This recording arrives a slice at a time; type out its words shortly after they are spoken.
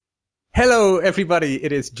Hello, everybody.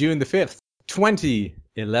 It is June the 5th,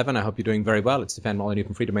 2011. I hope you're doing very well. It's Stefan Molyneux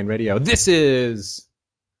from Free Domain Radio. This is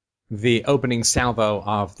the opening salvo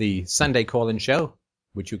of the Sunday call-in show,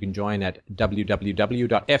 which you can join at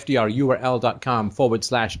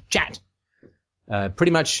www.fdrurl.com/chat.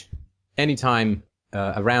 Pretty much anytime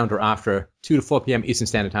around or after 2 to 4 p.m. Eastern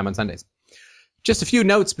Standard Time on Sundays. Just a few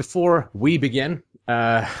notes before we begin.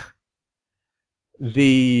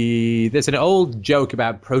 There's an old joke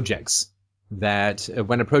about projects that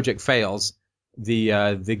when a project fails,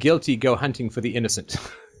 the guilty go hunting for the innocent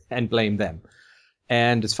and blame them.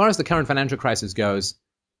 And as far as the current financial crisis goes,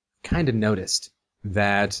 kind of noticed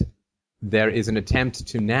that there is an attempt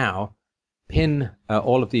to now pin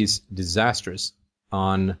all of these disasters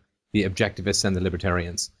on the objectivists and the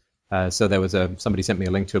libertarians. So there was somebody sent me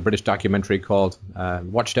a link to a British documentary called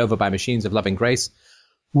Watched Over by Machines of Loving Grace,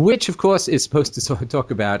 which, of course, is supposed to sort of talk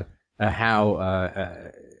about how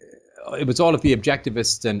it was all of the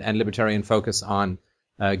objectivist and libertarian focus on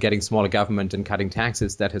getting smaller government and cutting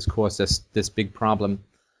taxes that has caused us this big problem.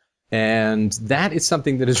 And that is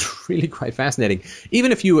something that is really quite fascinating.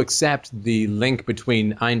 Even if you accept the link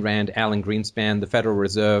between Ayn Rand, Alan Greenspan, the Federal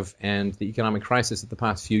Reserve, and the economic crisis of the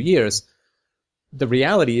past few years, the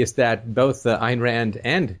reality is that both Ayn Rand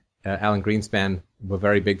and Alan Greenspan were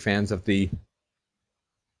very big fans of the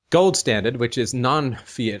gold standard, which is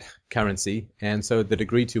non-fiat currency. And so the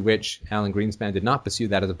degree to which Alan Greenspan did not pursue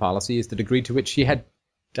that as a policy is the degree to which he had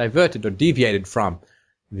diverted or deviated from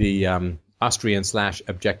the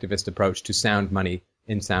Austrian/objectivist approach to sound money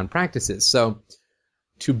in sound practices. So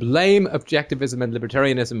to blame objectivism and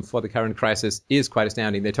libertarianism for the current crisis is quite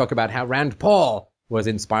astounding. They talk about how Rand Paul was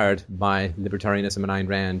inspired by libertarianism and Ayn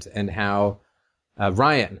Rand, and how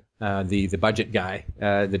Ryan, the budget guy,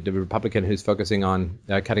 the Republican who's focusing on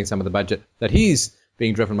cutting some of the budget, that he's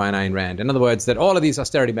being driven by an Ayn Rand. In other words, that all of these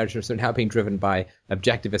austerity measures are now being driven by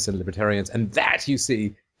objectivists and libertarians, and that, you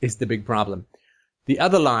see, is the big problem. The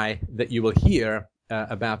other lie that you will hear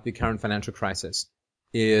about the current financial crisis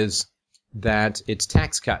is that it's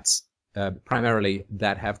tax cuts, primarily,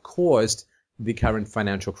 that have caused the current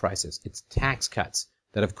financial crisis. It's tax cuts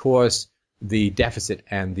that have caused the deficit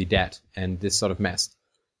and the debt and this sort of mess,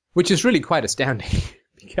 which is really quite astounding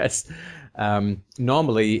because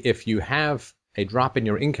normally if you have a drop in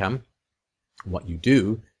your income, what you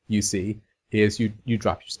do, you see, is you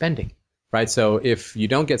drop your spending, right? So if you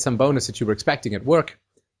don't get some bonus that you were expecting at work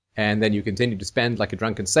and then you continue to spend like a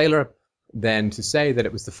drunken sailor, then to say that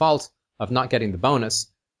it was the fault of not getting the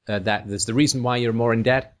bonus, that is the reason why you're more in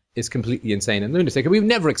debt, is completely insane and lunatic. And we would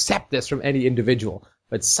never accept this from any individual,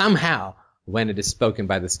 but somehow when it is spoken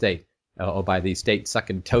by the state or by the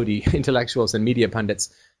state-sucking toady intellectuals and media pundits,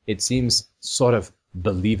 it seems sort of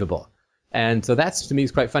believable. And so that's, to me,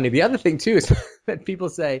 is quite funny. The other thing, too, is that people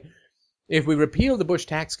say, if we repeal the Bush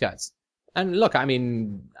tax cuts, and look, I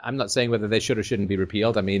mean, I'm not saying whether they should or shouldn't be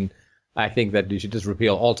repealed. I mean, I think that you should just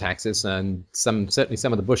repeal all taxes, and certainly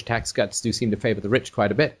some of the Bush tax cuts do seem to favor the rich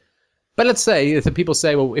quite a bit. But let's say that people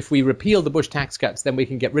say, well, if we repeal the Bush tax cuts, then we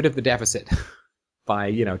can get rid of the deficit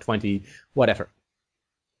by, 20, whatever.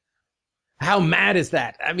 How mad is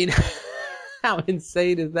that? I mean, how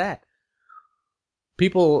insane is that?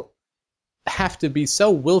 People have to be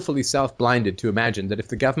so willfully self-blinded to imagine that if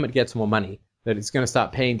the government gets more money, that it's going to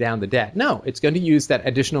start paying down the debt. No, it's going to use that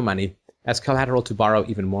additional money as collateral to borrow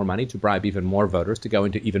even more money, to bribe even more voters, to go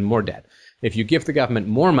into even more debt. If you give the government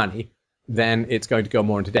more money, then it's going to go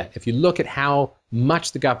more into debt. If you look at how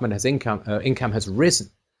much the government has income has risen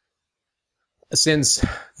since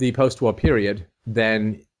the post-war period,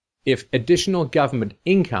 then if additional government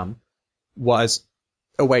income was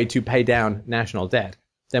a way to pay down national debt,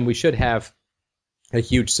 then we should have a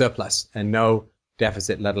huge surplus and no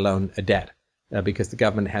deficit, let alone a debt, because the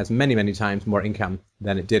government has many, many times more income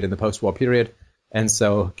than it did in the post-war period. And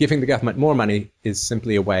so giving the government more money is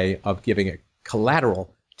simply a way of giving it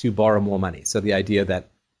collateral to borrow more money. So the idea that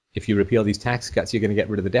if you repeal these tax cuts, you're going to get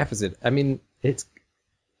rid of the deficit, I mean, I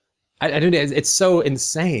don't know, it's so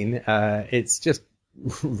insane. It's just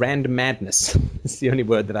random madness. It's the only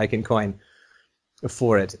word that I can coin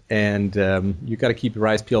for it. And you've got to keep your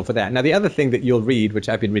eyes peeled for that. Now, the other thing that you'll read, which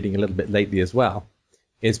I've been reading a little bit lately as well,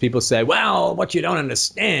 is people say, well, what you don't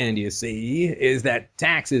understand, you see, is that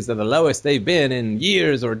taxes are the lowest they've been in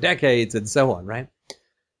years or decades and so on, right?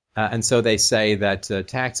 And so they say that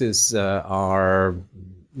taxes are,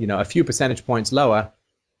 a few percentage points lower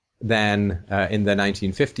than in the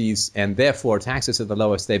 1950s, and therefore taxes are the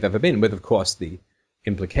lowest they've ever been, with, of course, the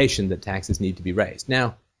implication that taxes need to be raised.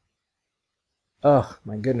 Now, oh,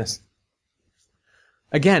 my goodness.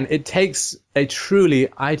 Again, it takes a truly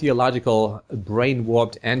ideological,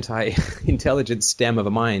 brain-warped, anti-intelligent stem of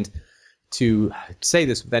a mind to say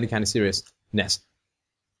this with any kind of seriousness.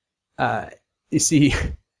 You see,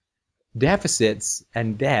 deficits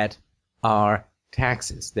and debt are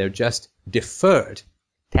taxes. They're just deferred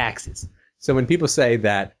taxes. So when people say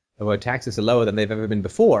that taxes are lower than they've ever been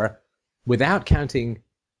before, without counting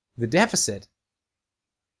the deficit,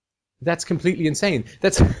 that's completely insane.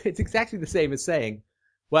 It's exactly the same as saying,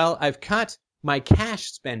 well, I've cut my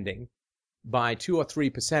cash spending by 2 or 3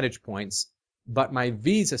 percentage points, but my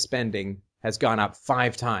Visa spending has gone up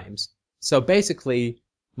 5 times. So basically,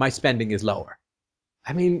 my spending is lower.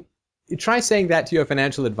 I mean, you try saying that to your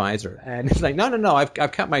financial advisor, and it's like, no, I've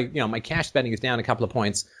cut my cash spending is down a couple of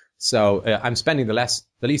points, so I'm spending the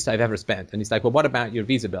least I've ever spent. And he's like, well, what about your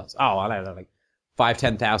Visa bills? Oh, I don't know, like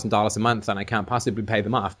 $5,000-$10,000 a month, and I can't possibly pay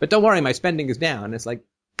them off. But don't worry, my spending is down. And it's like,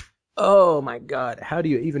 oh my God, how do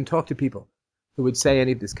you even talk to people who would say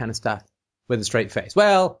any of this kind of stuff with a straight face?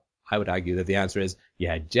 Well, I would argue that the answer is,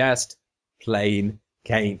 yeah, just plain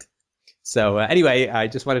can't. So anyway, I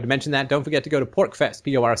just wanted to mention that. Don't forget to go to PorcFest,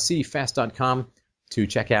 PORCFest.com to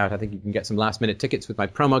check out. I think you can get some last-minute tickets with my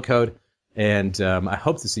promo code, and I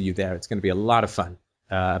hope to see you there. It's going to be a lot of fun.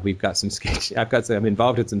 We've got some I'm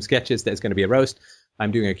involved in some sketches. There's going to be a roast.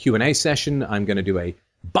 I'm doing a Q&A session. I'm going to do a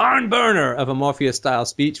barn burner of a Morpheus-style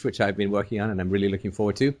speech, which I've been working on, and I'm really looking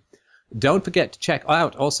forward to. Don't forget to check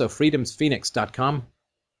out also freedomsphoenix.com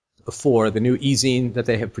for the new e-zine that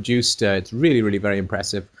they have produced. It's really, really very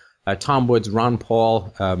impressive. Tom Woods, Ron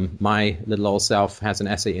Paul, my little old self has an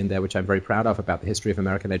essay in there which I'm very proud of about the history of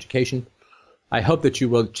American education. I hope that you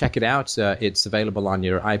will check it out. It's available on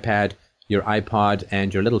your iPad, your iPod,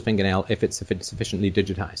 and your little fingernail if it's sufficiently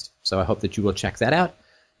digitized. So I hope that you will check that out.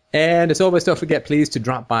 And as always, don't forget, please, to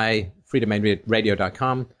drop by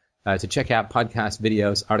freedomainradio.com to check out podcasts,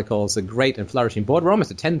 videos, articles, a great and flourishing board. We're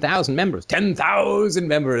almost at 10,000 members. 10,000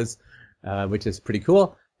 members, which is pretty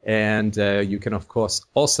cool. And you can, of course,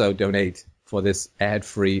 also donate for this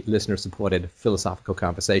ad-free, listener-supported philosophical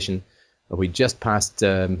conversation. We just passed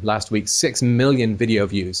last week 6 million video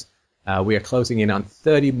views. We are closing in on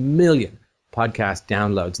 30 million podcast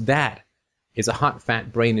downloads. That is a hot,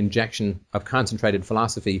 fat brain injection of concentrated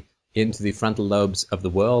philosophy into the frontal lobes of the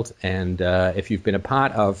world. And if you've been a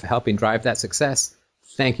part of helping drive that success,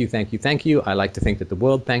 thank you, thank you, thank you. I like to think that the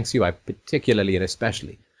world thanks you. I particularly and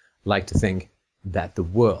especially like to think that the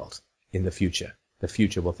world in the future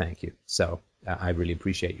will thank you. So I really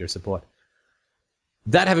appreciate your support.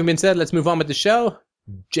 That having been said, let's move on with the show.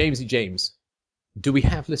 Jamesy James, do we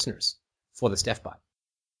have listeners for the StephBot?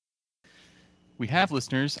 We have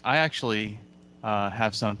listeners. I actually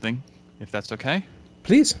have something, if that's okay.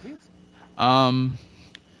 Please.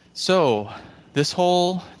 So this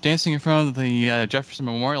whole dancing in front of the Jefferson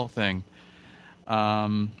Memorial thing,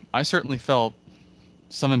 I certainly felt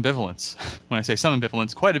some ambivalence. When I say some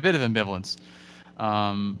ambivalence, quite a bit of ambivalence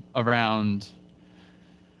around,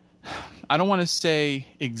 I don't want to say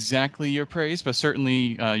exactly your praise, but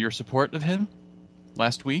certainly your support of him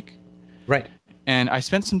last week. Right. And I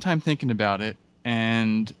spent some time thinking about it.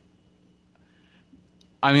 And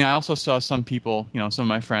I mean, I also saw some people, some of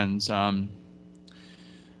my friends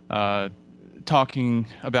talking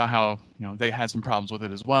about how, they had some problems with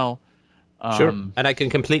it as well. Sure. And I can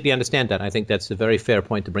completely understand that. I think that's a very fair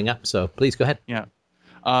point to bring up. So please go ahead. Yeah.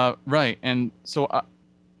 Right. And so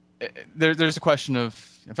there's a question of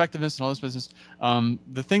effectiveness and all this business.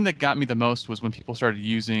 The thing that got me the most was when people started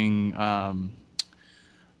using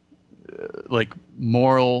like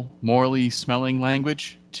morally smelling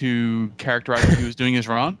language to characterize what he was doing as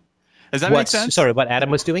wrong. Does that make sense? Sorry, what Adam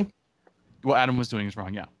was doing? What Adam was doing is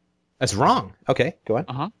wrong, yeah. That's wrong. Okay, go on.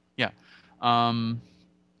 Uh-huh, yeah.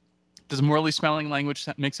 Does morally smelling language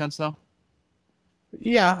make sense, though?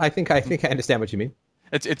 Yeah, I think I understand what you mean.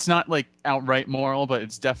 It's not like outright moral, but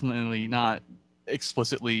it's definitely not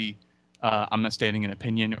explicitly I'm not stating an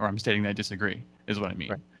opinion or I'm stating that I disagree, is what I mean.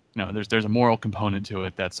 Right. There's a moral component to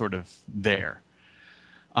it that's sort of there.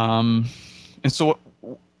 And so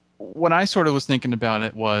what I sort of was thinking about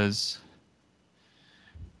it was,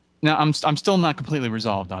 now I'm still not completely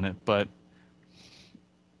resolved on it, but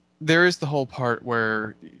there is the whole part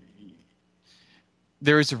where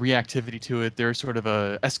there is a reactivity to it. There's sort of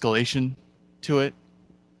a escalation to it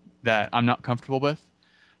that I'm not comfortable with.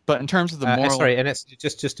 But in terms of the moral... Sorry, and it's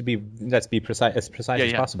just to be, let's be precise as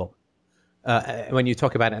possible. When you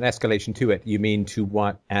talk about an escalation to it, you mean to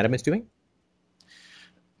what Adam is doing?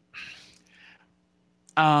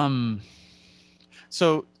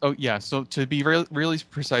 So to be really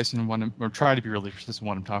precise in or try to be really precise in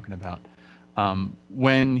what I'm talking about,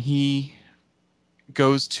 when he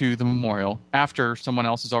goes to the memorial after someone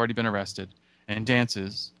else has already been arrested and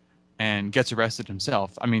dances and gets arrested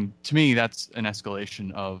himself. I mean, to me, that's an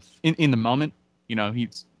escalation of in the moment. You know,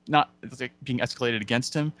 he's not it's like being escalated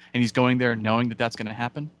against him, and he's going there knowing that that's going to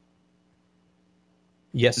happen.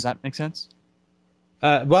 Yes. Does that make sense?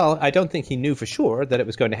 Well, I don't think he knew for sure that it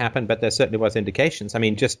was going to happen, but there certainly was indications. I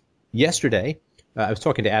mean, just yesterday, I was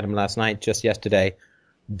talking to Adam last night. Just yesterday,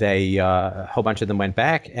 a whole bunch of them went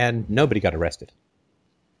back, and nobody got arrested.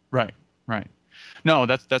 Right. No,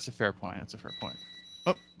 that's a fair point. That's a fair point.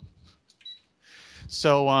 Oh.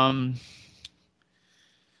 So, I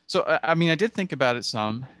mean, I did think about it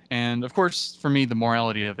some, and of course, for me, the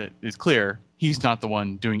morality of it is clear. He's not the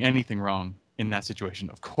one doing anything wrong in that situation.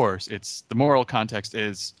 Of course, it's the moral context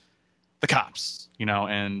is the cops, you know,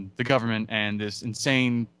 and the government, and this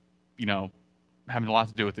insane, you know, having a lot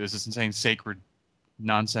to do with this insane sacred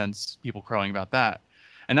nonsense, people crowing about that.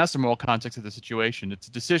 And that's the moral context of the situation. It's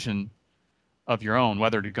a decision of your own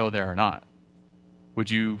whether to go there or not.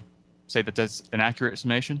 Would you say that that's an accurate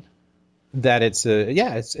summation? That it's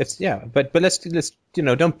but let's you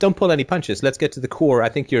know, don't pull any punches. Let's get to the core. I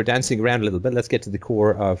think you're dancing around a little bit. Let's get to the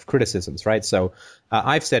core of criticisms, right? So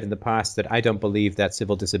I've said in the past that I don't believe that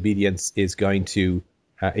civil disobedience is going to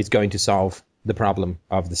solve the problem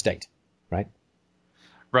of the state, right?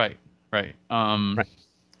 Right. Right.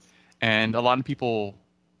 And a lot of people,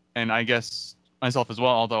 and I guess myself as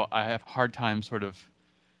well, although I have a hard time sort of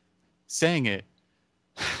saying it,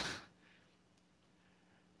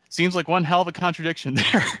 seems like one hell of a contradiction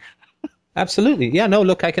there. Absolutely. Yeah, no,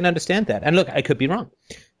 look, I can understand that. And look, I could be wrong.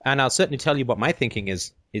 And I'll certainly tell you what my thinking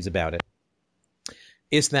is about it.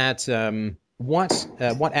 Is that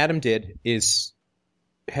what Adam did has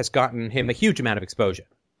gotten him a huge amount of exposure.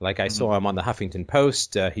 Like I saw him on the Huffington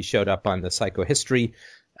Post. He showed up on the Psychohistory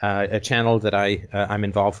a channel that I'm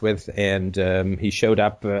involved with. And he showed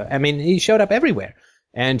up, he showed up everywhere.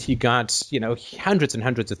 And he got, you know, hundreds and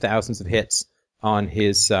hundreds of thousands of hits on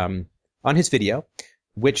his video,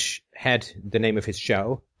 which had the name of his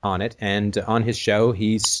show on it. And on his show,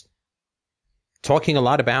 he's talking a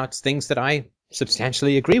lot about things that I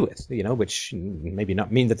substantially agree with, you know, which maybe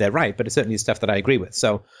not mean that they're right, but it's certainly stuff that I agree with.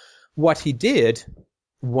 So what he did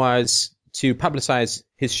was to publicize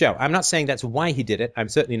his show. I'm not saying that's why he did it. I'm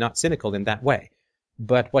certainly not cynical in that way.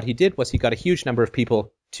 But what he did was he got a huge number of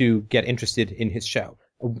people to get interested in his show.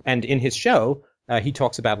 And in his show, he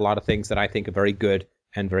talks about a lot of things that I think are very good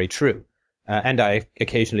and very true. And I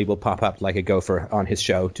occasionally will pop up like a gopher on his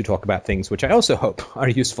show to talk about things which I also hope are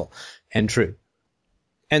useful and true.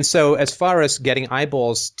 And so as far as getting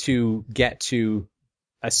eyeballs to get to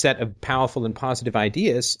a set of powerful and positive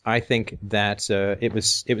ideas, I think that it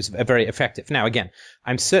was very effective. Now, again,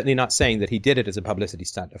 I'm certainly not saying that he did it as a publicity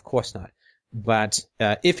stunt. Of course not. But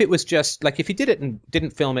if it was just like if he did it and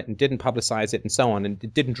didn't film it and didn't publicize it and so on, and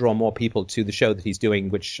it didn't draw more people to the show that he's doing,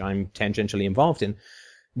 which I'm tangentially involved in,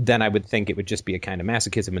 then I would think it would just be a kind of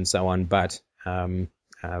masochism and so on. But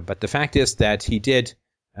the fact is that he did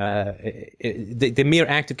the mere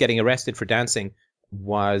act of getting arrested for dancing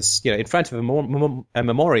was, you know, in front of a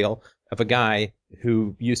memorial of a guy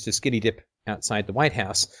who used to skinny dip outside the White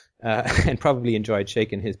House and probably enjoyed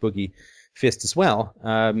shaking his boogie fist as well,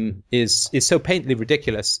 is so patently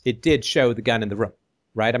ridiculous. It did show the gun in the room,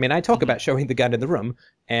 right? I mean, I talk about showing the gun in the room,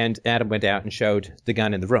 and Adam went out and showed the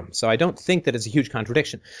gun in the room. So I don't think that it's a huge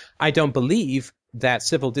contradiction. I don't believe that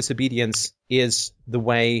civil disobedience is the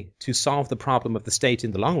way to solve the problem of the state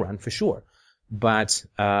in the long run, for sure. But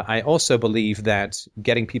I also believe that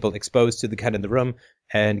getting people exposed to the gun in the room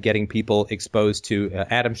and getting people exposed to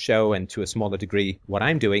Adam's show and to a smaller degree what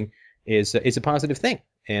I'm doing is a positive thing.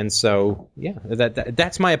 And so, yeah,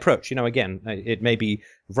 that's my approach. You know, again, it may be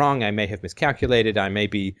wrong. I may have miscalculated. I may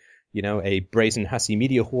be, you know, a brazen hussy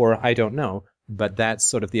media whore. I don't know. But that's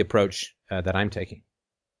sort of the approach that I'm taking.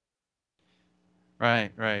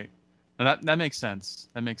 Right. Now that makes sense.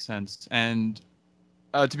 That makes sense. And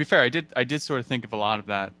to be fair, I did sort of think of a lot of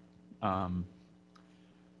that.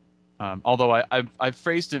 Although I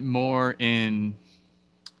phrased it more in,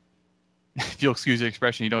 if you'll excuse the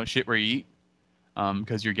expression, you don't shit where you eat.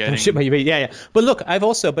 Because you're getting yeah. But look, I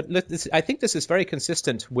think this is very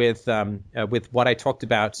consistent with what I talked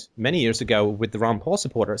about many years ago with the Ron Paul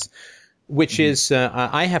supporters, which is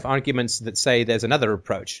I have arguments that say there's another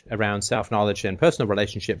approach around self-knowledge and personal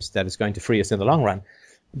relationships that is going to free us in the long run.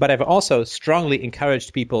 But I've also strongly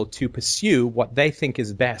encouraged people to pursue what they think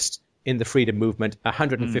is best in the freedom movement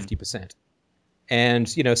 150%. And,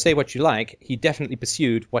 say what you like, he definitely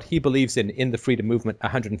pursued what he believes in the freedom movement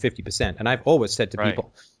 150%. And I've always said to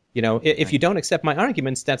people, if you don't accept my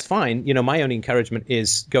arguments, that's fine. My only encouragement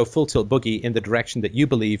is go full tilt boogie in the direction that you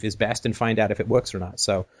believe is best and find out if it works or not.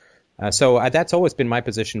 So that's always been my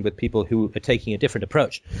position with people who are taking a different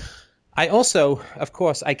approach. I also, of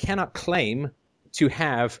course, I cannot claim to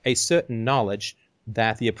have a certain knowledge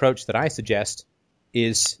that the approach that I suggest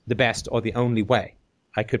is the best or the only way.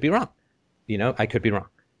 I could be wrong. I could be wrong.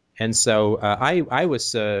 And so I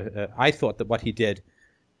thought that what he did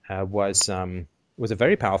was a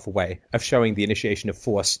very powerful way of showing the initiation of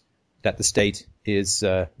force that the state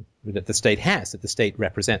that the state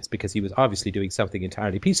represents, because he was obviously doing something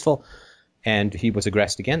entirely peaceful, and he was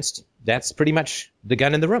aggressed against. That's pretty much the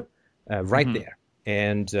gun in the room, right there.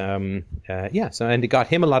 And and it got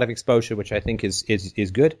him a lot of exposure, which I think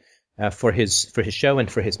is good for his show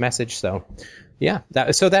and for his message. So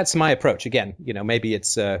so that's my approach. Again, maybe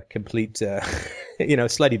it's complete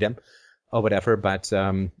sluttydom or whatever, but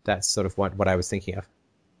that's sort of what I was thinking of.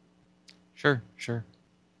 Sure.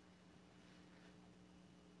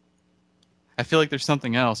 I feel like there's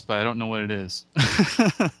something else, but I don't know what it is.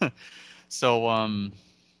 So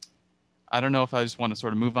I don't know if I just want to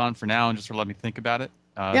sort of move on for now and just sort of let me think about it.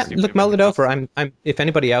 Look, mull it over. I'm if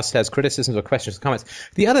anybody else has criticisms or questions or comments.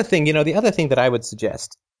 The other thing that I would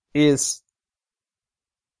suggest is,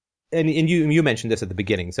 and you mentioned this at the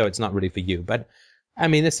beginning, so it's not really for you, but I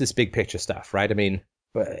mean, this is big picture stuff, right? I mean,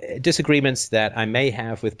 disagreements that I may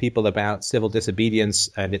have with people about civil disobedience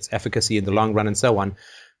and its efficacy in the long run and so on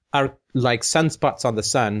are like sunspots on the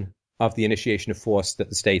sun of the initiation of force that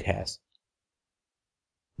the state has.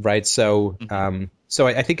 Right. So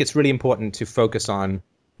I think it's really important to focus on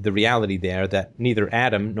the reality there that neither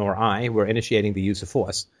Adam nor I were initiating the use of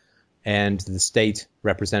force, and the state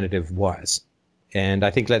representative was. And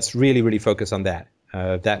I think let's really, really focus on that.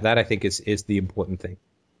 That I think is the important thing.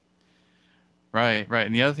 Right.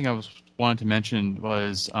 And the other thing I wanted to mention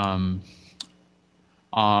was on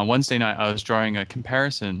Wednesday night I was drawing a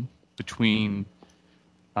comparison between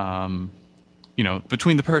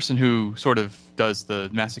between the person who sort of does the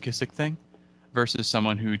masochistic thing versus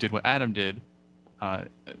someone who did what Adam did.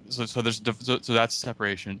 So that's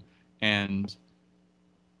separation. And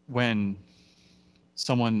when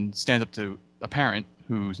someone stands up to a parent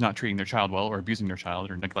who's not treating their child well or abusing their child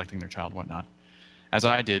or neglecting their child, whatnot, as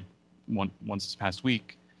I did once this past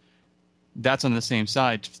week, that's on the same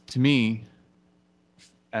side to me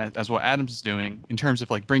as what Adam's is doing in terms of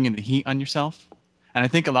like bringing the heat on yourself. And I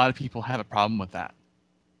think a lot of people have a problem with that.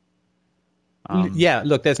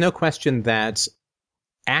 Look, there's no question that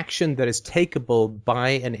action that is takeable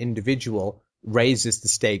by an individual raises the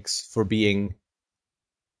stakes for being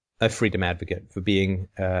a freedom advocate, for being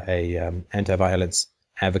a anti-violence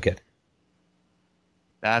advocate.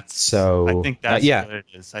 I think that's what it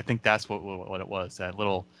is. I think that's what it was. That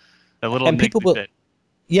little and people will, bit.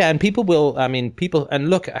 Yeah, and people will. I mean, people and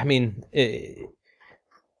look. I mean.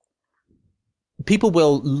 People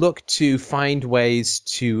will look to find ways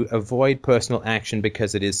to avoid personal action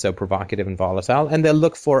because it is so provocative and volatile, and they'll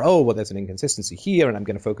look for, there's an inconsistency here, and I'm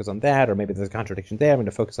going to focus on that, or maybe there's a contradiction there, I'm going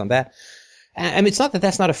to focus on that. And it's not that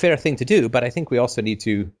that's not a fair thing to do, but I think we also need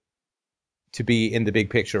to be in the big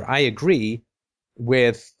picture. I agree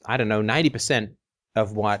with, 90%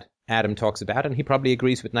 of what Adam talks about, and he probably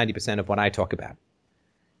agrees with 90% of what I talk about.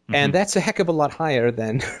 Mm-hmm. And that's a heck of a lot higher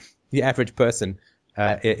than the average person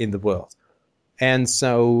in the world. And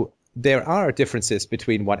so there are differences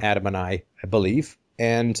between what Adam and I believe,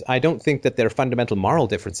 and I don't think that they're fundamental moral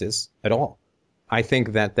differences at all. I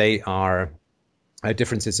think that they are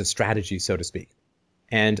differences of strategy, so to speak.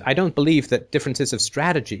 And I don't believe that differences of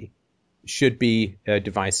strategy should be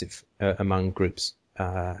divisive among groups.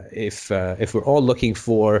 If we're all looking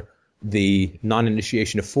for the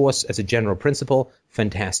non-initiation of force as a general principle,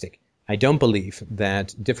 fantastic. I don't believe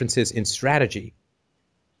that differences in strategy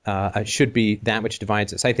should be that which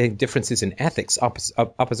divides us. I think differences in ethics,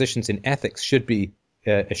 oppositions in ethics should be,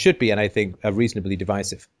 and I think reasonably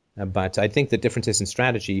divisive. But I think that differences in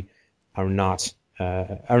strategy are not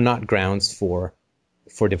grounds for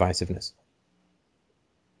divisiveness.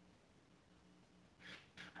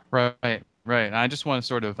 Right. And I just want to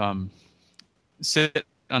sort of sit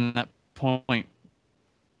on that point.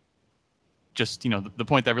 Just the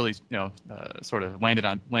point that really sort of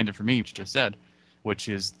landed for me, which you just said, which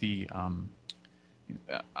is the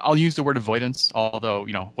I'll use the word avoidance, although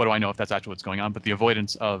what do I know if that's actually what's going on, but the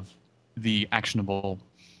avoidance of the actionable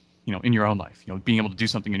in your own life. Being able to do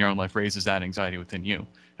something in your own life raises that anxiety within you,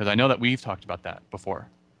 because I know that we've talked about that before.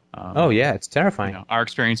 It's terrifying. Our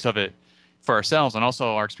experience of it for ourselves, and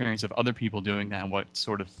also our experience of other people doing that, and what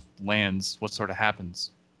sort of lands, what sort of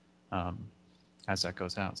happens as that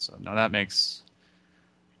goes out. So no, that makes.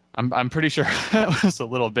 I'm pretty sure that was a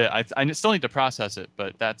little bit. I still need to process it,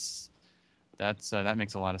 but that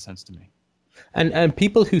makes a lot of sense to me. And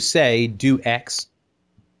people who say do X,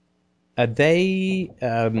 they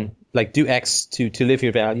like do X to live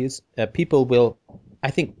your values. People will,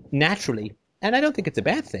 I think, naturally, and I don't think it's a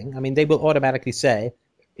bad thing. I mean, they will automatically say,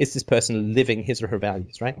 is this person living his or her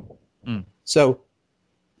values, right? Mm. So,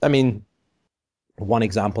 I mean, one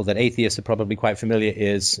example that atheists are probably quite familiar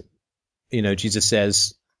is, Jesus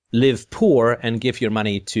says, live poor and give your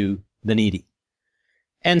money to the needy.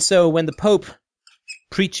 And so when the Pope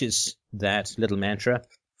preaches that little mantra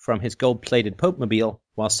from his gold-plated Pope-mobile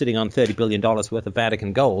while sitting on $30 billion worth of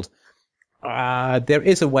Vatican gold, there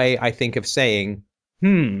is a way, I think, of saying,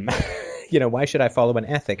 why should I follow an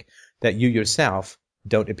ethic that you yourself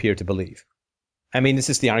don't appear to believe? I mean, this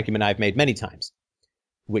is the argument I've made many times,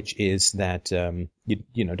 which is that,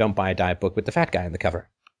 don't buy a diet book with the fat guy on the cover.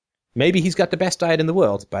 Maybe he's got the best diet in the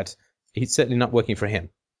world, but he's certainly not working for him.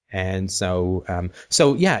 And so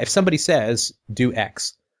yeah, if somebody says do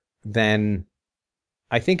X, then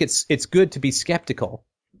I think it's good to be skeptical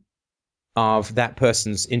of that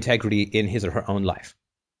person's integrity in his or her own life.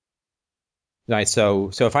 Right. So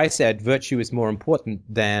if I said virtue is more important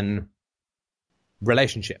than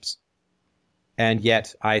relationships, and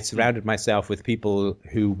yet I surrounded myself with people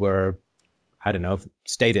who were, I don't know,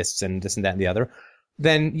 statists and this and that and the other,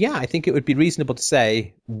 then yeah, I think it would be reasonable to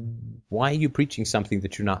say, why are you preaching something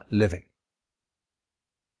that you're not living?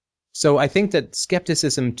 So I think that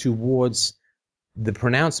skepticism towards the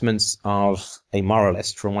pronouncements of a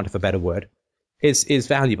moralist, for want of a better word, is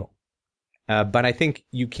valuable. But I think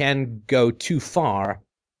you can go too far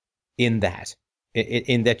in that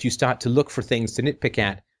you start to look for things to nitpick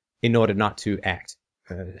at in order not to act.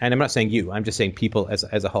 And I'm not saying you, I'm just saying people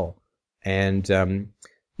as a whole. And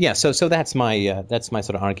so that's my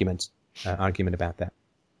sort of argument about that.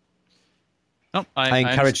 Oh, I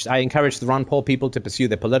encourage the Ron Paul people to pursue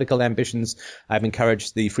their political ambitions. I've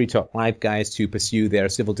encouraged the Free Talk Live guys to pursue their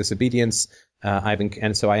civil disobedience.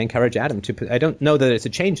 And so I encourage Adam to. I don't know that it's a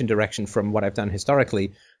change in direction from what I've done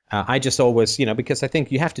historically. I just always, because I think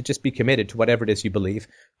you have to just be committed to whatever it is you believe.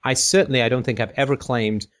 I don't think I've ever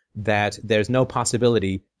claimed that there's no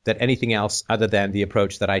possibility that anything else other than the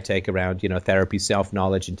approach that I take around, therapy,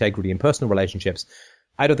 self-knowledge, integrity, and personal relationships.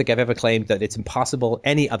 I don't think I've ever claimed that it's impossible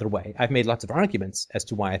any other way. I've made lots of arguments as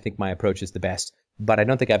to why I think my approach is the best, but I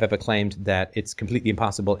don't think I've ever claimed that it's completely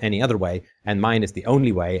impossible any other way, and mine is the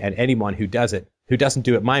only way, and anyone who doesn't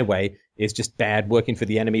do it my way, is just bad, working for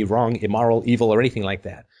the enemy, wrong, immoral, evil, or anything like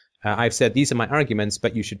that. I've said these are my arguments,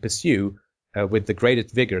 but you should pursue with the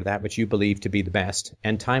greatest vigor that which you believe to be the best,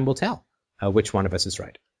 and time will tell which one of us is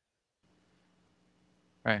right.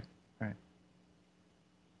 Right.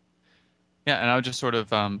 Yeah, and I would just sort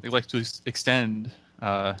of like to extend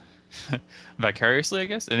vicariously, I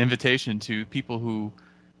guess, an invitation to people who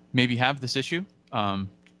maybe have this issue.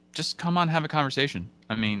 Just come on, have a conversation.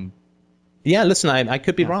 I mean, yeah. Listen, I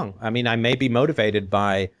could be wrong. I mean, I may be motivated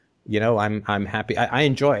by, I'm happy. I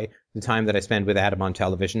enjoy the time that I spend with Adam on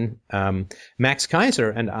television. Max Kaiser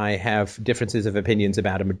and I have differences of opinions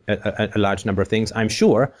about a large number of things, I'm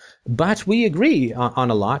sure, but we agree on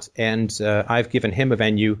a lot. And I've given him a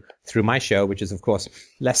venue through my show, which is, of course,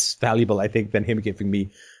 less valuable, I think, than him giving me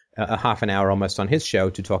a half an hour almost on his show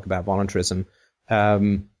to talk about voluntarism.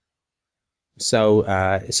 So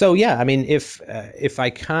yeah, I mean, if I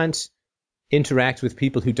can't interact with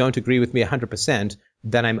people who don't agree with me 100%,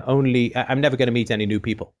 then I'm never going to meet any new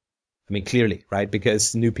people. I mean, clearly, right?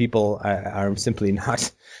 Because new people are simply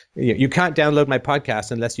not. You can't download my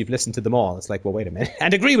podcast unless you've listened to them all. It's like, well, wait a minute,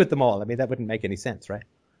 and agree with them all. I mean, that wouldn't make any sense, right?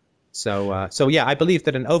 So yeah, I believe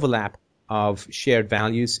that an overlap of shared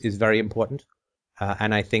values is very important,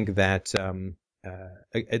 and I think that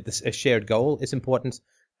a shared goal is important.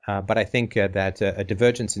 But I think that a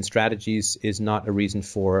divergence in strategies is not a reason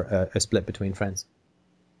for a split between friends.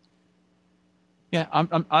 Yeah,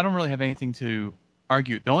 I don't really have anything to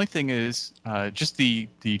argue. The only thing is just the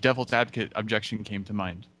devil's advocate objection came to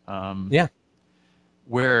mind. Yeah.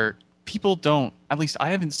 Where people don't, at least I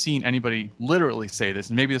haven't seen anybody literally say this,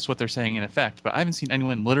 and maybe that's what they're saying in effect, but I haven't seen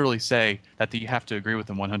anyone literally say that you have to agree with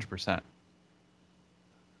them 100%.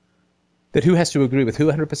 That who has to agree with who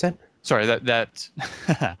 100%? Sorry, that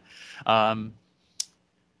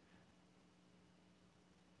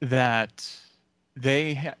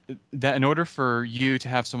that in order for you to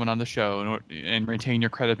have someone on the show and retain your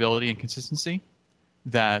credibility and consistency,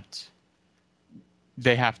 that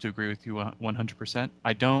they have to agree with you 100%.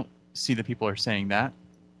 I don't see that people are saying that.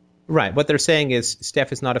 Right. What they're saying is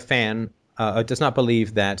Steph is not a fan, does not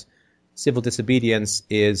believe that civil disobedience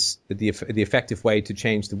is the effective way to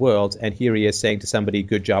change the world, and here he is saying to somebody,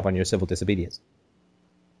 "Good job on your civil disobedience."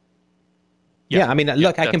 Yeah, I mean,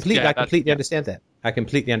 look, I completely understand that. I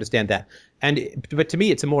completely understand that, but to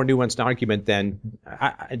me, it's a more nuanced argument than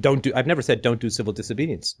I've never said don't do civil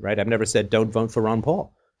disobedience, right? I've never said don't vote for Ron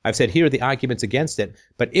Paul. I've said here are the arguments against it,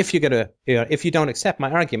 but if if you don't accept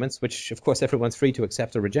my arguments, which of course everyone's free to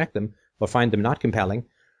accept or reject them or find them not compelling,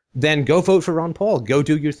 then go vote for Ron Paul. Go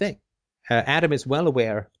do your thing. Adam is well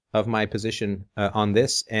aware of my position on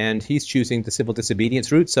this, and he's choosing the civil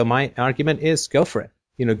disobedience route. So my argument is go for it.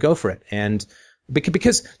 Go for it. And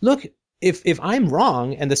because look, if I'm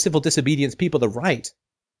wrong and the civil disobedience people are right,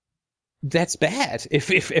 that's bad.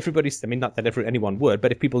 If everybody's, I mean, not that anyone would,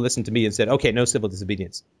 but if people listened to me and said, okay, no civil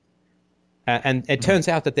disobedience, and it turns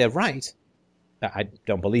out that they're right, I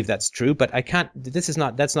don't believe that's true, but I can't. That's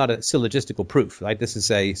not a syllogistical proof. Right? This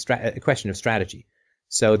is a question of strategy.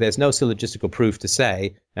 So there's no syllogistical proof to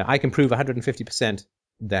say I can prove 150%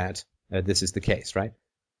 that this is the case, right?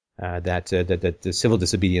 That the civil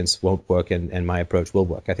disobedience won't work and my approach will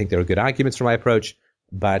work. I think there are good arguments for my approach,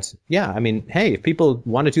 but yeah, I mean, hey, if people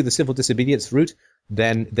want to do the civil disobedience route,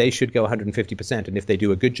 then they should go 150%. And if they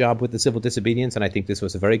do a good job with the civil disobedience, and I think this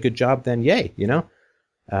was a very good job, then yay,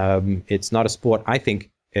 it's not a sport I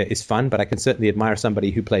think is fun, but I can certainly admire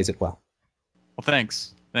somebody who plays it well. Well,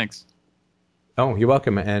 thanks. Oh, you're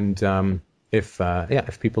welcome. And if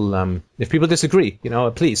people disagree,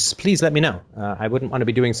 please let me know. I wouldn't want to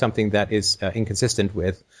be doing something that is inconsistent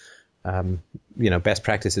with, best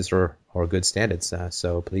practices or good standards.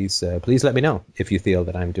 So please let me know if you feel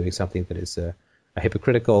that I'm doing something that is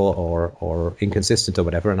hypocritical or inconsistent or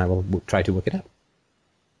whatever, and I will try to work it out.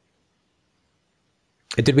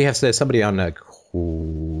 Did we have somebody on a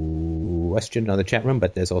question on the chat room?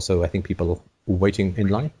 But there's also, I think, people waiting in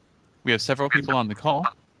line. We have several people on the call.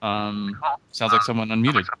 Sounds like someone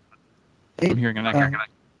unmuted. Hey, I'm hearing an echo.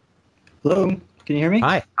 Hello, can you hear me?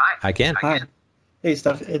 Hi, I can. Hi. Hey,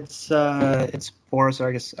 Steph. It's Boris, or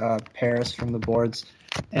I guess Paris from the boards,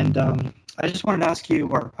 and I just wanted to ask you,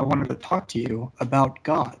 or I wanted to talk to you about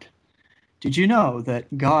God. Did you know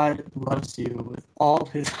that God loves you with all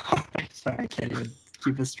his heart? Sorry, I can't even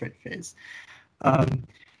keep a straight face.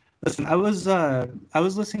 Listen, I was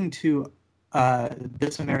listening to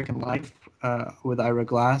This American Life with Ira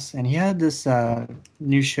Glass, and he had this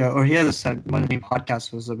new show, or he had this one of the new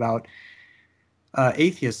podcasts was about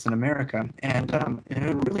atheists in America, and in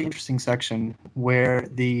a really interesting section where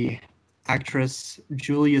the actress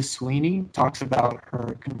Julia Sweeney talks about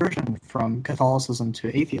her conversion from Catholicism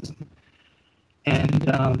to atheism. And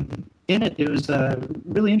in it was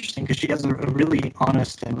really interesting because she has a really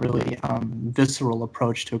honest and really visceral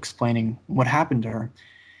approach to explaining what happened to her.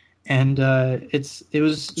 And it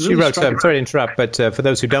was really she wrote, I'm sorry to interrupt, but for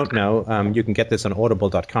those who don't know, you can get this on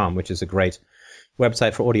audible.com, which is a great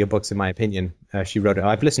website for audiobooks, in my opinion. She wrote it.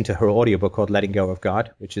 I've listened to her audiobook called Letting Go of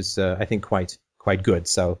God, which is, I think, quite good.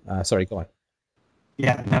 So, sorry, go on.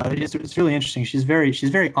 Yeah, no, it's really interesting. She's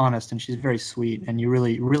very honest and she's very sweet, and you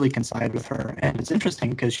really can side with her. And it's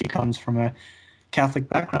interesting because she comes from a Catholic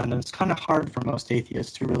background, and it's kind of hard for most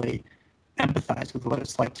atheists to really empathize with what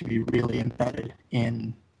it's like to be really embedded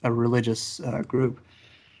in a religious group.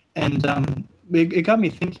 And it got me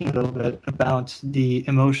thinking a little bit about the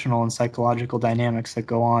emotional and psychological dynamics that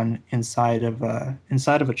go on inside of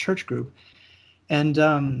a church group. And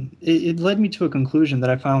it led me to a conclusion that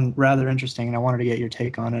I found rather interesting, and I wanted to get your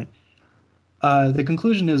take on it. The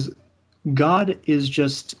conclusion is God is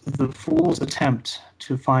just the fool's attempt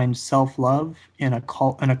to find self-love in a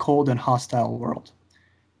cold and hostile world.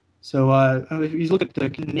 So if you look at the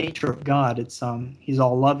nature of God, it's he's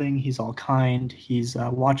all loving, he's all kind, he's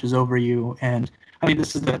watches over you, and I mean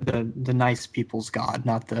this is the nice people's God,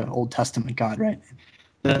 not the Old Testament God, right?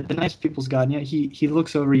 The nice people's God. Yeah, he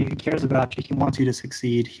looks over you, he cares about you, he wants you to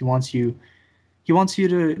succeed, he wants you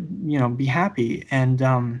to be happy.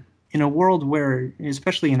 And in a world where,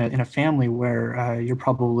 especially in a family where you're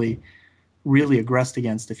probably really aggressed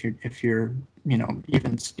against if you're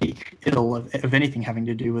even speak ill of anything having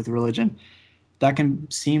to do with religion, that can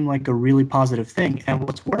seem like a really positive thing. And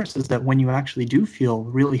what's worse is that when you actually do feel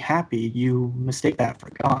really happy, you mistake that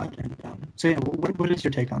for God. And so yeah, what is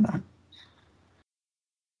your take on that?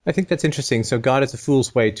 I think that's interesting. So God is a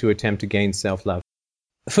fool's way to attempt to gain self-love.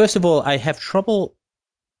 First of all, I have trouble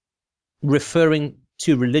referring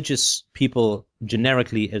to religious people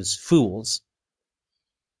generically as fools,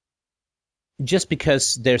 just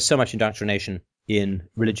because there's so much indoctrination in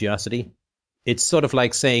religiosity. It's sort of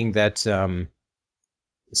like saying that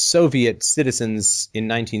Soviet citizens in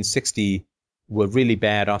 1960 were really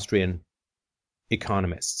bad Austrian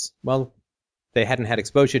economists. Well, they hadn't had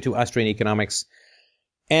exposure to Austrian economics,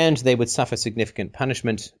 and they would suffer significant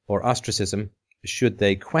punishment or ostracism should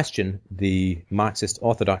they question the Marxist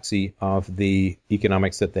orthodoxy of the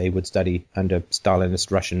economics that they would study under the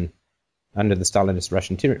Stalinist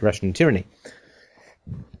Russian tyranny.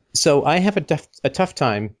 So I have a tough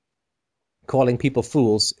time calling people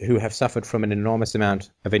fools who have suffered from an enormous amount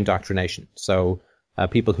of indoctrination. So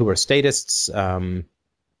people who are statists,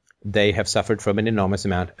 they have suffered from an enormous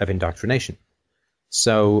amount of indoctrination.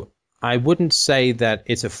 So I wouldn't say that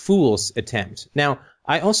it's a fool's attempt. Now,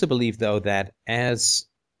 I also believe, though, that with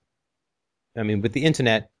the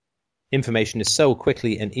internet, information is so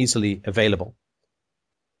quickly and easily available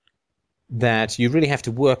that you really have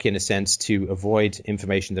to work, in a sense, to avoid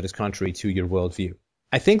information that is contrary to your worldview.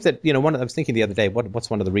 I think that, I was thinking the other day, what's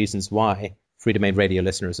one of the reasons why Free Domain Radio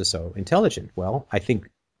listeners are so intelligent? Well, I think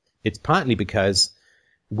it's partly because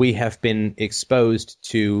we have been exposed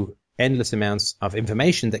to endless amounts of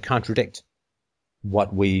information that contradict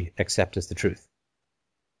what we accept as the truth.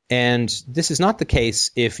 And this is not the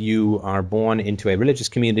case if you are born into a religious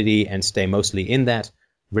community and stay mostly in that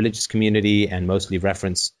religious community and mostly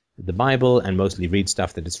reference the Bible and mostly read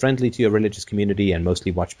stuff that is friendly to your religious community and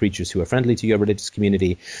mostly watch preachers who are friendly to your religious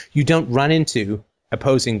community. You don't run into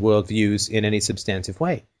opposing worldviews in any substantive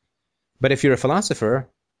way. But if you're a philosopher,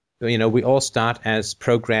 we all start as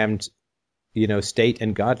programmed, state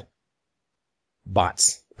and God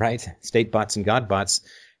bots, right? State bots and God bots.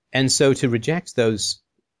 And so to reject those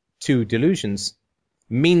two delusions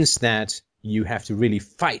means that you have to really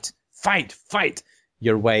fight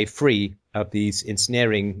your way free of these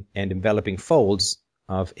ensnaring and enveloping folds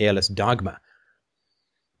of airless dogma.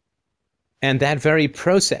 And that very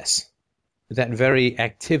process, that very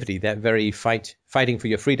activity, that very fighting for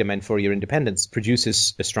your freedom and for your independence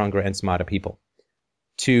produces a stronger and smarter people.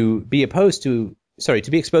 To be exposed to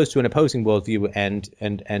an opposing worldview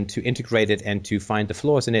and to integrate it and to find the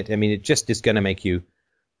flaws in it, it just is going to make you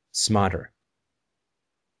smarter.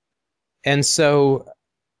 And so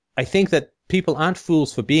I think that people aren't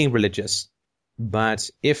fools for being religious, but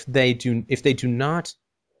if they don't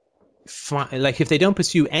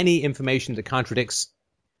pursue any information that contradicts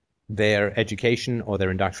their education or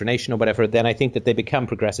their indoctrination or whatever, then I think that they become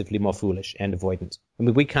progressively more foolish and avoidant.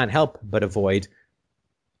 We can't help but avoid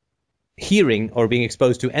hearing or being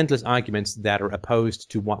exposed to endless arguments that are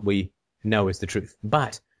opposed to what we know is the truth.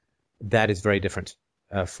 But that is very different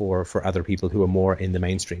for other people who are more in the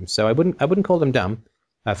mainstream. So I wouldn't call them dumb,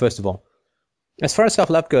 first of all. As far as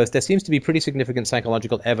self-love goes, there seems to be pretty significant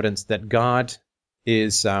psychological evidence that God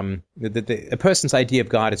is, a person's idea of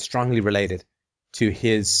God is strongly related to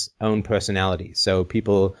his own personality. So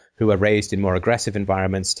people who are raised in more aggressive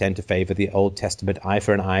environments tend to favor the Old Testament eye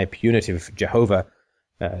for an eye, punitive Jehovah,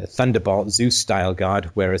 Thunderbolt, Zeus-style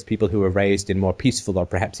God, whereas people who are raised in more peaceful or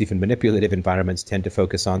perhaps even manipulative environments tend to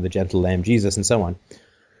focus on the gentle Lamb Jesus and so on.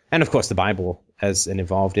 And of course, the Bible, as an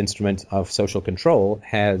evolved instrument of social control,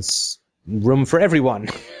 has room for everyone.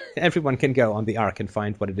 Everyone can go on the ark and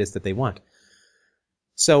find what it is that they want.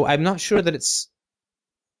 So I'm not sure that it's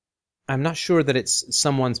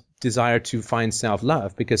someone's desire to find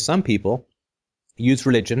self-love, because some people use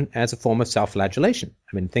religion as a form of self-flagellation.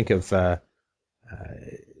 Think of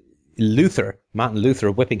Martin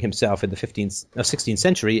Luther whipping himself in the 16th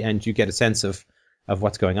century, and you get a sense of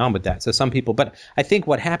what's going on with that. So some people, but I think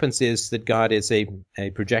what happens is that God is a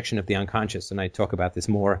projection of the unconscious, and I talk about this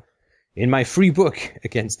more in my free book,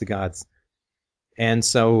 Against the Gods. And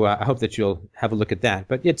so I hope that you'll have a look at that.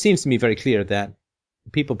 But it seems to me very clear that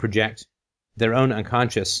people project their own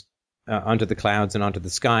unconscious onto the clouds and onto the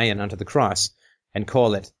sky and onto the cross and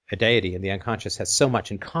call it a deity. And the unconscious has so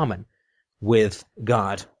much in common with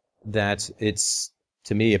God that it's,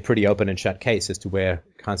 to me, a pretty open and shut case as to where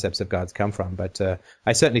concepts of gods come from. But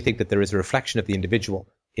I certainly think that there is a reflection of the individual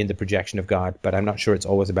in the projection of God, but I'm not sure it's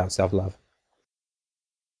always about self-love.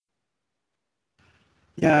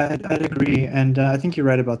 Yeah, I'd agree, and I think you're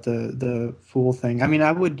right about the fool thing.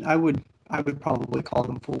 I would probably call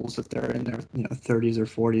them fools if they're in their 30s or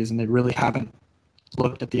 40s and they really haven't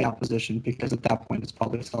looked at the opposition, because at that point it's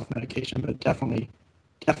probably self-medication. But definitely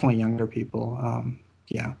younger people.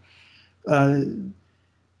 One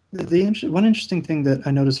interesting thing that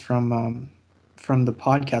I noticed from the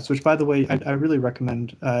podcast, which by the way I really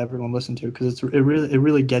recommend everyone listen to, because it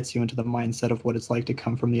really gets you into the mindset of what it's like to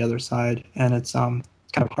come from the other side, and it's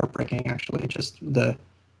kind of heartbreaking, actually, just the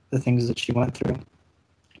things that she went through.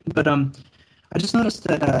 But I just noticed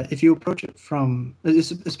that if you approach it from,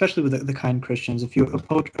 especially with the kind Christians, if you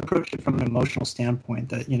approach it from an emotional standpoint,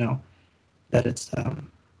 that that it's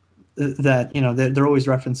that they're always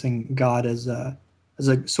referencing God as a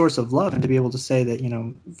source of love, and to be able to say that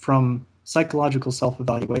from psychological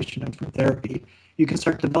self-evaluation and from therapy, you can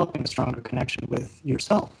start developing a stronger connection with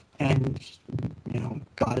yourself, and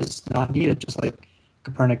God is not needed, just like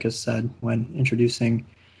Copernicus said when introducing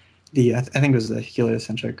I think it was the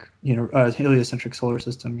heliocentric solar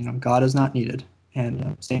system. God is not needed,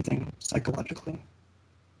 and same thing psychologically.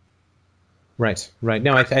 Right.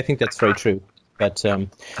 No, I think that's very true. But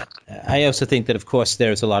I also think that, of course,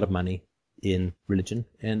 there's a lot of money in religion,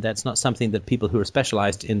 and that's not something that people who are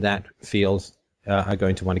specialized in that field are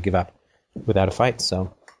going to want to give up without a fight.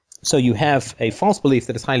 So you have a false belief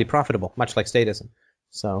that is highly profitable, much like statism.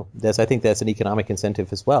 So I think there's an economic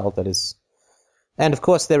incentive as well that is. And of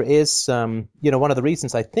course, there is, one of the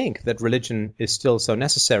reasons I think that religion is still so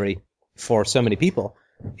necessary for so many people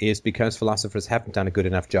is because philosophers haven't done a good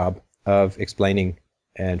enough job of explaining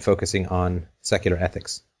and focusing on secular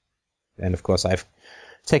ethics. And of course, I've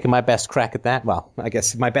taken my best crack at that. Well, I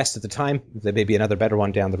guess my best at the time. There may be another better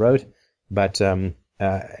one down the road. But,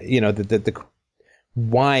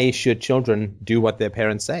 why should children do what their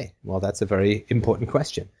parents say? Well, that's a very important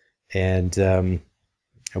question. And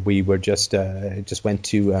we were just went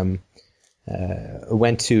to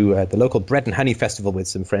the local Bread and Honey Festival with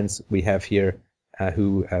some friends we have here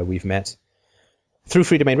who we've met through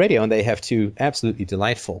Free Domain Radio, and they have two absolutely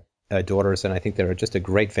delightful daughters, and I think they're just a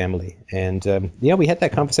great family. And we had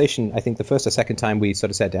that conversation, I think, the first or second time we sort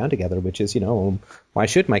of sat down together, which is, why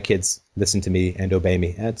should my kids listen to me and obey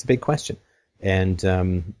me? It's a big question. And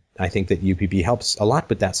I think that UPB helps a lot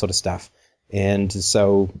with that sort of stuff. And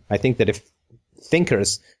so I think that if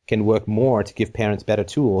thinkers can work more to give parents better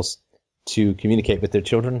tools to communicate with their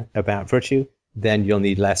children about virtue, then you'll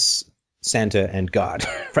need less Santa and God,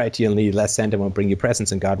 right? You'll need less Santa won't bring you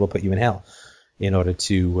presents and God will put you in hell in order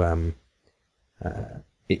to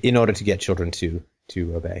get children to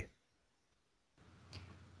obey.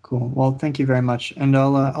 Cool. Well, thank you very much, and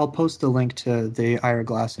I'll post the link to the Ira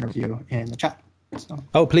Glass interview in the chat. So.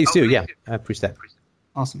 Oh, please do. Yeah, I appreciate that.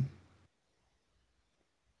 Awesome.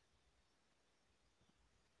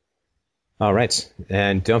 All right,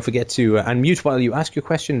 and don't forget to unmute while you ask your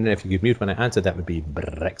question, and if you could mute when I answer, that would be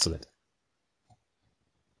excellent.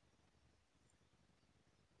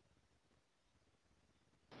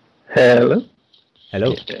 Hello.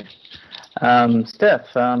 Hello. Okay.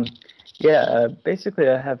 Steph, basically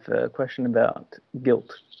I have a question about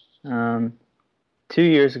guilt. 2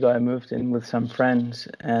 years ago I moved in with some friends,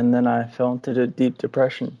 and then I fell into a deep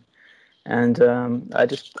depression. And I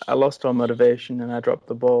lost all motivation, and I dropped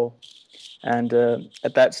the ball. And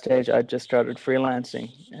at that stage, I just started freelancing,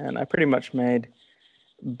 and I pretty much made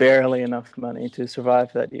barely enough money to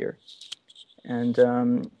survive that year. And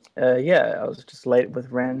I was just late with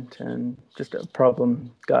rent and just a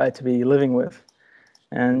problem guy to be living with.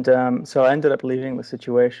 And so I ended up leaving the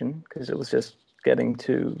situation because it was just getting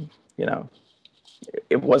to,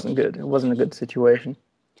 it wasn't good. It wasn't a good situation.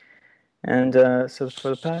 And so for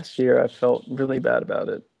the past year, I felt really bad about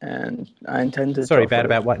it, and I intended. Sorry, bad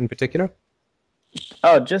about what in particular?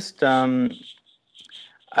 Oh, just I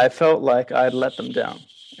felt like I'd let them down,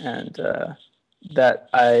 and that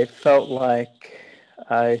I felt like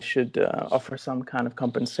I should offer some kind of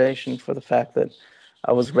compensation for the fact that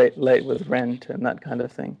I was late with rent and that kind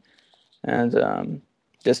of thing, and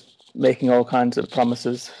just making all kinds of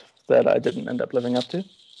promises that I didn't end up living up to.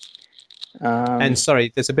 And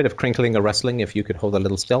sorry, there's a bit of crinkling or rustling. If you could hold a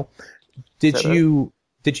little still. Did you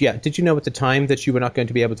know at the time that you were not going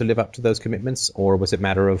to be able to live up to those commitments, or was it a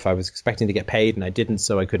matter of I was expecting to get paid and I didn't,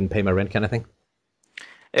 so I couldn't pay my rent kind of thing?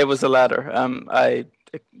 It was the latter.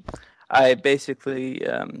 I basically,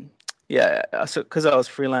 so because I was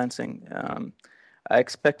freelancing, I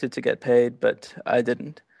expected to get paid, but I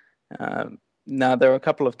didn't. Now, there were a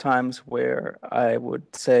couple of times where I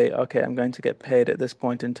would say, okay, I'm going to get paid at this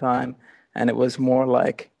point in time, and it was more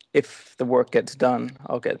like, if the work gets done,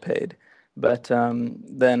 I'll get paid. But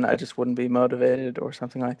then I just wouldn't be motivated or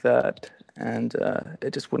something like that, and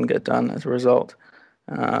it just wouldn't get done as a result.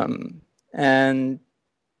 And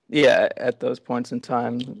yeah, at those points in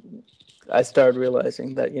time, I started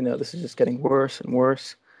realizing that, this is just getting worse and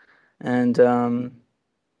worse. And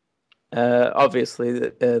obviously,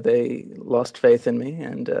 they lost faith in me,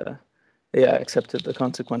 and I accepted the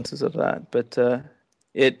consequences of that. But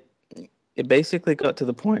it basically got to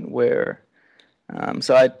the point where,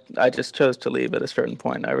 so I just chose to leave at a certain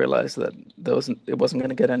point. I realized that it wasn't going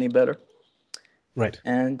to get any better. Right.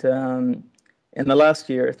 And in the last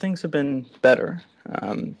year, things have been better.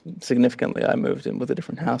 Significantly, I moved in with a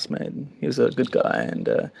different housemate. And he was a good guy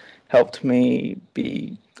and helped me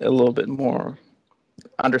be a little bit more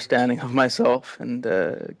understanding of myself and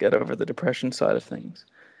get over the depression side of things.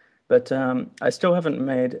 But I still haven't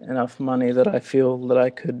made enough money that I feel that I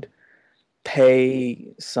could pay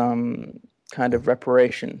some kind of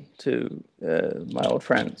reparation to my old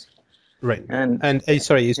friends. Right. And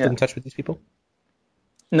Sorry, you still yeah. in touch with these people?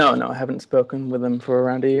 No, I haven't spoken with them for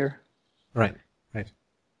around a year. Right.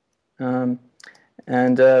 I've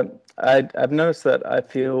noticed that I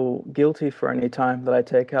feel guilty for any time that I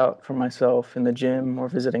take out for myself in the gym or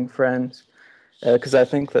visiting friends, because I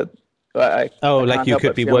think that I like can't you help could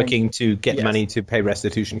but be feeling- working to get Yes. money to pay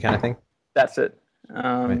restitution kind of thing? That's it.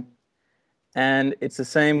 Right. And it's the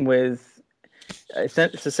same with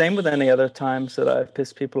any other times that I've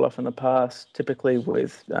pissed people off in the past, typically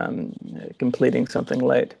with completing something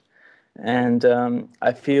late. And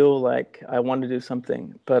I feel like I want to do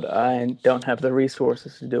something, but I don't have the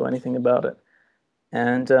resources to do anything about it.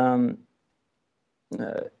 And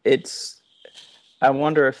I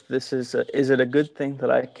wonder if this is it a good thing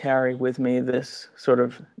that I carry with me this sort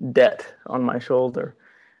of debt on my shoulder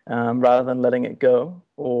rather than letting it go,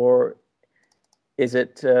 or is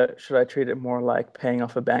it should I treat it more like paying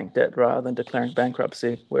off a bank debt rather than declaring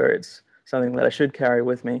bankruptcy, where it's something that I should carry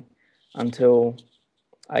with me until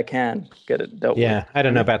I can get it dealt with? Yeah, I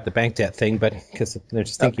don't know about the bank debt thing, but because they're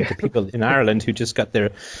just thinking of the people in Ireland who just got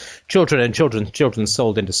their children and children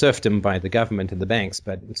sold into serfdom by the government and the banks.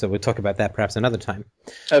 But so we'll talk about that perhaps another time.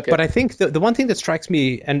 Okay. But I think the one thing that strikes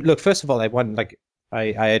me, and look, first of all, I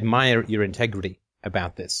admire your integrity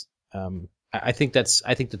about this. I think that's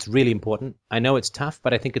really important. I know it's tough,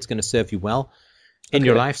 but I think it's going to serve you well in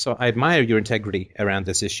your life. So I admire your integrity around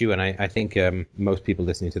this issue, and I think most people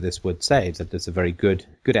listening to this would say that it's a very good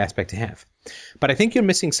aspect to have. But I think you're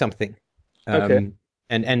missing something. And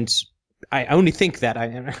I only think that.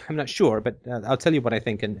 I'm not sure, but I'll tell you what I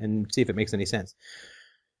think and see if it makes any sense.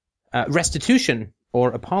 Restitution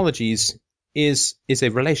or apologies is a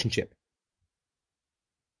relationship.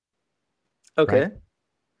 Okay. Right?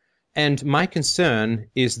 And my concern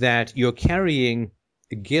is that you're carrying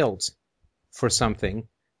guilt for something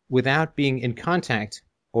without being in contact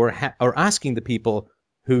or asking the people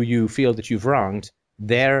who you feel that you've wronged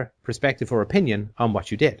their perspective or opinion on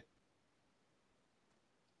what you did.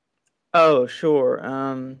 Oh, sure.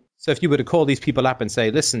 So if you were to call these people up and say,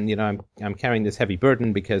 listen, I'm carrying this heavy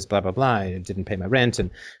burden because blah, blah, blah, I didn't pay my rent and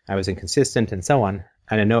I was inconsistent and so on,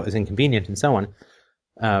 and I know it was inconvenient and so on,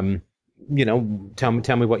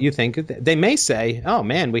 tell me what you think. They may say, oh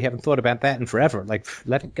man, we haven't thought about that in forever. Like,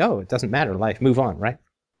 let it go. It doesn't matter. Life, move on, right?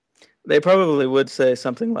 They probably would say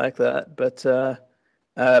something like that, but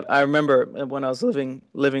I remember when I was living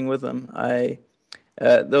with them,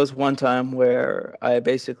 there was one time where I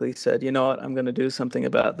basically said, you know what, I'm going to do something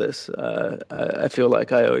about this. I feel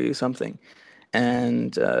like I owe you something.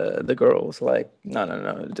 And the girl was like,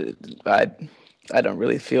 no, I don't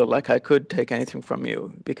really feel like I could take anything from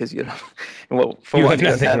you because you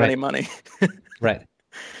don't have any money. Right.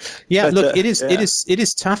 Yeah, But, look, it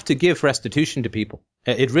is tough to give restitution to people.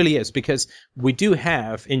 It really is, because we do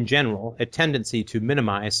have, in general, a tendency to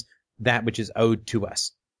minimize that which is owed to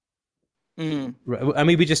us. Mm. I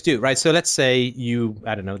mean, we just do, right? So let's say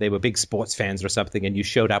they were big sports fans or something, and you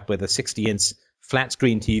showed up with a 60-inch flat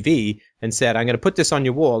screen TV and said, I'm going to put this on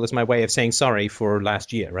your wall as my way of saying sorry for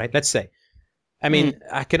last year, right? Let's say. I mean,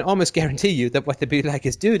 I can almost guarantee you that what they'd be like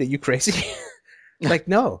is, dude, are you crazy? Like,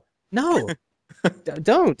 no,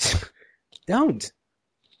 don't.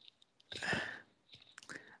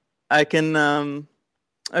 I can,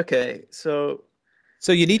 okay, so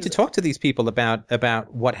you need to talk to these people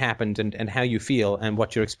about what happened and how you feel and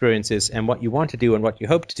what your experience is and what you want to do and what you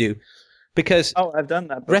hope to do, because I've done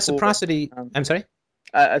that before. Reciprocity. I'm sorry.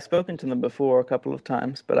 I've spoken to them before a couple of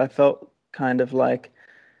times, but I felt kind of like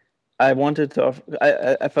I wanted to.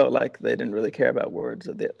 I felt like they didn't really care about words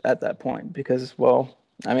at that point because, well,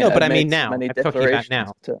 I mean, no, but I've I mean made now. so many I'm talking about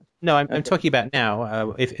now. No, I'm talking about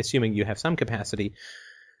now. If assuming you have some capacity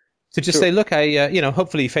to just Sure. say, look,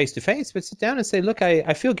 hopefully face to face, but sit down and say, look,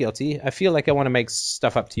 I feel guilty. I feel like I want to make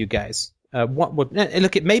stuff up to you guys.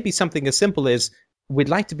 Look, it may be something as simple as we'd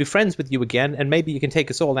like to be friends with you again, and maybe you can take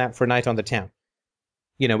us all out for a night on the town.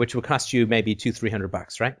 Which will cost you maybe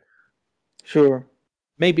 $200-300, right? Sure.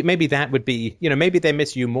 Maybe that would be, maybe they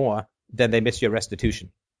miss you more than they miss your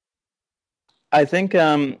restitution. I think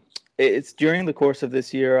it's during the course of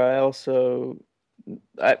this year. I also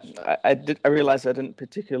I realized I didn't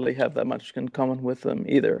particularly have that much in common with them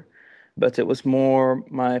either, but it was more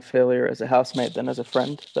my failure as a housemate than as a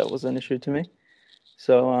friend that was an issue to me.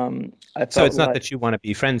 So I felt So it's not like, that you want to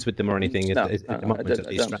be friends with them or anything no, at the no, moment, at I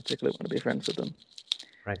least, don't right? particularly want to be friends with them.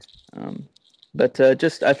 Right. But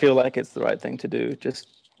just I feel like it's the right thing to do, just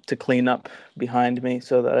to clean up behind me,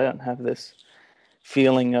 so that I don't have this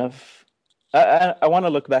feeling of. I want to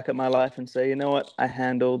look back at my life and say, you know what, I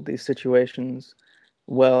handled these situations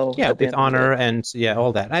well. Yeah, at the with end of the honor day. and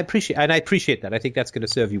all that. I appreciate that. I think that's going to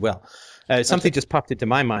serve you well. Something just popped into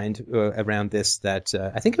my mind around this that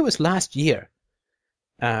I think it was last year.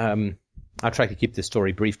 I'll try to keep this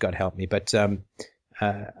story brief, God help me. But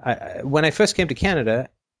when I first came to Canada,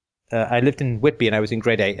 I lived in Whitby and I was in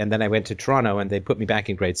grade 8, and then I went to Toronto and they put me back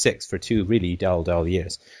in grade 6 for 2 really dull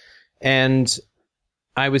years. And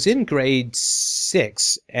I was in grade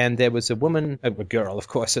 6, and there was a woman, a girl, of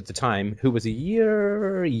course, at the time, who was a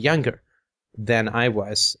year younger than I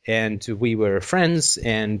was, and we were friends,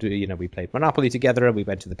 and we played Monopoly together, and we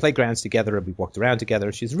went to the playgrounds together, and we walked around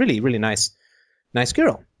together. She's a really, really nice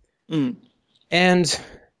girl. Mm. And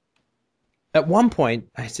at one point,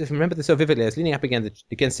 I just remember this so vividly. I was leaning up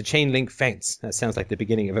against the chain link fence. That sounds like the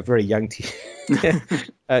beginning of a very young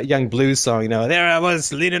young blues song. There I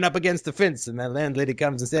was leaning up against the fence, and my landlady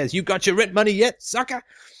comes and says, "You got your rent money yet, sucker?"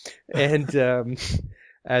 And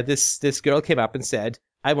this girl came up and said,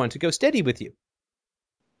 "I want to go steady with you."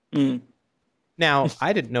 Mm. Now,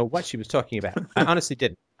 I didn't know what she was talking about. I honestly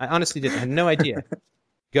didn't. I had no idea.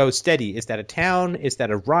 Go steady. Is that a town? Is that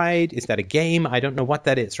a ride? Is that a game? I don't know what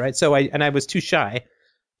that is, right? So I was too shy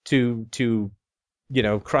to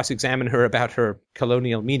cross-examine her about her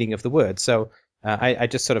colonial meaning of the word. So I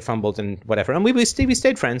just sort of fumbled and whatever. And we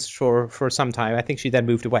stayed friends for some time. I think she then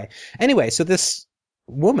moved away. Anyway, so this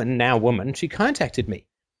woman, she contacted me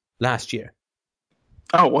last year.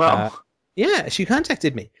 Oh, wow. Yeah, she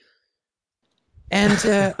contacted me.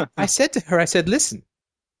 And I said to her, listen,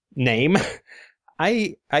 name,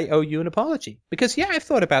 I owe you an apology. Because, I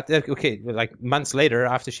thought about that. Okay, like months later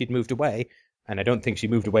after she'd moved away, and I don't think she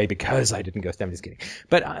moved away because I didn't go steady. I'm just kidding.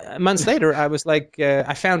 But months later, I was like,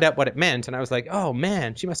 I found out what it meant, and I was like, oh,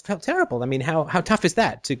 man, she must have felt terrible. I mean, how tough is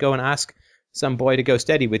that to go and ask some boy to go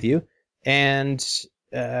steady with you, and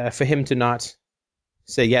for him to not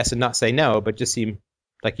say yes and not say no, but just seem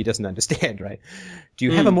like he doesn't understand, right? Do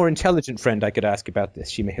you have a more intelligent friend I could ask about this?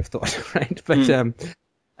 She may have thought, right? But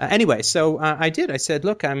anyway, so I did. I said,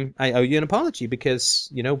 look, I owe you an apology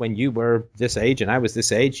because, when you were this age and I was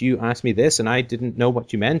this age, you asked me this and I didn't know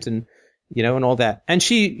what you meant and, and all that. And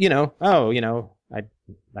she,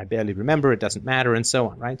 I barely remember, it doesn't matter and so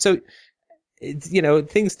on, right? So,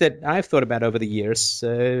 things that I've thought about over the years,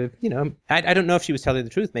 I don't know if she was telling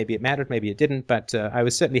the truth. Maybe it mattered, maybe it didn't, but I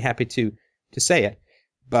was certainly happy to say it.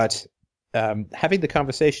 But having the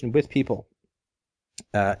conversation with people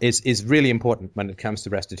is really important when it comes to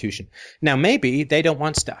restitution. Now, maybe they don't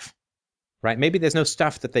want stuff, right? Maybe there's no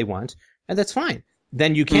stuff that they want, and that's fine.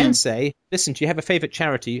 Then you can say, listen, do you have a favorite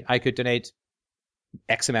charity I could donate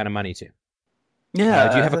X amount of money to?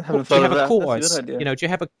 Yeah, do you have a cause? Do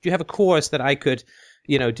you have a cause that I could,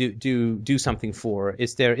 do something for?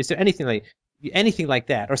 Is there anything like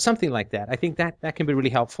that or something like that? I think that can be really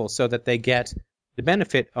helpful so that they get the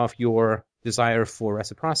benefit of your desire for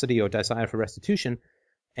reciprocity or desire for restitution,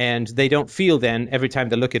 and they don't feel then every time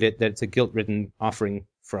they look at it that it's a guilt-ridden offering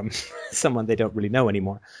from someone they don't really know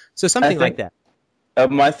anymore. So something like that.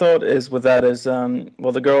 My thought is with that is,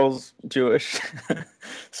 well, the girl's Jewish,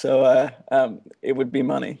 so it would be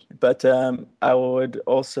money. But I would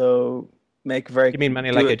also make very. You mean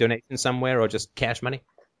money like a donation somewhere or just cash money?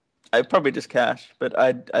 I'd probably just cash, but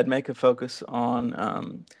I'd make a focus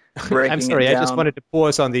on breaking I'm sorry, it down. I just wanted to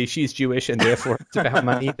pause on the she's Jewish and therefore it's about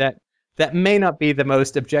money. That may not be the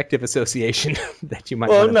most objective association that you might.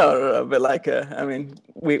 Well, no, but like, I mean,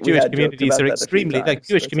 Jewish communities are extremely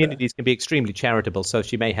Jewish communities can be extremely charitable. So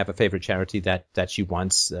she may have a favorite charity that she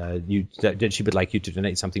wants that she would like you to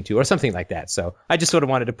donate something to, or something like that. So I just sort of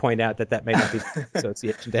wanted to point out that may not be the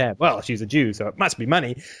association to have. Well, she's a Jew, so it must be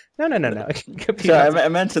money. No. So I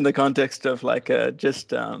meant in the context of like just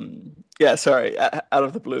sorry, out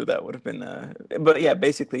of the blue that would have been. But yeah,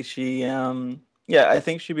 basically she. Yeah, I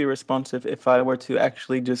think she'd be responsive if I were to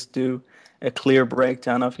actually just do a clear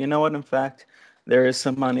breakdown of, in fact, there is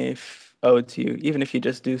some money owed to you. Even if you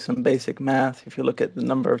just do some basic math, if you look at the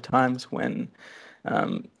number of times when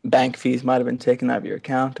bank fees might have been taken out of your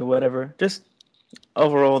account or whatever, just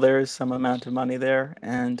overall there is some amount of money there.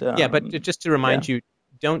 And but just to remind you,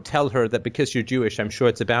 don't tell her that because you're Jewish, I'm sure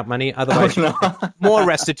it's about money. Otherwise, you have more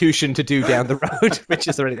restitution to do down the road, which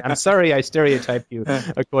is already. I'm sorry I stereotyped you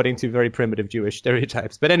according to very primitive Jewish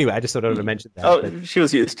stereotypes. But anyway, I just thought I would mention that. She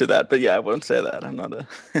was used to that. But yeah, I won't say that. I'm not a.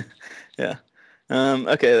 Yeah.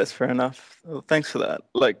 Okay, that's fair enough. Well, thanks for that.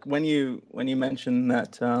 Like when you mentioned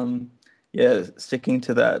that, yeah, sticking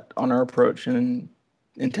to that honor approach and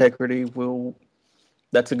integrity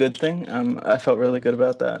that's a good thing. I felt really good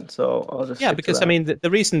about that, so I'll just Yeah, stick to because that. I mean, the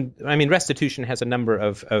reason, I mean, restitution has a number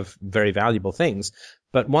of very valuable things,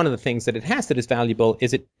 but one of the things that it has that is valuable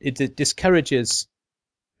is it discourages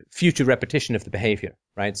future repetition of the behavior,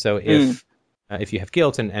 right? So if you have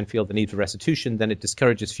guilt and feel the need for restitution, then it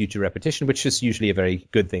discourages future repetition, which is usually a very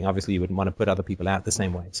good thing. Obviously, you wouldn't want to put other people out the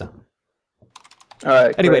same way. So, All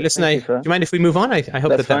right. anyway, Great. listen, Thank do you for that. you mind if we move on? I hope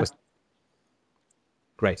That's that fine. was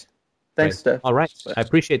great. Thanks, Great. Steph. All right, Bye. I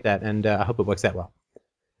appreciate that, and I hope it works out well.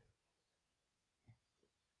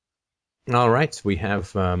 All right, we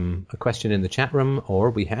have a question in the chat room, or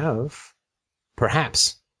we have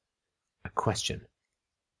perhaps a question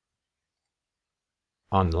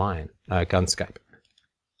online, on Skype.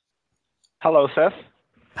 Hello, Seth.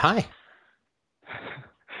 Hi.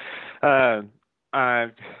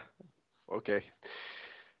 Okay.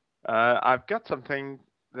 I've got something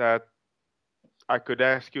that I could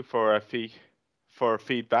ask you for for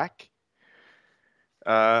feedback.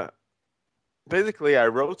 Basically, I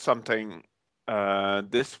wrote something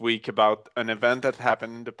this week about an event that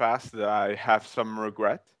happened in the past that I have some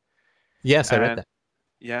regret. Yes, I read that.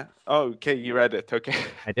 Yeah. Oh, okay. You read it. Okay.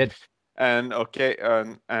 I did. And okay.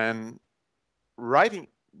 And writing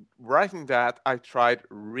that, I tried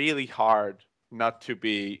really hard not to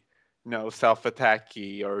be,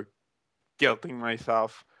 self-attacky or guilting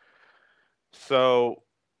myself. So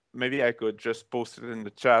maybe I could just post it in the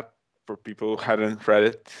chat for people who hadn't read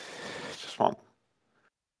it. Just one.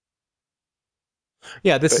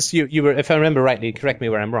 Yeah, this is you. You were, if I remember rightly, correct me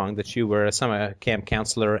where I'm wrong, that you were a summer camp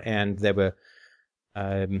counselor, and there were,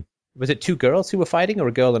 was it two girls who were fighting, or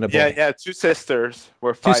a girl and a boy? Yeah, two sisters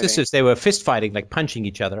were Two fighting. sisters. They were fist fighting, like punching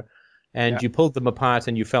each other, and Yeah. you pulled them apart,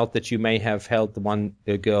 and you felt that you may have held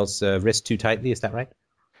the girl's wrist too tightly. Is that right?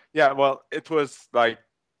 Yeah, well, it was like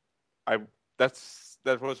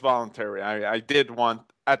that was voluntary. I did want,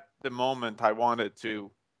 at the moment, I wanted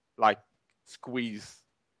to like squeeze,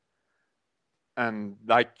 and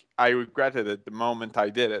like I regretted it the moment I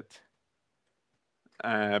did it.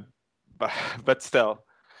 But still,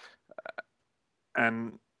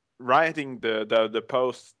 and writing the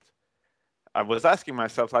post, I was asking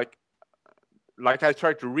myself like I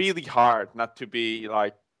tried really hard not to be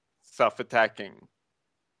like self-attacking,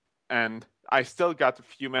 and I still got a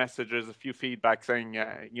few messages, a few feedback saying,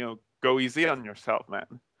 go easy on yourself,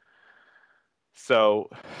 man. So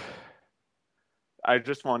I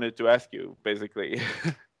just wanted to ask you, basically,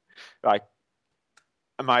 like,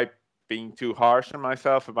 am I being too harsh on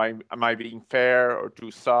myself? Am I being fair or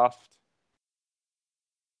too soft?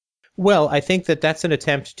 Well, I think that that's an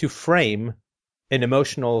attempt to frame an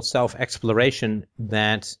emotional self-exploration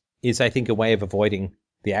that is, I think, a way of avoiding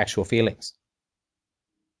the actual feelings.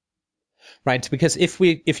 Right? Because if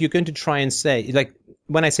you're going to try and say, like,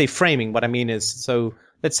 when I say framing, what I mean is, so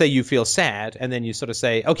let's say you feel sad, and then you sort of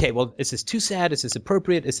say, okay, well, is this too sad? Is this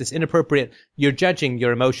appropriate? Is this inappropriate? You're judging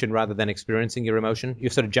your emotion rather than experiencing your emotion.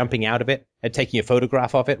 You're sort of jumping out of it and taking a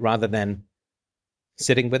photograph of it rather than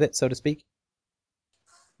sitting with it, so to speak.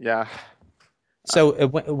 Yeah. So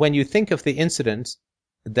when you think of the incident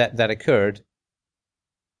that occurred,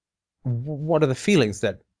 what are the feelings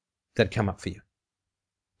that come up for you?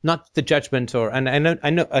 Not the judgment, and I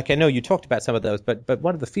know you talked about some of those, but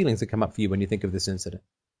what are the feelings that come up for you when you think of this incident?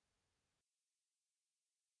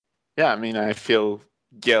 Yeah, I mean, I feel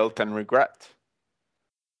guilt and regret.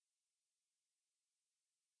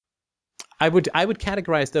 I would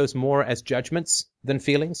categorize those more as judgments than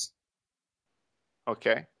feelings.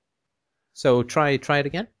 Okay. So try it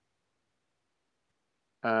again.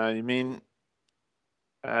 You mean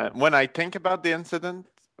when I think about the incident,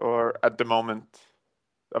 or at the moment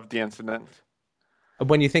of the incident?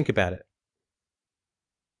 When you think about it.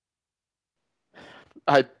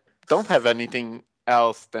 I don't have anything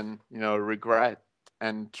else than, regret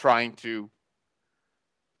and trying to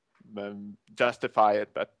justify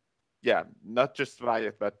it, but yeah, not justify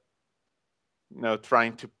it, but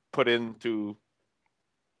trying to put into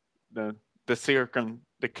the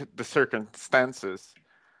circumstances.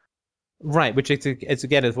 Right, which it's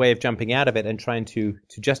again a way of jumping out of it and trying to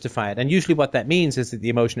justify it. And usually what that means is that the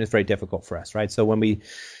emotion is very difficult for us, right? So when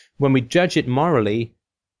we judge it morally,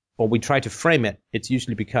 or we try to frame it, it's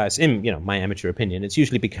usually because, in my amateur opinion, it's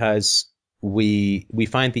usually because we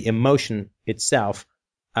find the emotion itself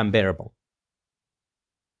unbearable.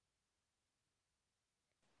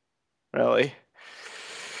 Really?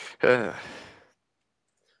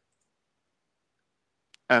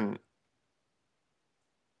 And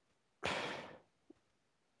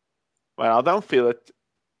Well, I don't feel it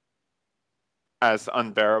as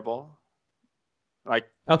unbearable. Like,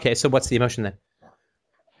 Okay, so what's the emotion then?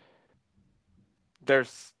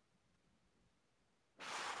 there's,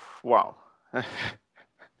 wow.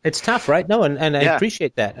 It's tough, right? No, and I Yeah.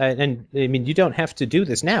 appreciate that. And I mean, you don't have to do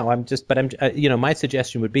this now. My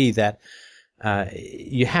suggestion would be that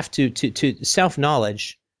you have to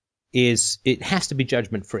self-knowledge it has to be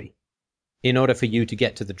judgment-free in order for you to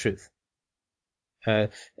get to the truth.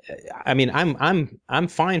 I mean, I'm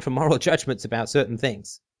fine for moral judgments about certain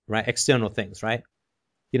things, right? External things, right?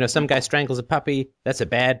 You know, some guy strangles a puppy. That's a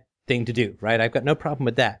bad thing to do, right? I've got no problem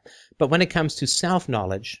with that. But when it comes to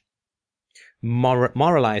self-knowledge,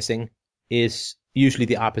 moralizing is usually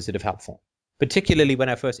the opposite of helpful, particularly when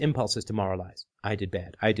our first impulse is to moralize. I did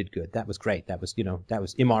bad. I did good. That was great. That was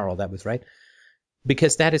immoral. That was right.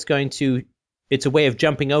 Because that is it's a way of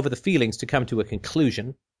jumping over the feelings to come to a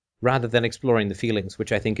conclusion rather than exploring the feelings,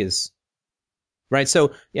 which I think is right.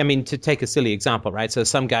 So, I mean, to take a silly example, right? So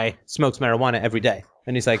some guy smokes marijuana every day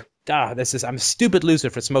and he's like, I'm a stupid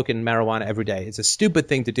loser for smoking marijuana every day. It's a stupid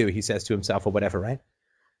thing to do, he says to himself or whatever, right?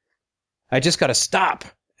 I just got to stop.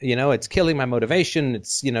 You know, it's killing my motivation.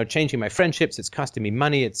 It's, changing my friendships. It's costing me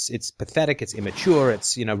money. It's pathetic. It's immature.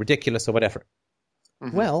 It's, ridiculous or whatever.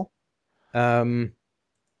 Mm-hmm. Well,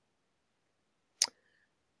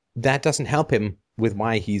 that doesn't help him with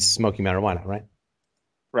why he's smoking marijuana, right?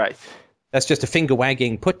 Right. That's just a finger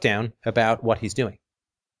wagging put down about what he's doing.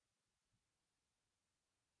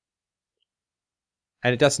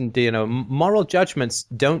 And it doesn't, moral judgments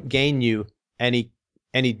don't gain you any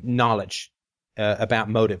knowledge about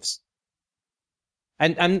motives.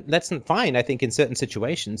 And that's fine, I think, in certain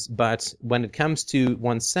situations. But when it comes to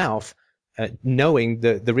oneself, knowing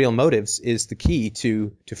the real motives is the key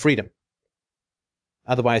to freedom.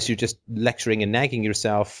 Otherwise, you're just lecturing and nagging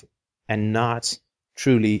yourself and not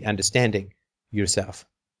truly understanding yourself.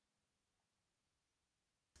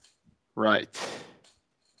 Right.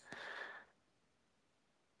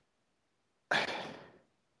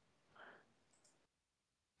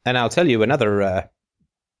 And I'll tell you another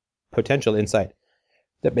potential insight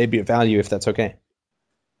that may be of value, if that's okay.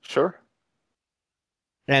 Sure.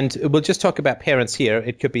 And we'll just talk about parents here.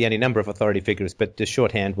 It could be any number of authority figures, but the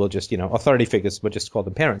shorthand, we'll just, authority figures, we'll just call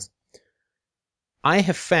them parents. I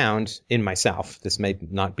have found in myself, this may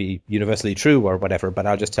not be universally true or whatever, but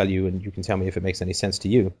I'll just tell you and you can tell me if it makes any sense to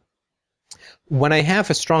you. When I have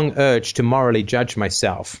a strong urge to morally judge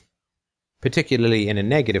myself, particularly in a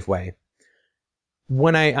negative way,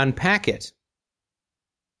 when I unpack it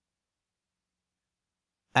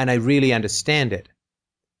and I really understand it,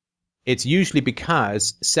 it's usually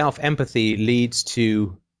because self-empathy leads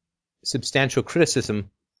to substantial criticism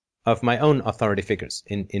of my own authority figures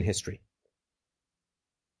in history.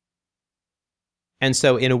 And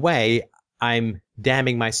so in a way, I'm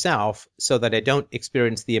damning myself so that I don't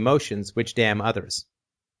experience the emotions which damn others.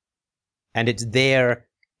 And it's their,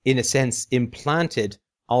 in a sense, implanted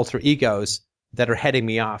alter egos that are heading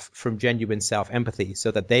me off from genuine self-empathy so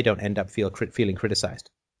that they don't end up feeling criticized.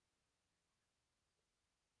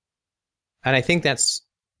 And I think that's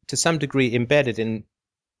to some degree embedded in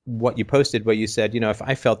what you posted where you said, if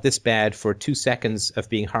I felt this bad for 2 seconds of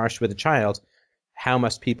being harsh with a child, how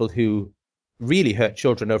must people who really hurt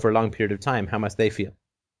children over a long period of time, how must they feel?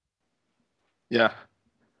 Yeah.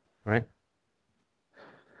 Right?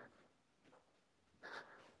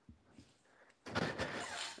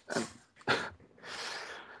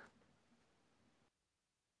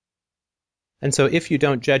 And so if you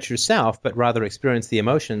don't judge yourself, but rather experience the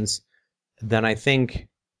emotions, then I think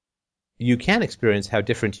you can experience how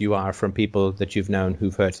different you are from people that you've known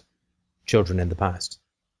who've hurt children in the past.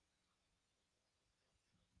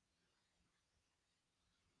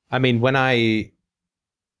 I mean, when I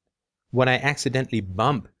accidentally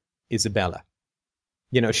bump Isabella,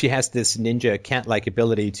 she has this ninja cat-like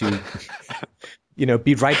ability to,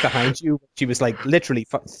 be right behind you. She was like literally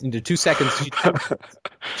into 2 seconds. She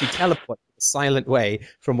teleported in a silent way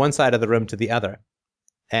from one side of the room to the other.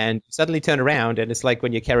 And you suddenly turn around, and it's like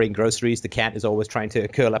when you're carrying groceries, the cat is always trying to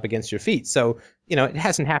curl up against your feet. So, it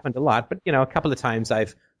hasn't happened a lot, but, a couple of times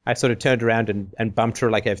I've sort of turned around and bumped her,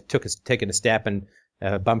 like I've taken a step and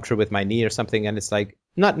bumped her with my knee or something. And it's like,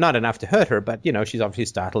 not enough to hurt her, but, she's obviously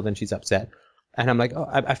startled and she's upset. And I'm like, oh,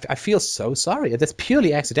 I feel so sorry. That's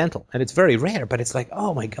purely accidental. And it's very rare, but it's like,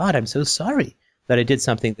 oh my God, I'm so sorry that I did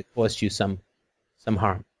something that caused you some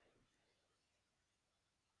harm.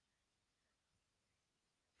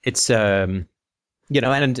 It's if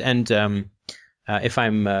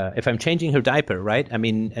I'm changing her diaper, right? I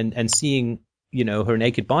mean, and seeing her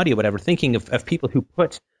naked body or whatever, thinking of people who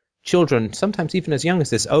put children, sometimes even as young as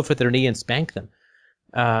this, over their knee and spank them.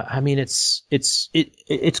 I mean,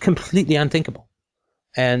 it's completely unthinkable,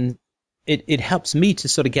 and it helps me to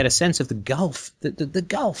sort of get a sense of the gulf, the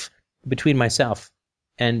gulf between myself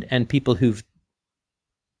and people who've,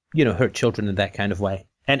 you know, hurt children in that kind of way,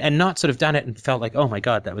 and not sort of done it and felt like, oh my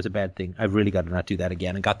God, that was a bad thing. I've really got to not do that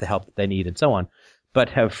again, and got the help that they need and so on, but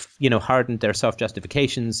have, you know, hardened their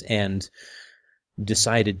self-justifications and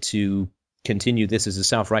decided to continue this as a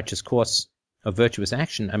self-righteous course of virtuous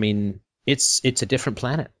action. I mean, it's a different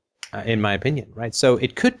planet, in my opinion, right? So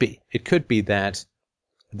it could be that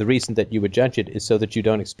the reason that you would judge it is so that you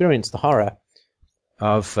don't experience the horror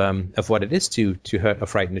of what it is to hurt or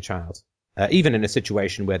frighten a child, even in a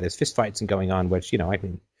situation where there's fistfights and going on, which, you know, I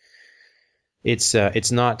mean,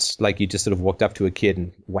 it's not like you just sort of walked up to a kid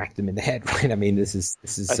and whacked them in the head, right? I mean, this is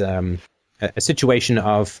a situation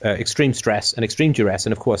of extreme stress and extreme duress,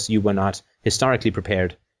 and of course, you were not historically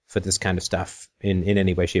prepared for this kind of stuff in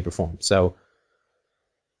any way, shape, or form. So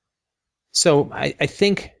I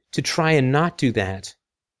think to try and not do that,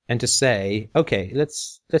 and to say, okay,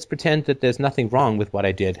 let's pretend that there's nothing wrong with what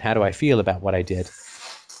I did. How do I feel about what I did?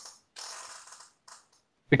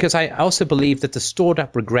 Because I also believe that the stored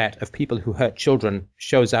up regret of people who hurt children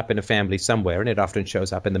shows up in a family somewhere, and it often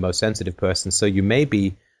shows up in the most sensitive person. So you may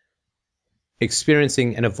be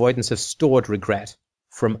experiencing an avoidance of stored regret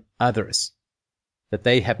from others that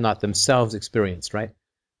they have not themselves experienced, right?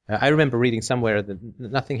 I remember reading somewhere that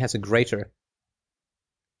nothing has a greater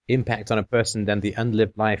impact on a person than the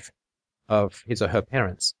unlived life of his or her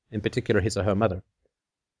parents, in particular his or her mother.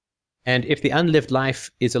 And if the unlived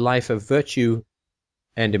life is a life of virtue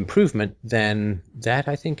and improvement, then that,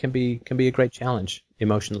 I think, can be a great challenge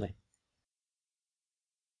emotionally.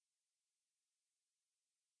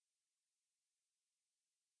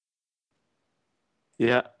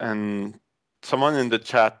 Yeah, and someone in the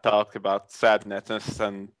chat talked about sadness,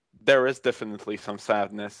 and there is definitely some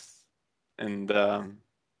sadness in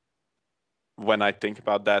when I think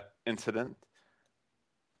about that incident.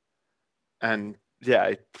 And yeah,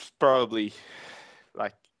 it's probably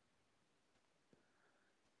like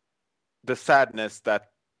the sadness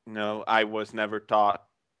that, you know, I was never taught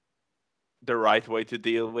the right way to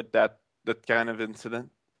deal with that kind of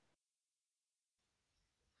incident.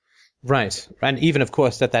 Right. And even, of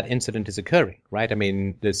course, that incident is occurring, right? I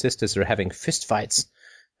mean, the sisters are having fistfights,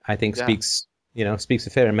 I think speaks a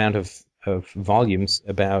fair amount of volumes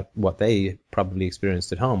about what they probably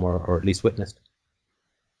experienced at home or at least witnessed.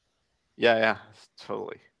 Yeah,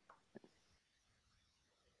 totally.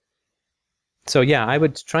 So yeah, I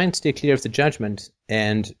would try and stay clear of the judgment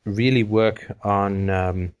and really work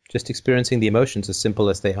on just experiencing the emotions as simple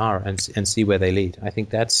as they are and see where they lead. I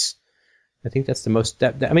think that's the most.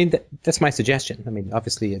 That's my suggestion. I mean,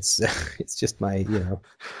 obviously, it's just my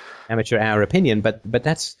amateur hour opinion, but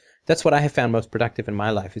that's what I have found most productive in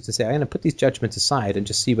my life, is to say, I'm going to put these judgments aside and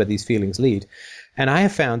just see where these feelings lead. And I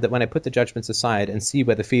have found that when I put the judgments aside and see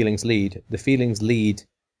where the feelings lead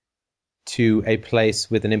to a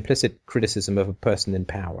place with an implicit criticism of a person in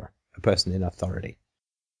power, a person in authority.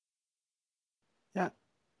 Yeah.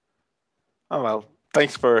 Oh well,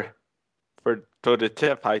 thanks for the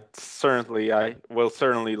tip. I will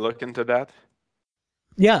certainly look into that.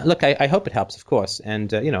 Yeah, look, I hope it helps, of course,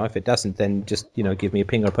 and if it doesn't, then just give me a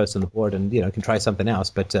ping or post on the board, and I can try something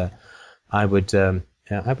else. But I would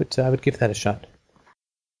give that a shot.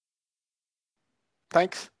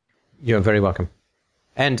 Thanks. You're very welcome.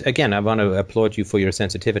 And again, I want to applaud you for your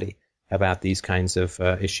sensitivity about these kinds of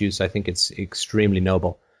issues. I think it's extremely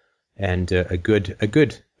noble and a good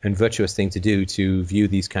and virtuous thing to do, to view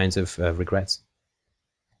these kinds of regrets.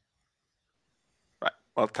 Right.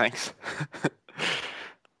 Well, thanks.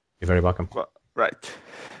 You're very welcome. Well, right.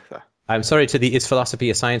 I'm sorry to the Is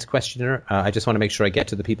Philosophy a Science questioner. I just want to make sure I get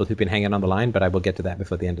to the people who've been hanging on the line, but I will get to that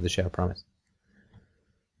before the end of the show, I promise.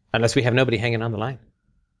 Unless we have nobody hanging on the line.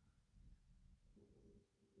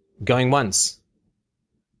 Going once.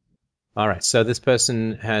 All right, so this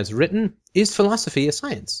person has written, is philosophy a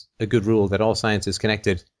science? A good rule that all science is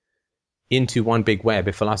connected into one big web.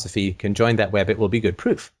 If philosophy can join that web, it will be good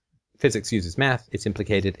proof. Physics uses math. It's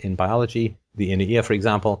implicated in biology. The inner ear, for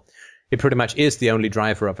example. It pretty much is the only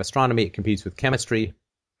driver of astronomy. It competes with chemistry.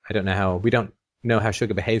 We don't know how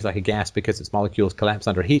sugar behaves like a gas because its molecules collapse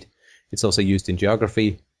under heat. It's also used in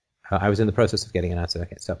geography. I was in the process of getting an answer.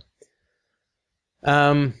 Okay, so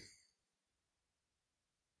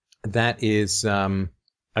that is a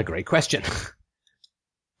great question.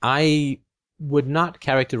 I would not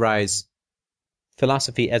characterize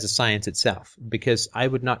philosophy as a science itself, because I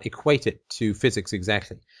would not equate it to physics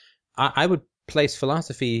exactly. I would place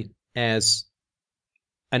philosophy as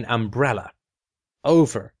an umbrella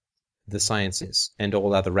over the sciences and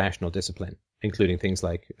all other rational discipline, including things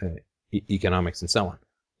like economics and so on,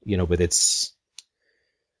 with its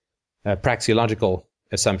praxeological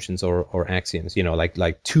assumptions or axioms,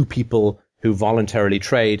 like two people who voluntarily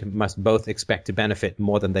trade must both expect to benefit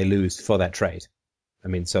more than they lose for that trade. I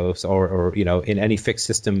mean, in any fixed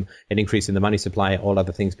system, an increase in the money supply, all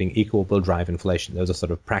other things being equal, will drive inflation. Those are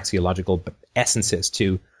sort of praxeological essences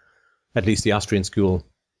to at least the Austrian school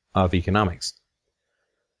of economics.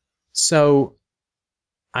 So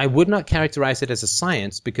I would not characterize it as a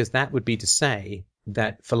science, because that would be to say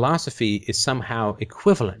that philosophy is somehow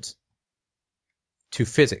equivalent to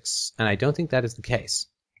physics, and I don't think that is the case.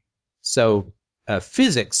 So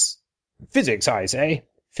physics, I say,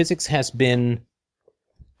 physics has been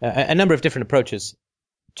a number of different approaches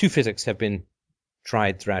to physics have been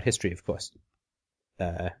tried throughout history, of course.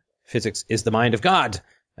 Physics is the mind of God.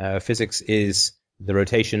 Physics is the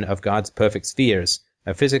rotation of God's perfect spheres.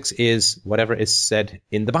 Physics is whatever is said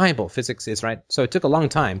in the Bible. Physics is right. So it took a long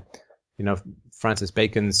time. Francis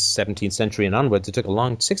Bacon's 17th century and onwards,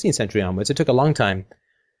 16th century onwards, it took a long time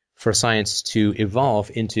for science to evolve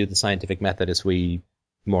into the scientific method as we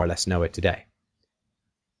more or less know it today.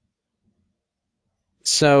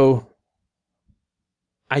 So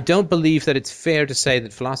I don't believe that it's fair to say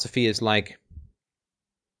that philosophy is like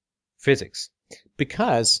physics,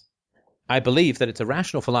 because I believe that it's a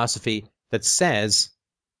rational philosophy that says,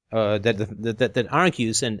 that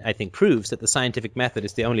argues and I think proves that the scientific method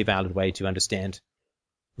is the only valid way to understand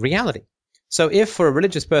reality. So if for a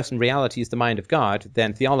religious person reality is the mind of God,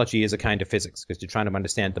 then theology is a kind of physics, because you're trying to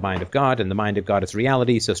understand the mind of God, and the mind of God is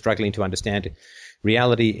reality, so struggling to understand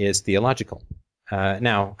reality is theological.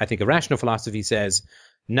 Now, I think a rational philosophy says,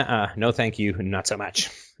 no thank you, not so much.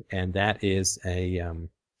 And that is a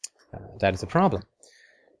problem.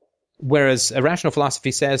 Whereas a rational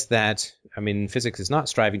philosophy says that, physics is not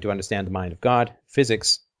striving to understand the mind of God.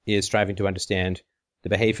 Physics is striving to understand the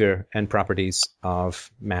behavior and properties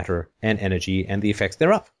of matter and energy and the effects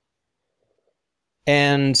thereof.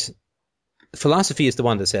 And philosophy is the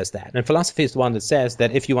one that says that. And philosophy is the one that says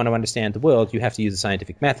that if you want to understand the world, you have to use a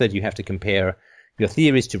scientific method. You have to compare your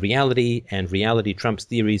theories to reality, and reality trumps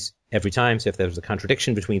theories every time. So if there's a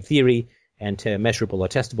contradiction between theory and measurable or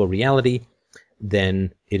testable reality,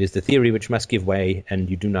 then it is the theory which must give way, and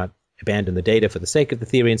you do not abandon the data for the sake of the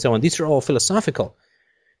theory, and so on. These are all philosophical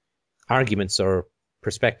arguments or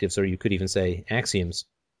perspectives, or you could even say axioms.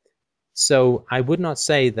 So I would not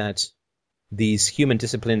say that these human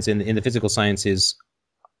disciplines in the physical sciences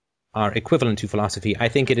are equivalent to philosophy. I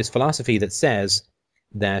think it is philosophy that says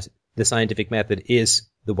that the scientific method is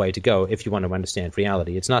the way to go if you want to understand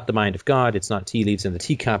reality. It's not the mind of God. It's not tea leaves in the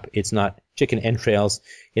teacup. It's not chicken entrails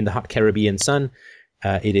in the hot Caribbean sun.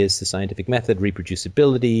 It is the scientific method,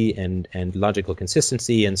 reproducibility, and logical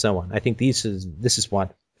consistency, and so on. I think this is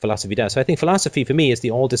what philosophy does. So I think philosophy for me is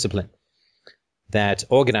the all discipline that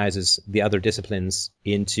organizes the other disciplines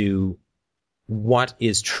into what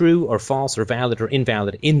is true or false or valid or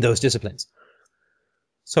invalid in those disciplines.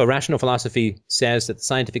 So a rational philosophy says that the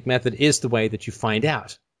scientific method is the way that you find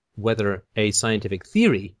out whether a scientific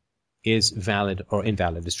theory is valid or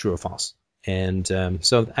invalid, is true or false. And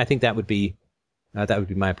so I think that would be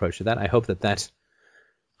my approach to that. I hope that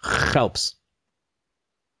helps.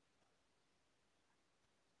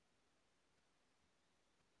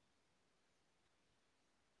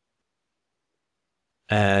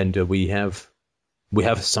 And we have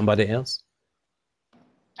somebody else.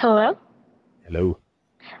 Hello. Hello.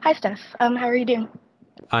 Hi, Steph. How are you doing?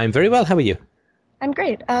 I'm very well. How are you? I'm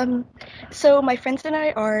great. So my friends and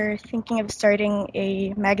I are thinking of starting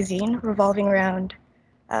a magazine revolving around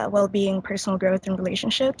well-being, personal growth, and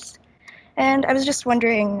relationships. And I was just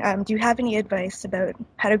wondering, do you have any advice about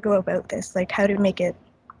how to go about this, like how to make it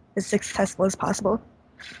as successful as possible?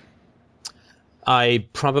 I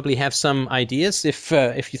probably have some ideas. If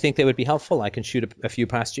you think they would be helpful, I can shoot a few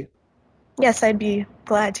past you. Yes, I'd be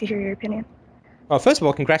glad to hear your opinion. Well, first of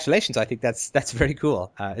all, congratulations. I think that's very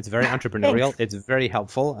cool. It's very entrepreneurial. Thanks. It's very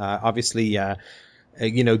helpful. Obviously,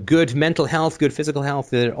 good mental health, good physical health,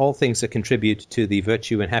 they're all things that contribute to the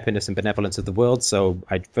virtue and happiness and benevolence of the world. So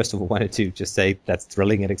I first of all wanted to just say that's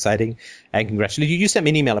thrilling and exciting. And congratulations. You sent me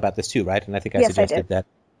an email about this too, right? And I think I suggested that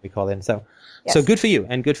we call in. So Yes. So good for you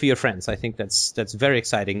and good for your friends. I think that's very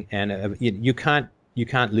exciting. And you can't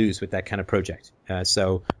lose with that kind of project.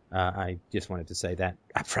 So I just wanted to say that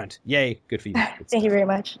up front. Yay, good for you. Good Thank you very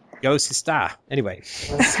much. Go sister. Anyway,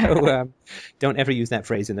 so don't ever use that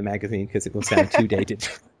phrase in the magazine because it will sound too dated.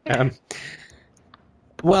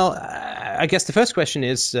 Well, I guess the first question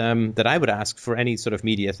is that I would ask for any sort of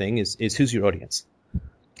media thing is who's your audience?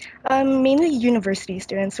 Mainly university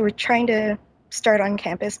students. We're trying to start on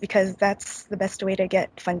campus because that's the best way to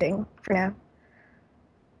get funding for now.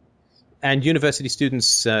 And university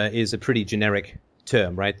students is a pretty generic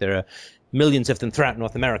term, right? There are millions of them throughout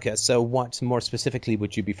North America. So what more specifically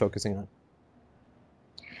would you be focusing on?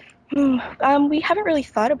 We haven't really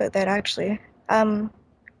thought about that, actually.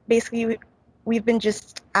 Basically, we've been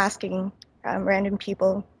just asking random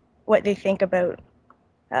people what they think about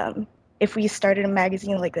if we started a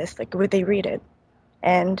magazine like this, like would they read it?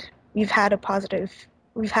 And we've had positive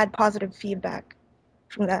feedback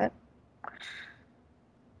from that.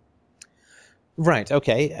 Right.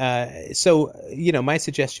 Okay. So, my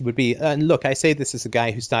suggestion would be, look, I say this as a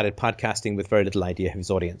guy who started podcasting with very little idea of his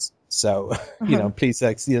audience. So, please,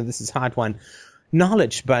 this is hard-won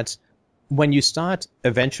knowledge. But when you start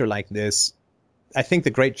a venture like this, I think the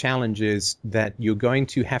great challenge is that you're going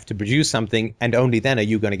to have to produce something, and only then are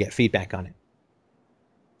you going to get feedback on it.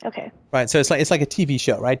 Okay. Right. So it's like a TV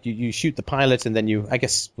show, right? You shoot the pilot, and then I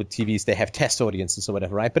guess with TVs they have test audiences or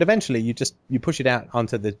whatever, right? But eventually you push it out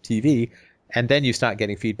onto the TV. And then you start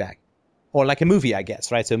getting feedback. Or like a movie, I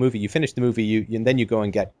guess, right? So a movie, you finish the movie, and then you go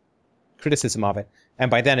and get criticism of it.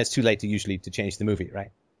 And by then it's too late to change the movie,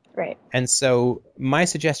 right? Right. And so my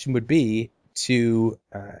suggestion would be to,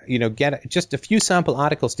 get just a few sample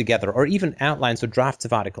articles together, or even outlines or drafts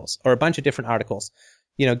of articles, or a bunch of different articles.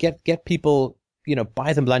 Get people,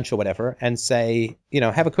 buy them lunch or whatever, and say,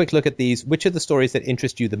 have a quick look at these. Which are the stories that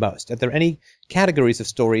interest you the most? Are there any categories of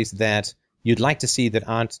stories that you'd like to see that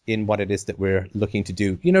aren't in what it is that we're looking to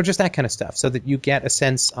do? Just that kind of stuff, so that you get a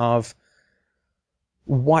sense of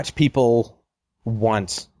what people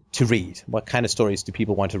want to read. What kind of stories do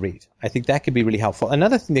people want to read? I think that could be really helpful.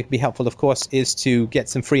 Another thing that could be helpful, of course, is to get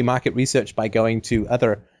some free market research by going to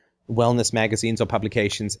other wellness magazines or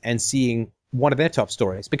publications and seeing what are their top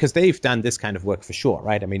stories, because they've done this kind of work for sure,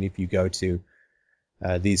 right? I mean, if you go to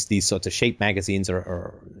these sorts of shape magazines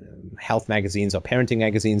or health magazines or parenting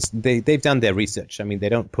magazines, they've done their research. I mean, they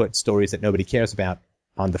don't put stories that nobody cares about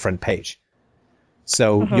on the front page.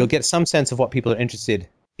 So you'll get some sense of what people are interested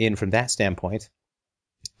in from that standpoint.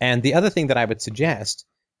 And the other thing that I would suggest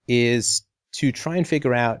is to try and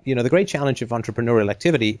figure out, the great challenge of entrepreneurial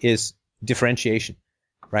activity is differentiation,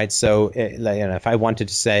 right? So if I wanted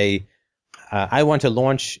to say, I want to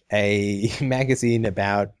launch a magazine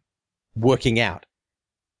about working out,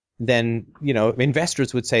 then,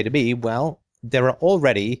 investors would say to me, well, there are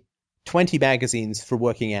already 20 magazines for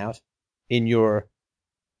working out in your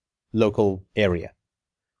local area.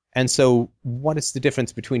 And so what is the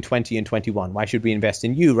difference between 20 and 21? Why should we invest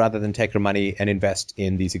in you rather than take our money and invest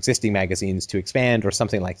in these existing magazines to expand or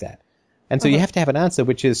something like that? And so you have to have an answer,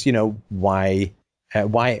 which is, why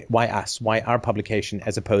us? Why our publication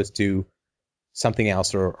as opposed to something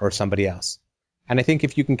else or somebody else? And I think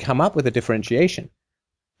if you can come up with a differentiation,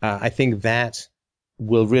 I think that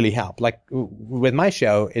will really help. Like with my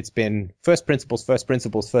show, it's been first principles,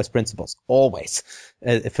 always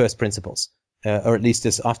first principles, or at least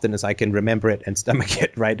as often as I can remember it and stomach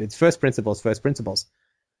it, right? It's first principles.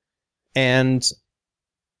 And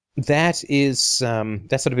that is,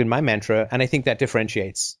 that's sort of been my mantra. And I think that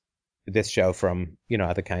differentiates this show from,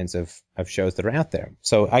 other kinds of shows that are out there.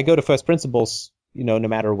 So I go to first principles, no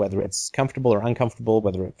matter whether it's comfortable or uncomfortable,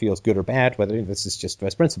 whether it feels good or bad, whether this is just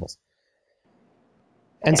first principles.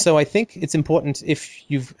 And so I think it's important if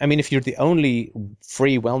you're the only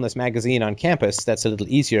free wellness magazine on campus, that's a little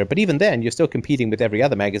easier. But even then, you're still competing with every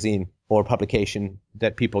other magazine or publication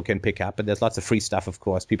that people can pick up. And there's lots of free stuff, of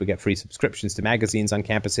course. People get free subscriptions to magazines on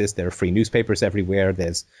campuses. There are free newspapers everywhere.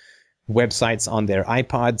 There's websites on their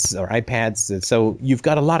iPods or iPads. So you've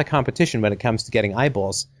got a lot of competition when it comes to getting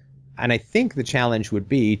eyeballs. And I think the challenge would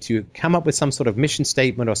be to come up with some sort of mission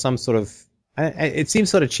statement or some sort of, it seems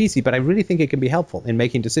sort of cheesy, but I really think it can be helpful in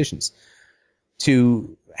making decisions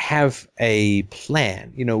to have a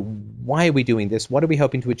plan. Why are we doing this? What are we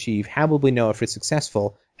hoping to achieve? How will we know if it's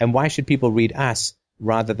successful? And why should people read us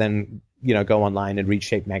rather than, go online and read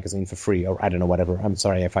Shape magazine for free? Or I don't know, whatever. I'm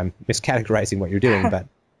sorry if I'm miscategorizing what you're doing, but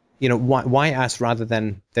why us rather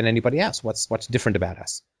than anybody else? What's different about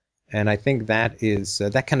us? And I think that is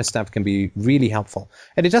that kind of stuff can be really helpful.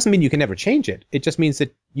 And it doesn't mean you can never change it. It just means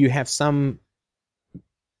that you have some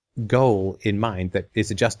goal in mind that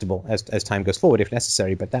is adjustable as time goes forward if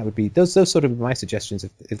necessary. But that would be those sort of my suggestions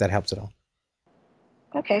if that helps at all.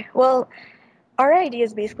 Okay. Well, our idea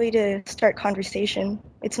is basically to start conversation.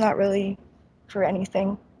 It's not really for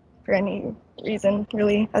anything, for any reason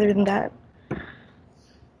really other than that.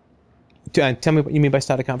 Tell me what you mean by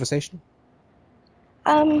start a conversation.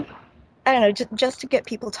 I don't know, just to get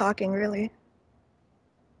people talking, really.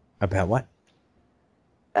 About what?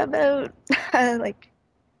 about like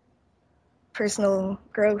personal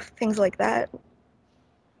growth, things like that.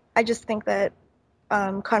 I just think that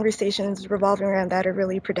conversations revolving around that are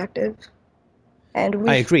really productive. And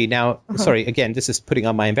I agree. Now, Mhm. sorry, again, this is putting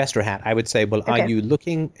on my investor hat. I would say, well, are Okay. you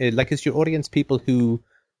looking, like, is your audience people who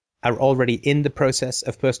are already in the process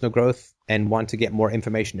of personal growth and want to get more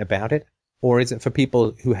information about it? Or is it for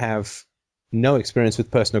people who have no experience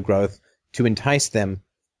with personal growth to entice them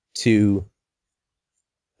to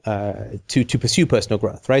pursue personal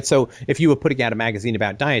growth, right? So if you were putting out a magazine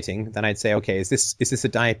about dieting, then I'd say, okay, is this a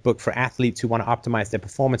diet book for athletes who want to optimize their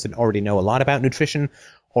performance and already know a lot about nutrition?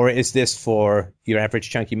 Or is this for your average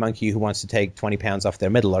chunky monkey who wants to take 20 pounds off their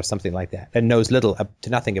middle or something like that and knows little to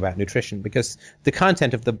nothing about nutrition? Because the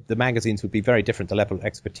content of the magazines would be very different. The level of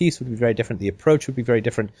expertise would be very different. The approach would be very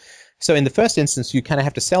different. So in the first instance, you kind of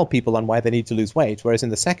have to sell people on why they need to lose weight, whereas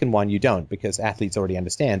in the second one, you don't, because athletes already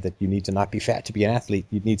understand that you need to not be fat to be an athlete.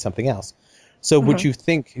 You need something else. So do you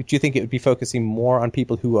think it would be focusing more on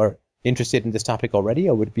people who are interested in this topic already,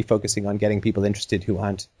 or would it be focusing on getting people interested who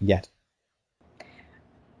aren't yet?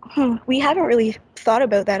 We haven't really thought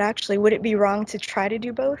about that, actually. Would it be wrong to try to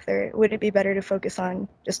do both, or would it be better to focus on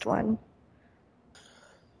just one?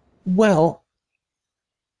 Well,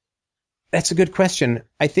 that's a good question.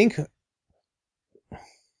 I think,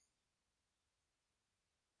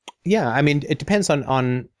 yeah, I mean, it depends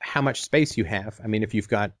on how much space you have. I mean, if you've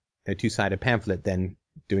got a two-sided pamphlet, then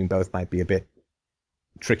doing both might be a bit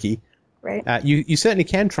tricky. Right. You certainly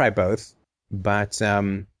can try both, but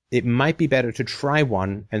it might be better to try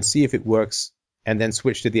one and see if it works and then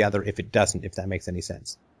switch to the other if it doesn't, if that makes any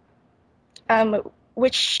sense.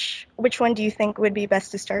 Which one do you think would be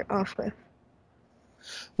best to start off with?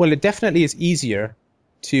 Well, it definitely is easier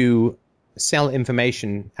to sell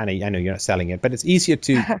information. I know you're not selling it, but it's easier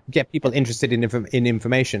to get people interested in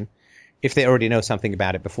information if they already know something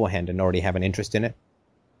about it beforehand and already have an interest in it.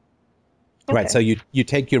 Okay. Right. So you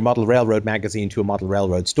take your model railroad magazine to a model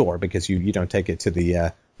railroad store because you don't take it to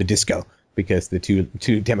the disco because the two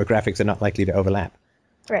demographics are not likely to overlap.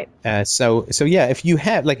 Right. So yeah, if you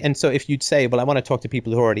have if you'd say, well, I want to talk to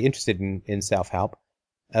people who are already interested in self-help,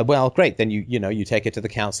 well, great. Then you take it to the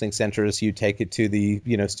counseling centers, you take it to the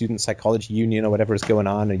student psychology union or whatever is going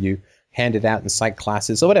on, or you hand it out in psych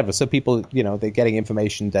classes or whatever. So people they're getting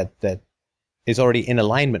information that is already in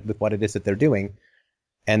alignment with what it is that they're doing,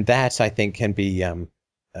 and that I think can be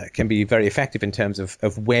very effective in terms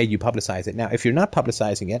of where you publicize it. Now, if you're not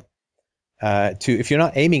publicizing it, if you're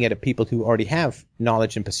not aiming it at people who already have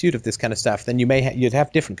knowledge and pursuit of this kind of stuff, then you'd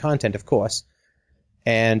have different content, of course.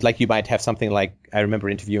 And like you might have something like, I remember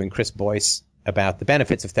interviewing Chris Boyce about the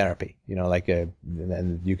benefits of therapy,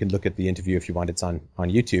 and you can look at the interview if you want. It's on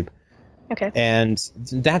YouTube. Okay. And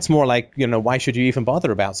that's more like, why should you even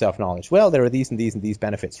bother about self-knowledge? Well, there are these and these and these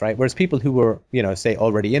benefits, right? Whereas people who were, say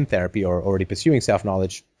already in therapy or already pursuing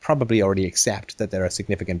self-knowledge probably already accept that there are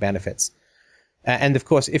significant benefits. And of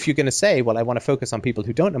course, if you're going to say, well, I want to focus on people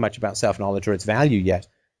who don't know much about self-knowledge or its value yet,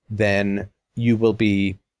 then you will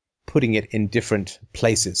be putting it in different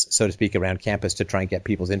places, so to speak, around campus to try and get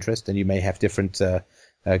people's interest. And you may have different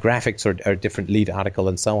graphics or different lead article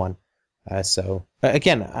and so on. So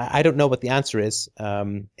again, I don't know what the answer is.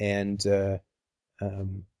 But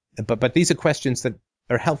these are questions that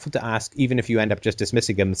are helpful to ask, even if you end up just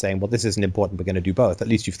dismissing them and saying, well, this isn't important, we're going to do both. At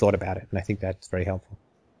least you've thought about it. And I think that's very helpful.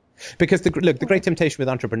 Because the great temptation with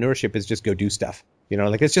entrepreneurship is just go do stuff.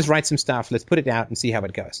 Let's just write some stuff, let's put it out and see how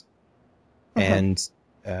it goes. Uh-huh. And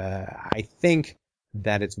I think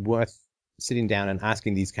that it's worth sitting down and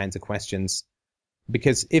asking these kinds of questions,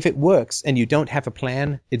 because if it works and you don't have a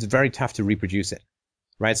plan, it's very tough to reproduce it,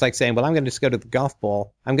 right? It's like saying, well, I'm going to just go to the golf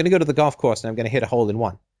course and I'm going to hit a hole in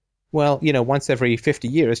one. Well, once every 50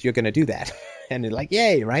 years, you're going to do that. And you're like,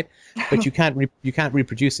 yay, right? But you can't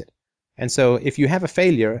reproduce it. And so if you have a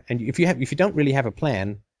failure and if you don't really have a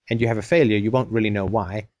plan and you have a failure, you won't really know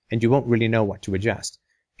why, and you won't really know what to adjust.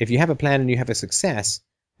 If you have a plan and you have a success,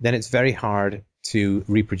 then it's very hard to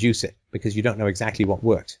reproduce it because you don't know exactly what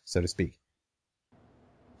worked, so to speak.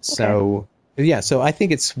 So, yeah, so I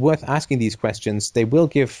think it's worth asking these questions. They will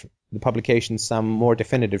give the publication some more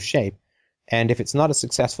definitive shape. And if it's not as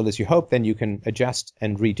successful as you hope, then you can adjust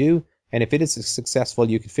and redo. And if it is successful,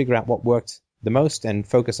 you can figure out what worked the most and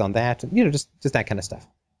focus on that. Just that kind of stuff.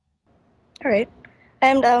 All right.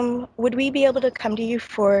 And would we be able to come to you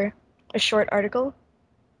for a short article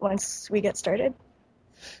once we get started?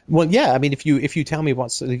 Well, yeah. I mean, if you tell me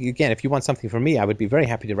if you want something from me, I would be very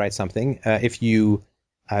happy to write something. If you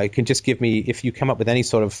can just give me, if you come up with any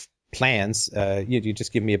sort of plans, you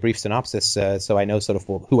just give me a brief synopsis so I know sort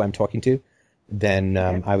of who I'm talking to, then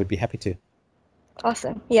I would be happy to.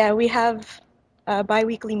 Awesome. Yeah, we have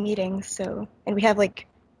bi-weekly meetings, and we have like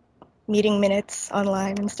meeting minutes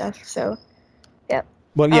online and stuff. So, yeah.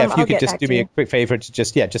 Well, yeah, if you I'll could get just back do to me a you. quick favor to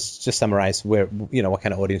just summarize where, what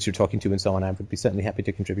kind of audience you're talking to and so on, I would be certainly happy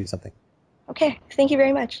to contribute something. Okay. Thank you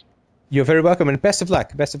very much. You're very welcome, and best of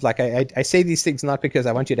luck. Best of luck. I say these things not because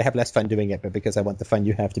I want you to have less fun doing it, but because I want the fun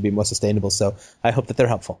you have to be more sustainable. So I hope that they're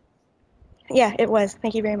helpful. Yeah, it was.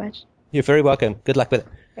 Thank you very much. You're very welcome. Good luck with it.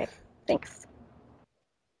 Okay. Thanks.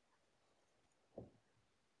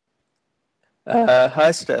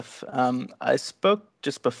 Hi, Steph. I spoke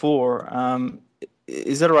just before.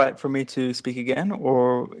 Is it all right for me to speak again,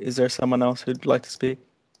 or is there someone else who'd like to speak?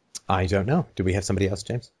 I don't know. Do we have somebody else,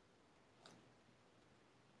 James?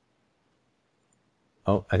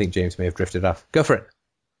 Oh, I think James may have drifted off. Go for it.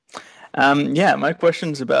 Yeah, my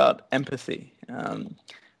question's about empathy.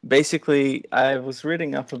 Basically, I was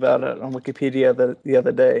reading up about it on Wikipedia the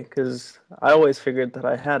other day because I always figured that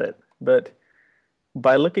I had it, but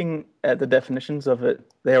by looking at the definitions of it,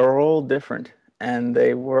 they were all different and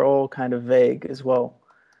they were all kind of vague as well.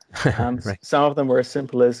 Right. Some of them were as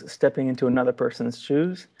simple as stepping into another person's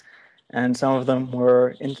shoes, and some of them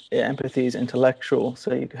were empathy is intellectual,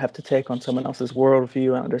 so you have to take on someone else's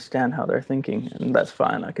worldview and understand how they're thinking, and that's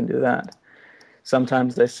fine, I can do that.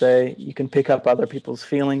 Sometimes they say you can pick up other people's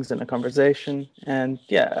feelings in a conversation, and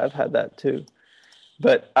yeah, I've had that too.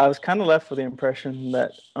 But I was kind of left with the impression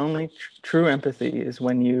that only true empathy is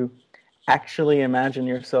when you actually imagine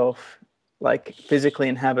yourself like physically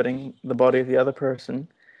inhabiting the body of the other person,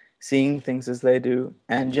 seeing things as they do,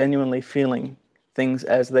 and genuinely feeling things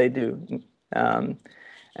as they do,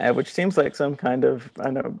 which seems like some kind of, I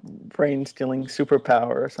don't know, brain-stealing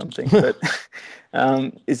superpower or something. But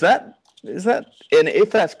is that, and if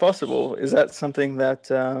that's possible, is that something that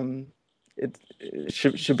it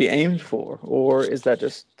should be aimed for, or is that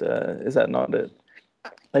just is that not it?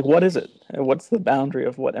 Like, what is it? What's the boundary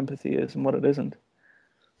of what empathy is and what it isn't?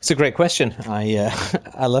 It's a great question. I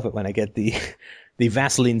love it when I get the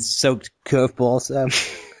Vaseline-soaked curveballs.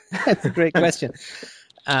 That's a great question.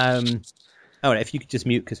 All right, if you could just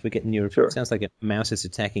mute because we're getting your. Sure. Sounds like a mouse is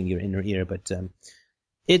attacking your inner ear, but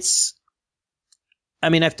it's. I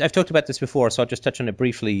mean, I've talked about this before, so I'll just touch on it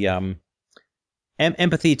briefly.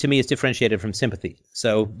 Empathy to me is differentiated from sympathy.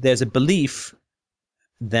 So there's a belief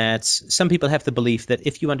that some people have the belief that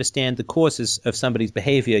if you understand the causes of somebody's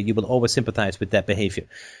behavior, you will always sympathize with that behavior.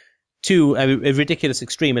 To a ridiculous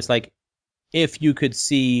extreme, it's like if you could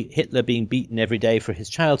see Hitler being beaten every day for his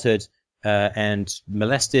childhood and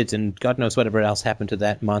molested and God knows whatever else happened to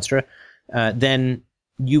that monster, then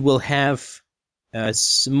you will have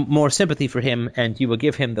more sympathy for him and you will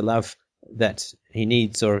give him the love that he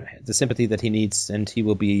needs or the sympathy that he needs, and he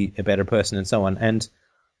will be a better person and so on. And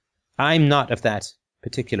I'm not of that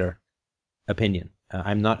particular opinion.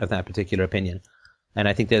 I'm not of that particular opinion. And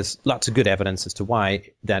I think there's lots of good evidence as to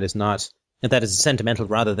why that is not, that is sentimental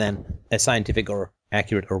rather than a scientific or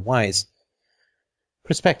accurate or wise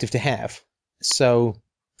perspective to have. So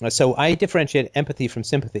I differentiate empathy from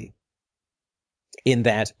sympathy in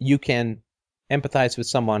that you can empathize with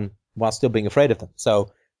someone while still being afraid of them.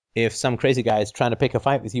 So if some crazy guy is trying to pick a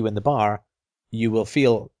fight with you in the bar, you will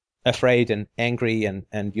feel afraid and angry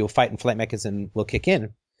and your fight and flight mechanism will kick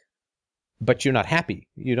in. But you're not happy.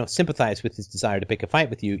 You don't sympathize with his desire to pick a fight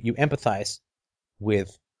with you. You empathize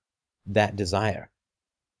with that desire.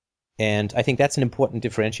 And I think that's an important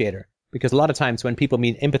differentiator because a lot of times when people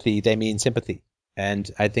mean empathy, they mean sympathy.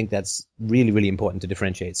 And I think that's really, really important to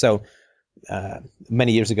differentiate. So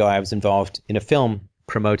many years ago, I was involved in a film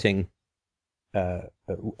promoting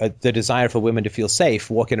the desire for women to feel safe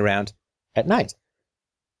walking around at night.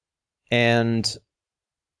 And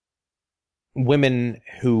women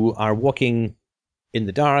who are walking in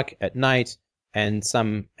the dark at night and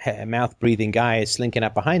some mouth-breathing guy is slinking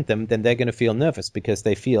up behind them, then they're going to feel nervous because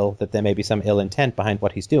they feel that there may be some ill intent behind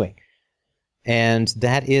what he's doing. And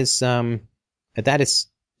that is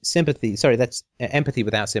sympathy. Sorry, that's empathy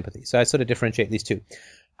without sympathy. So I sort of differentiate these two.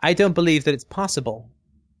 I don't believe that it's possible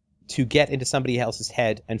to get into somebody else's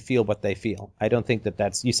head and feel what they feel. I don't think that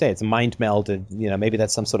that's, you say it's a mind meld, and maybe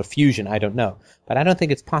that's some sort of fusion, I don't know. But I don't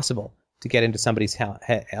think it's possible to get into somebody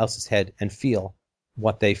else's head and feel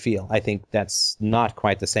what they feel. I think that's not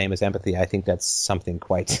quite the same as empathy. I think that's something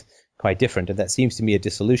quite different, and that seems to me a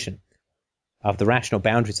dissolution of the rational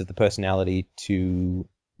boundaries of the personality to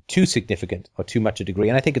too significant or too much a degree.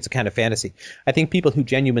 And I think it's a kind of fantasy. I think people who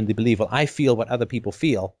genuinely believe, well, I feel what other people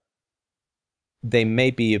feel, they may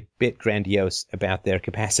be a bit grandiose about their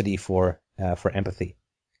capacity for empathy.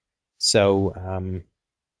 So,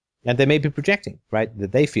 and they may be projecting, right,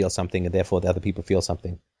 that they feel something and therefore the other people feel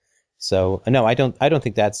something. So no, I don't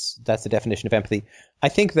think that's the definition of empathy. I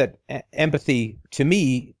think that empathy to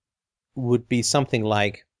me would be something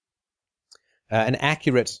like an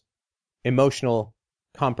accurate emotional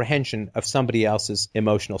comprehension of somebody else's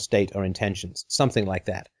emotional state or intentions, something like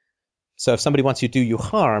that. So if somebody wants to do you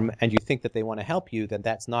harm and you think that they want to help you, then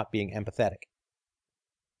that's not being empathetic.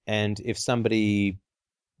 And if somebody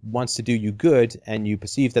wants to do you good and you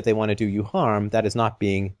perceive that they want to do you harm, that is not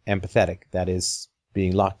being empathetic. That is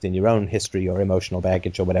being locked in your own history or emotional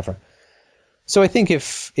baggage or whatever. So I think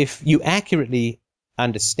if you accurately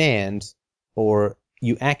understand or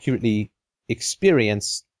you accurately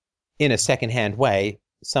experience in a secondhand way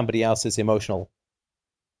somebody else's emotional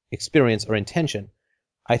experience or intention,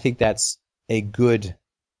 I think that's a good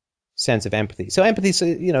sense of empathy. So empathy is,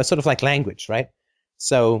 sort of like language, right?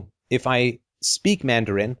 So if I speak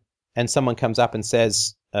Mandarin and someone comes up and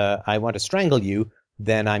says, I want to strangle you,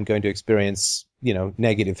 then I'm going to experience,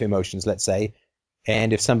 negative emotions, let's say.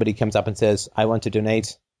 And if somebody comes up and says, I want to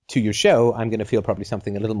donate to your show, I'm going to feel probably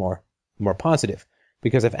something a little more positive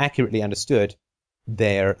because I've accurately understood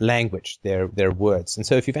their language, their words. And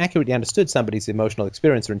so if you've accurately understood somebody's emotional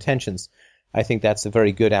experience or intentions, I think that's a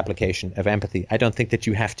very good application of empathy. I don't think that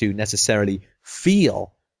you have to necessarily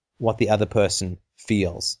feel what the other person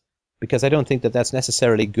feels, because I don't think that that's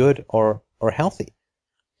necessarily good or healthy.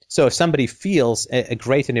 So if somebody feels a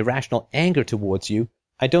great and irrational anger towards you,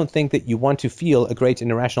 I don't think that you want to feel a great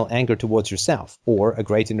and irrational anger towards yourself or a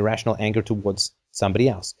great and irrational anger towards somebody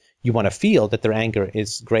else. You want to feel that their anger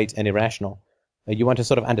is great and irrational. You want to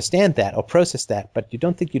sort of understand that or process that, but you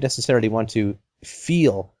don't think you necessarily want to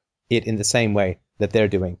feel it in the same way that they're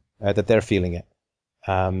doing, that they're feeling it.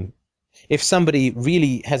 If somebody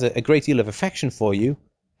really has a great deal of affection for you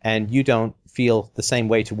and you don't feel the same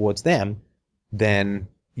way towards them, then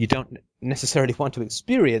you don't necessarily want to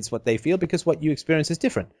experience what they feel because what you experience is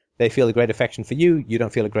different. They feel a great affection for you, you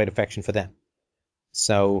don't feel a great affection for them.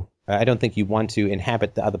 So I don't think you want to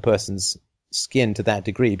inhabit the other person's skin to that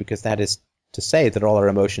degree, because that is to say that all our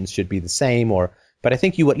emotions should be the same, but I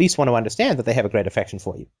think you at least want to understand that they have a great affection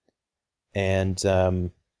for you. And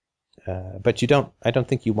but I don't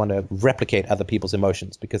think you want to replicate other people's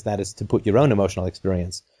emotions, because that is to put your own emotional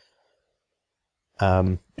experience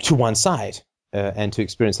to one side and to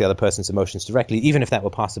experience the other person's emotions directly. Even if that were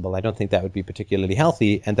possible, I don't think that would be particularly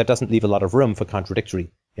healthy, and that doesn't leave a lot of room for contradictory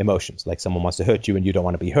emotions, like someone wants to hurt you and you don't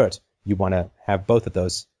want to be hurt. You want to have both of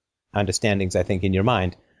those understandings, I think, in your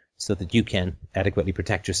mind so that you can adequately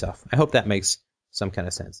protect yourself. I hope that makes some kind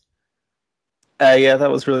of sense. Yeah, that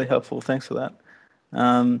was really helpful. Thanks for that.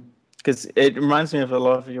 Because it reminds me of a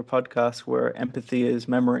lot of your podcasts where empathy is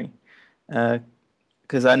memory.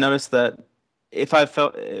 Because I noticed that if I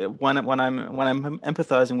felt when I'm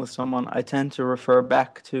empathizing with someone, I tend to refer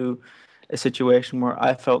back to a situation where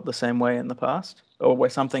I felt the same way in the past, or where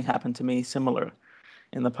something happened to me similar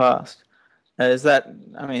in the past. Is that?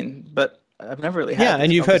 I mean, but I've never really had. Yeah,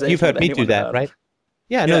 and you've heard me do that, right?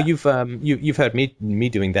 Yeah, no, Yeah. You've heard me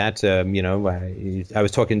doing that. I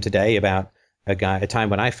was talking today about a time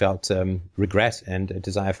when I felt regret and a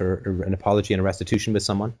desire for an apology and a restitution with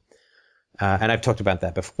someone, and I've talked about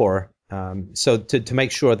that before. So to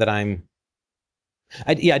make sure that I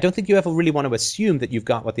don't think you ever really want to assume that you've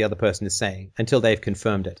got what the other person is saying until they've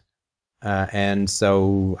confirmed it, and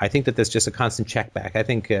so I think that there's just a constant check back. I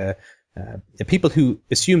think people who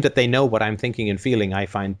assume that they know what I'm thinking and feeling, I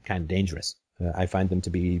find kind of dangerous. I find them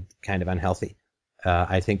to be kind of unhealthy.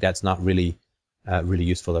 I think that's not really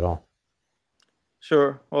useful at all.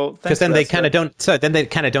 Sure. Well, because then they kind of don't. So then they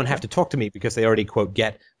kind of don't have to talk to me because they already quote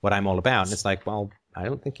get what I'm all about. And it's like, well, I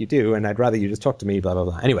don't think you do, and I'd rather you just talk to me. Blah blah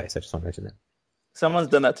blah. Anyway, so I just want to mention that. Someone's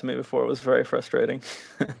done that to me before. It was very frustrating.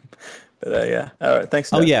 But yeah. All right.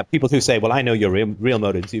 Thanks. Oh yeah, people who say, "Well, I know your real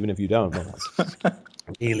motives, even if you don't." Well, that's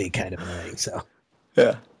really kind of annoying. So.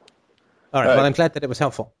 Yeah. All right. Well, I'm glad that it was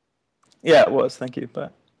helpful. Yeah, it was. Thank you.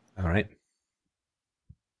 Bye. All right.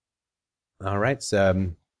 All right.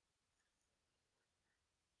 So,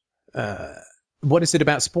 what is it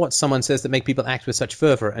about sports, someone says, that make people act with such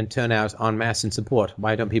fervor and turn out en masse in support?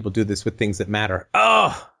 Why don't people do this with things that matter?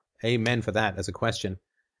 Oh, amen for that as a question.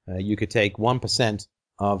 You could take 1%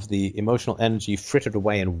 of the emotional energy, frittered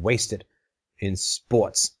away and wasted in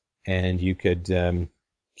sports, and you could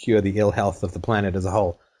cure the ill health of the planet as a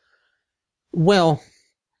whole. Well,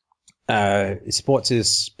 sports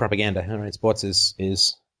is propaganda. All right, sports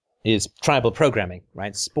is tribal programming.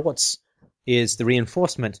 Right, sports is the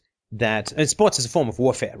reinforcement that sports is a form of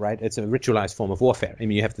warfare. Right, it's a ritualized form of warfare. I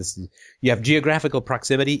mean, you have geographical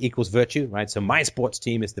proximity equals virtue. Right, so my sports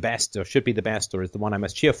team is the best, or should be the best, or is the one I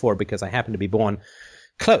must cheer for because I happen to be born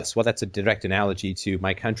Close. Well, that's a direct analogy to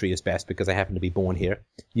my country is best because I happen to be born here.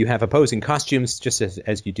 You have opposing costumes just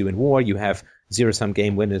as you do in war. You have zero-sum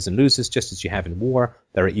game winners and losers just as you have in war.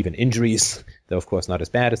 There are even injuries, though of course not as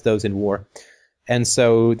bad as those in war. And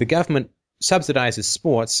so the government subsidizes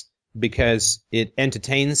sports because it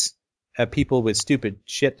entertains people with stupid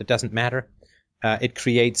shit that doesn't matter. It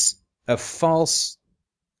creates false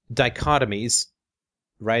dichotomies,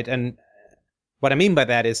 right? And what I mean by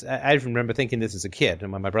that is I remember thinking this as a kid,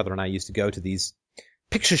 and when my brother and I used to go to these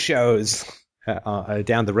picture shows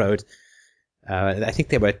down the road. I think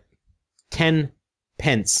they were 10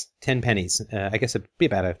 pennies. I guess it'd be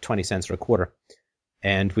about 20 cents or a quarter.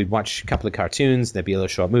 And we'd watch a couple of cartoons. There'd be a little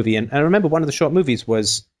short movie. And I remember one of the short movies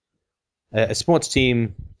was a sports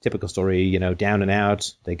team, typical story, down and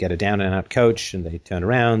out. They get a down and out coach and they turn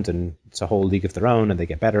around and it's a whole league of their own and they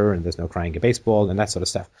get better and there's no crying in baseball and that sort of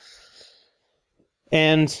stuff.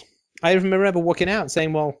 And I remember walking out and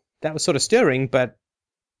saying, well, that was sort of stirring, but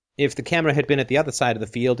if the camera had been at the other side of the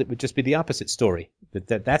field, it would just be the opposite story.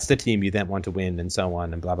 That's the team you then want to win and so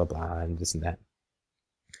on and blah, blah, blah, and this and that.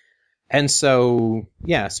 And so,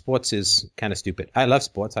 yeah, sports is kind of stupid. I love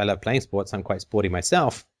sports. I love playing sports. I'm quite sporty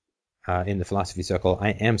myself. In the philosophy circle, I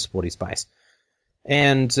am Sporty Spice.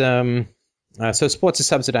 And so sports is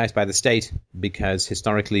subsidized by the state because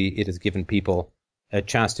historically it has given people a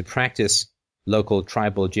chance to practice local,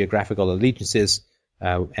 tribal, geographical allegiances,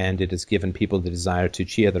 and it has given people the desire to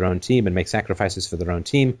cheer their own team and make sacrifices for their own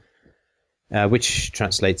team, which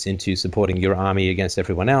translates into supporting your army against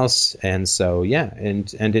everyone else. And so, yeah,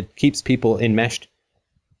 and it keeps people enmeshed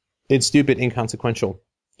in stupid, inconsequential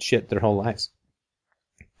shit their whole lives.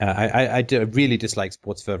 I really dislike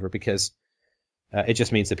sports fervor because it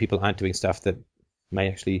just means that people aren't doing stuff that may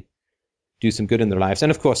actually do some good in their lives.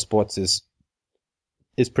 And of course, sports is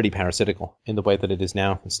pretty parasitical in the way that it is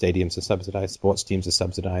now. Stadiums are subsidized, sports teams are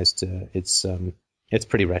subsidized. It's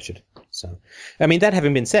pretty wretched. So, I mean, that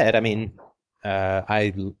having been said, I mean,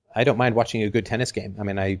 I don't mind watching a good tennis game. I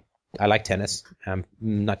mean, I like tennis. I'm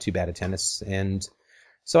not too bad at tennis, and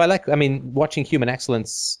so watching human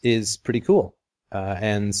excellence is pretty cool.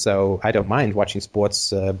 And so I don't mind watching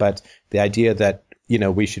sports, but the idea that,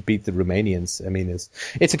 we should beat the Romanians, I mean,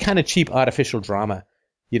 it's a kind of cheap artificial drama.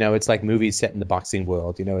 It's like movies set in the boxing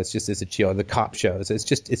world, it's just as a chill, the cop shows.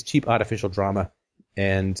 It's cheap artificial drama.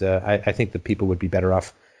 And I think that people would be better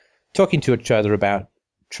off talking to each other about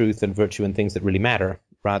truth and virtue and things that really matter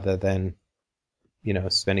rather than,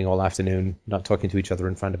 spending all afternoon not talking to each other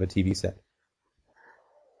in front of a TV set.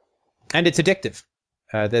 And it's addictive.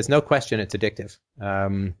 There's no question it's addictive.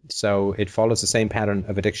 So it follows the same pattern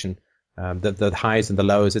of addiction, the highs and the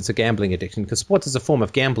lows. It's a gambling addiction because sports is a form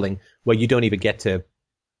of gambling where you don't even get to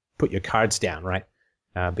put your cards down, right?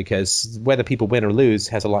 Because whether people win or lose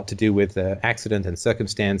has a lot to do with accident and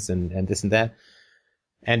circumstance and this and that.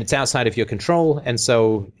 And it's outside of your control. And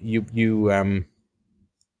so you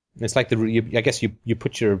it's like I guess you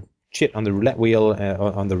put your chit on the roulette wheel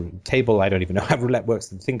on the table. I don't even know how roulette works.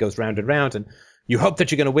 The thing goes round and round and you hope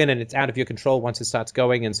that you're going to win and it's out of your control once it starts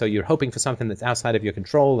going. And so you're hoping for something that's outside of your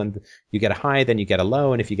control and you get a high, then you get a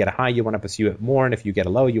low. And if you get a high, you want to pursue it more. And if you get a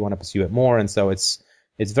low, you want to pursue it more. And so it's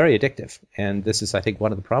very addictive. And this is, I think,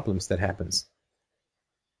 one of the problems that happens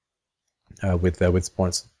with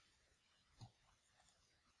sports.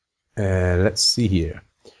 Let's see here.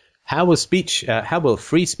 How will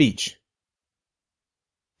free speech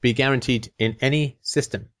be guaranteed in any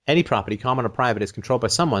system? Any property, common or private, is controlled by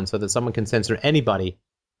someone so that someone can censor anybody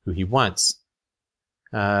who he wants.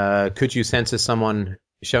 Could you censor someone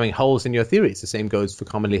showing holes in your theories? The same goes for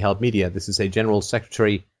commonly held media. This is a general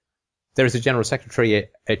secretary. There is a general secretary,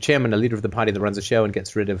 a chairman, a leader of the party that runs a show and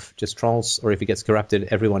gets rid of just trolls, or if he gets corrupted,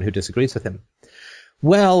 everyone who disagrees with him.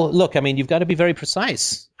 Well, look, I mean, you've got to be very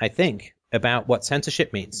precise, I think, about what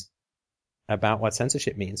censorship means.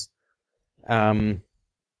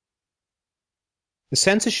 The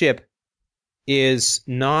censorship is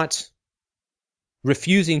not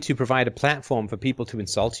refusing to provide a platform for people to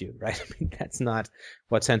insult you, right? I mean, that's not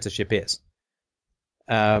what censorship is.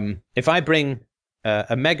 If I bring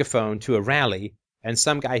a megaphone to a rally and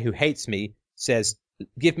some guy who hates me says,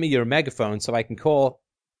 give me your megaphone so I can call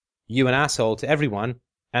you an asshole to everyone,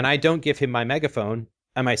 and I don't give him my megaphone,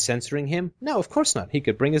 am I censoring him? No, of course not. He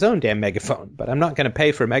could bring his own damn megaphone, but I'm not going to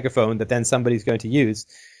pay for a megaphone that then somebody's going to use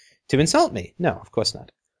to insult me. No, of course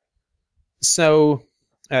not. So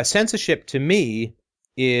censorship to me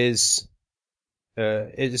is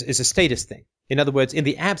a status thing. In other words, in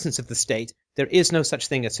the absence of the state, there is no such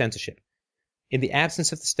thing as censorship. In the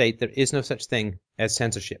absence of the state, there is no such thing as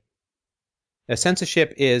censorship.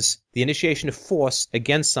 Censorship is the initiation of force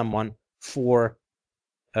against someone for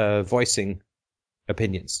voicing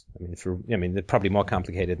opinions. I mean, they're probably more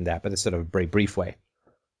complicated than that, but it's sort of a very brief way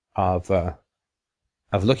of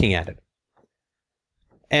looking at it.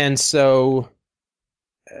 And so,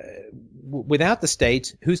 without the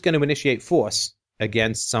state, who's going to initiate force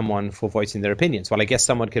against someone for voicing their opinions? Well, I guess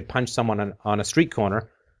someone could punch someone on a street corner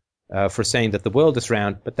for saying that the world is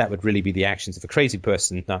round, but that would really be the actions of a crazy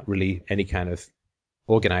person, not really any kind of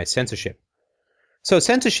organized censorship. So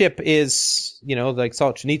censorship is, like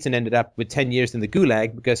Solzhenitsyn ended up with 10 years in the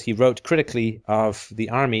Gulag because he wrote critically of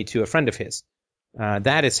the army to a friend of his.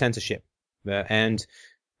 That is censorship. And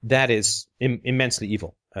that is immensely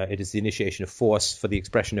evil. It is the initiation of force for the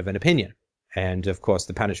expression of an opinion. And, of course,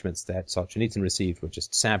 the punishments that Solzhenitsyn received were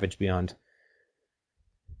just savage beyond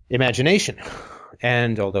imagination.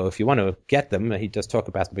 And although if you want to get them, he does talk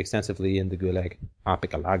about them extensively in the Gulag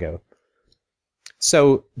Archipelago.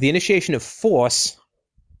 So the initiation of force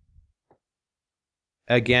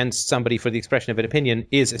against somebody for the expression of an opinion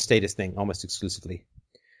is a status thing almost exclusively.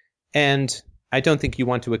 And I don't think you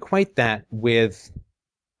want to equate that with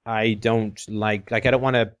I don't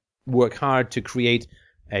want to work hard to create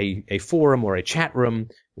a forum or a chat room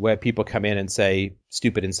where people come in and say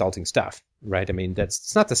stupid, insulting stuff, right? I mean,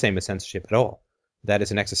 it's not the same as censorship at all. That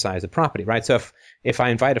is an exercise of property, right? So if I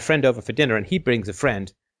invite a friend over for dinner and he brings a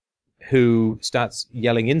friend who starts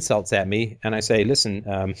yelling insults at me and I say, listen,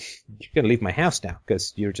 you're going to leave my house now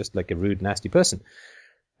because you're just like a rude, nasty person.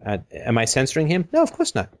 Am I censoring him? No, of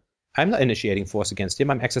course not. I'm not initiating force against him.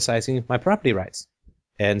 I'm exercising my property rights.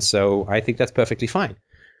 And so I think that's perfectly fine.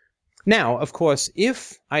 Now, of course,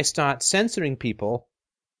 if I start censoring people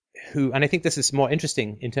who, and I think this is more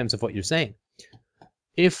interesting in terms of what you're saying,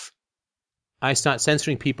 if I start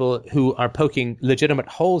censoring people who are poking legitimate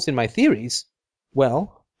holes in my theories,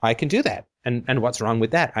 well, I can do that. And what's wrong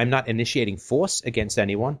with that? I'm not initiating force against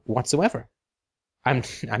anyone whatsoever. I'm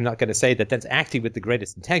not going to say that that's acting with the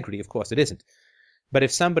greatest integrity. Of course it isn't. But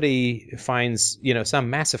if somebody finds, some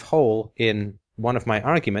massive hole in one of my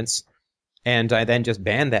arguments, and I then just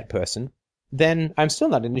ban that person, then I'm still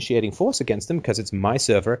not initiating force against them because it's my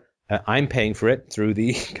server. I'm paying for it through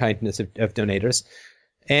the kindness of donators.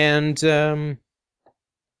 And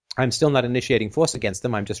I'm still not initiating force against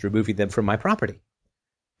them. I'm just removing them from my property.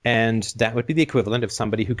 And that would be the equivalent of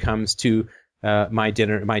somebody who comes to my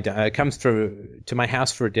dinner, comes to my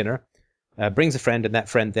house for a dinner, brings a friend, and that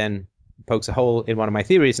friend then pokes a hole in one of my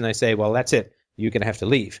theories, and I say, well, that's it. You're going to have to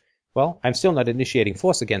leave. Well, I'm still not initiating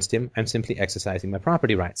force against him. I'm simply exercising my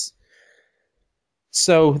property rights.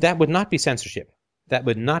 So that would not be censorship. That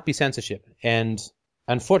would not be censorship. And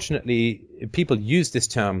unfortunately, people use this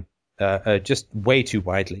term just way too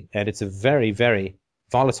widely. And it's a very, very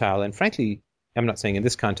volatile and frankly, I'm not saying in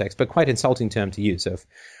this context, but quite insulting term to use. So if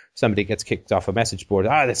somebody gets kicked off a message board,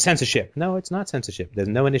 that's censorship. No, it's not censorship. There's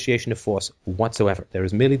no initiation of force whatsoever. There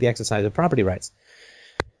is merely the exercise of property rights.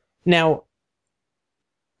 Now,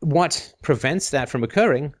 what prevents that from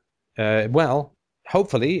occurring? Well,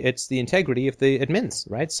 hopefully it's the integrity of the admins,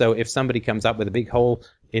 right? So if somebody comes up with a big hole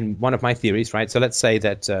in one of my theories, right? So let's say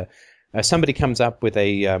that somebody comes up with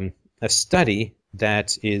a study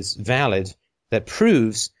that is valid that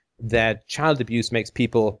proves that child abuse makes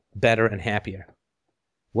people better and happier.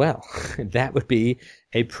 Well, that would be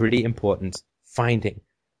a pretty important finding.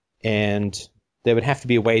 And there would have to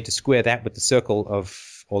be a way to square that with the circle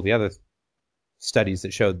of all the other studies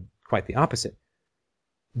that showed quite the opposite.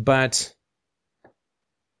 But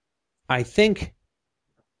I think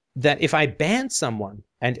that if I banned someone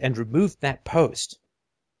and removed that post,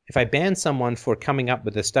 if I banned someone for coming up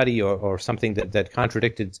with a study or something that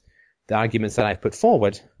contradicted the arguments that I've put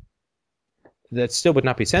forward, that still would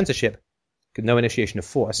not be censorship, no initiation of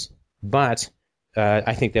force, but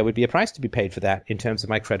I think there would be a price to be paid for that in terms of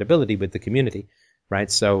my credibility with the community, right?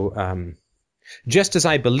 So just as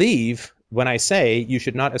I believe when I say you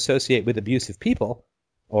should not associate with abusive people,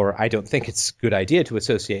 or I don't think it's a good idea to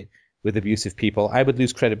associate with abusive people, I would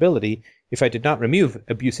lose credibility if I did not remove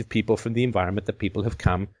abusive people from the environment that people have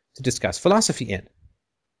come to discuss philosophy in.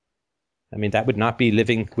 I mean, that would not be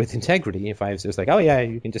living with integrity if I was like, oh yeah,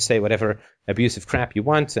 you can just say whatever abusive crap you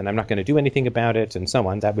want and I'm not going to do anything about it and so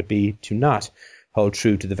on. That would be to not hold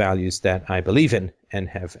true to the values that I believe in and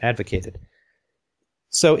have advocated.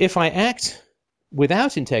 So if I act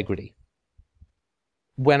without integrity,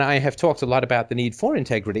 when I have talked a lot about the need for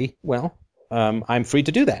integrity, well, I'm free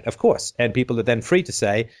to do that, of course. And people are then free to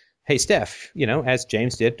say, hey, Steph, as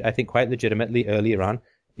James did, I think quite legitimately earlier on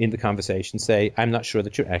in the conversation, say, I'm not sure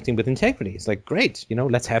that you're acting with integrity. It's like, great,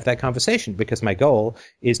 let's have that conversation because my goal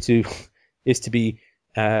is to be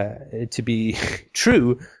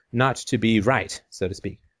true, not to be right, so to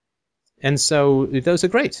speak. And so those are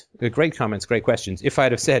great. They're great comments, great questions. If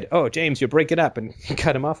I'd have said, "Oh, James, you're breaking up," and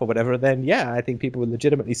cut him off or whatever, then yeah, I think people would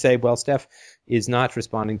legitimately say, "Well, Steph is not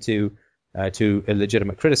responding to a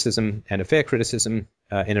legitimate criticism and a fair criticism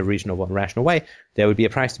in a reasonable and rational way." There would be a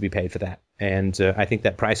price to be paid for that, and I think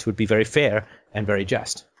that price would be very fair and very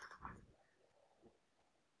just.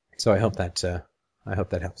 So I hope that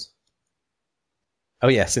helps. Oh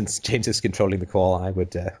yeah, since James is controlling the call, I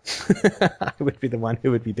would I would be the one who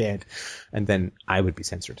would be banned, and then I would be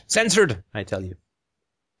censored. Censored, I tell you.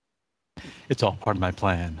 It's all part of my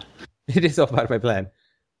plan. It is all part of my plan.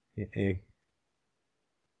 Hey,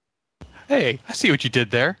 I see what you did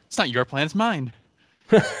there. It's not your plan, it's mine.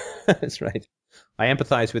 That's right. I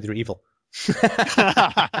empathize with your evil. Just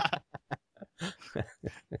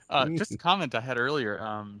a comment I had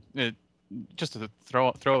earlier. Just a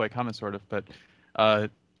throwaway comment, sort of, but I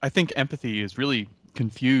think empathy is really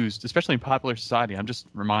confused, especially in popular society. I'm just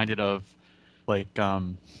reminded of, like,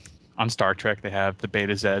 on Star Trek, they have the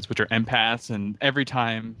Beta Zeds, which are empaths, and every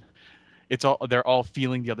time they're all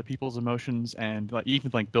feeling the other people's emotions, and like,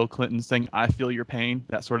 even like Bill Clinton's thing, "I feel your pain,"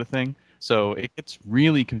 that sort of thing. So it gets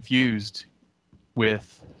really confused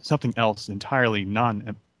with something else entirely not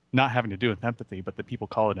having to do with empathy, but that people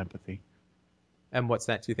call it empathy. And what's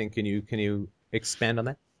that, do you think? Can you expand on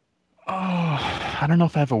that? Oh, I don't know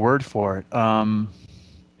if I have a word for it.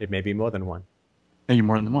 It may be more than one. Maybe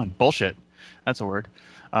more than one. Bullshit. That's a word.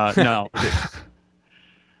 No.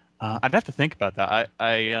 I'd have to think about that.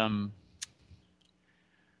 I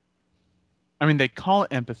mean, they call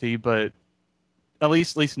it empathy, but at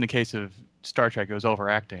least in the case of Star Trek, it was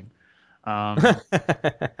overacting. Right.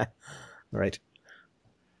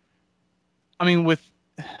 I mean, when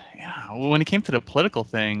it came to the political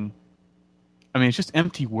thing, I mean, it's just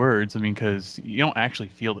empty words. I mean, because you don't actually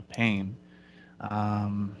feel the pain.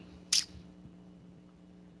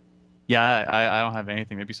 Yeah, I don't have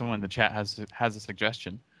anything. Maybe someone in the chat has a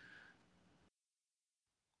suggestion.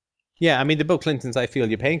 Yeah, I mean, the Bill Clinton's "I feel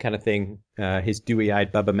your pain" kind of thing, his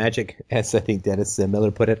dewy-eyed Bubba magic, as I think Dennis Miller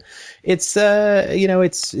put it. It's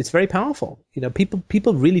it's very powerful.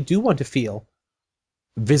 People really do want to feel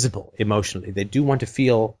visible emotionally. They do want to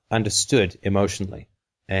feel understood emotionally,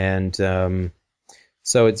 and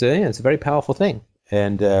so it's a very powerful thing.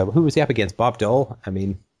 And who was he up against? Bob Dole. I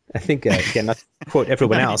mean, I think again, not to quote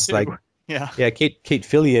everyone else, like. Yeah. Kate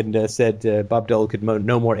Fillion said Bob Dole could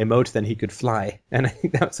no more emote than he could fly, and I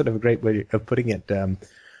think that was sort of a great way of putting it.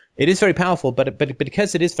 It is very powerful, but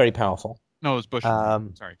because it is very powerful, no, it was Bush. Sorry.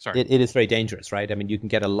 It is very dangerous, right? I mean, you can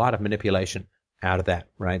get a lot of manipulation out of that,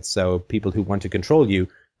 right? So people who want to control you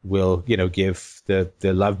will, give the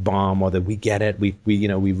love bomb or the "we get it, we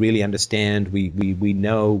really understand, we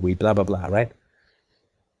know, we blah blah blah," right?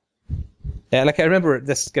 Yeah, like I remember,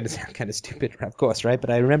 this is going to sound kind of stupid, of course, right? But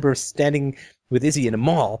I remember standing with Izzy in a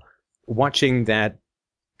mall watching that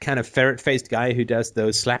kind of ferret-faced guy who does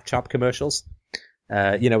those slap chop commercials,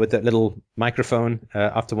 with that little microphone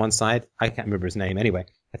off to one side. I can't remember his name anyway.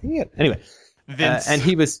 Anyway. Vince. And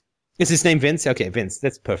is his name Vince? Okay, Vince.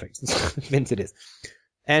 That's perfect. Vince it is.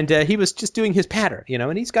 And he was just doing his patter,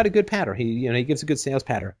 and he's got a good patter. He gives a good sales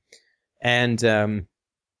patter. And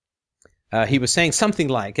he was saying something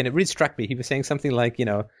like, and it really struck me, he was saying something like, you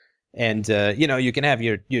can have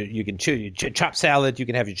you can chew your chopped salad, you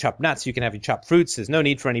can have your chopped nuts, you can have your chopped fruits, there's no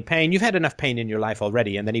need for any pain, you've had enough pain in your life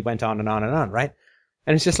already. And then he went on and on and on, right?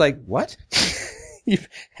 And it's just like, what? You've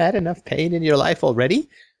had enough pain in your life already?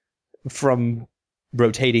 From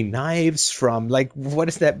rotating knives, from like, what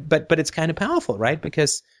is that? But it's kind of powerful, right?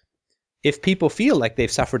 Because if people feel like they've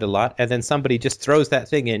suffered a lot and then somebody just throws that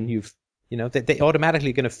thing in, they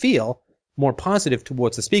automatically going to feel more positive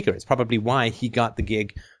towards the speaker. It's probably why he got the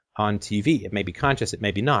gig on TV. It may be conscious, it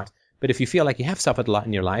may be not. But if you feel like you have suffered a lot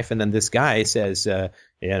in your life, and then this guy says, no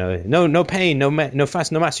pain, no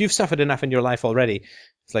fuss, no muss, you've suffered enough in your life already.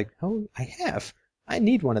 It's like, oh, I have. I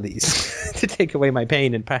need one of these to take away my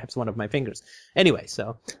pain and perhaps one of my fingers. Anyway,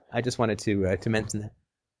 so I just wanted to mention that.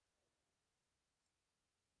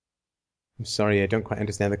 I'm sorry, I don't quite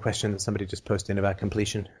understand the question that somebody just posted in about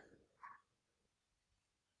completion.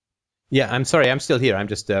 Yeah, I'm sorry, I'm still here. I'm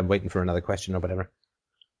just waiting for another question or whatever.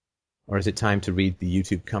 Or is it time to read the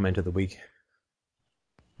YouTube comment of the week?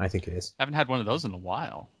 I think it is. I haven't had one of those in a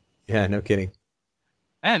while. Yeah, no kidding.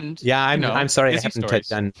 And yeah, I'm sorry, I haven't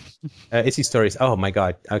done Izzy stories. Oh my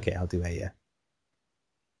god. Okay, I'll do a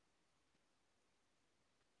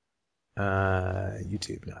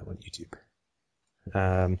YouTube. No, I want YouTube.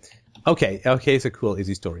 Okay, so cool,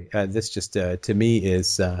 Izzy story. This just to me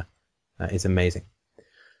is amazing.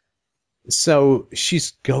 So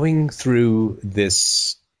she's going through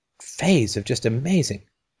this phase of just amazing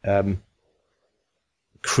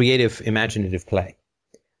creative, imaginative play.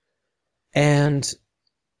 And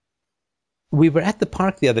we were at the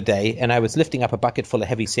park the other day, and I was lifting up a bucket full of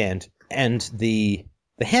heavy sand, and the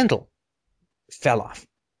handle fell off.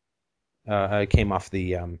 It came off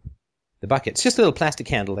the bucket. It's just a little plastic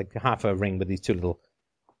handle, like half a ring with these two little,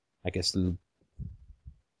 I guess, little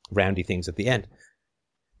roundy things at the end.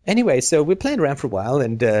 Anyway, so we're playing around for a while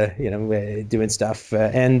and, we're doing stuff.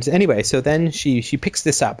 And anyway, so then she picks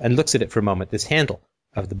this up and looks at it for a moment, this handle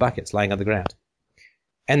of the bucket's lying on the ground.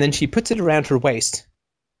 And then she puts it around her waist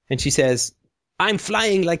and she says, "I'm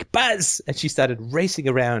flying like Buzz." And she started racing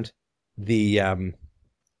around the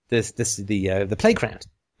playground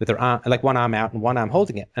with her arm, like one arm out and one arm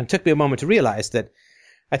holding it. And it took me a moment to realize that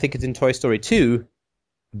I think it's in Toy Story 2,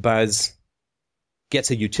 Buzz gets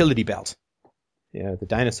a utility belt. The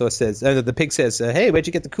dinosaur says, the pig says, "Hey, where'd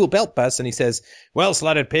you get the cool belt, Buzz?" And he says, "Well,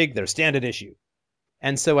 Slaughtered Pig, they're standard issue."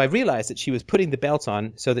 And so I realized that she was putting the belt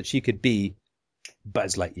on so that she could be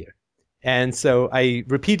Buzz Lightyear. And so I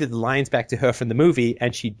repeated the lines back to her from the movie,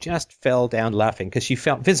 and she just fell down laughing because she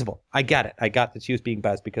felt visible. I got it. I got that she was being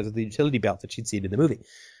Buzz because of the utility belt that she'd seen in the movie.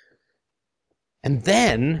 And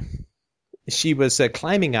then she was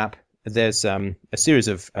climbing up. There's a series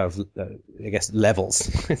of I guess, levels.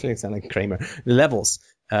 It sounds like Kramer. Levels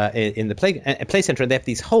in the play center, and they have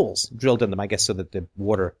these holes drilled in them, I guess, so that the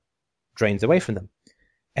water drains away from them.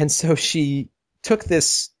 And so she took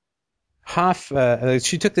this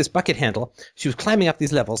she took this bucket handle. She was climbing up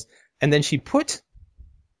these levels, and then she put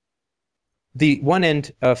the one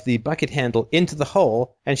end of the bucket handle into the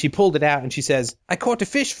hole, and she pulled it out, and she says, "I caught a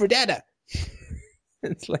fish for Dada."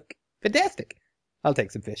 It's like, fantastic. I'll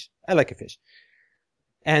take some fish. I like a fish.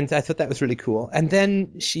 And I thought that was really cool. And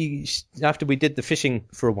then she after we did the fishing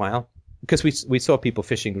for a while, because we saw people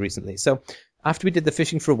fishing recently. So after we did the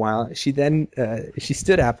fishing for a while, she then she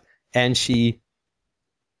stood up and she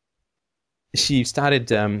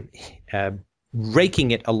started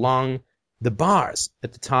raking it along the bars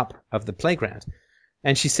at the top of the playground.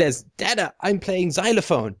 And she says, "Dada, I'm playing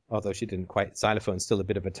xylophone." Although she didn't quite. Xylophone's still a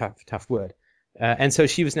bit of a tough word. And so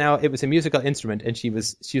she was it was a musical instrument, and she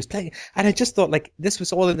was playing. And I just thought, like, this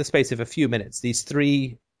was all in the space of a few minutes. These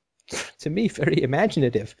three, to me, very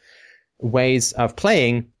imaginative ways of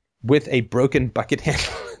playing with a broken bucket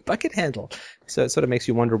handle. So it sort of makes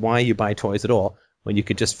you wonder why you buy toys at all when you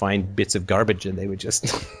could just find bits of garbage and they would just,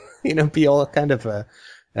 be all kind of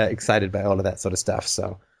excited by all of that sort of stuff.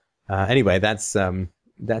 So anyway, that's the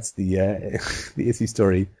Issy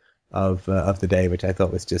story of the day, which I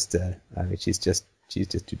thought was just, she's just too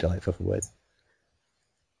delightful for words.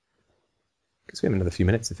 Because we have another few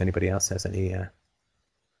minutes if anybody else has any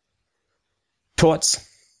thoughts.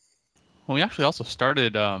 Well, we actually also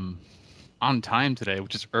started on time today,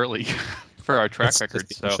 which is early for our track record.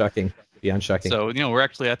 So shocking, beyond shocking. So we're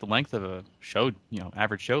actually at the length of a show,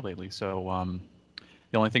 average show lately. So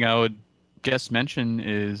the only thing I would mention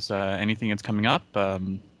is anything that's coming up.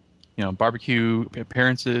 Barbecue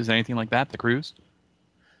appearances, anything like that, the cruise?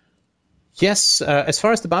 Yes, as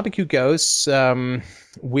far as the barbecue goes,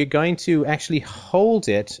 we're going to actually hold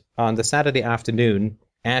it on the Saturday afternoon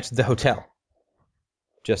at the hotel.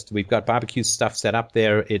 We've got barbecue stuff set up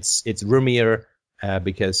there. It's roomier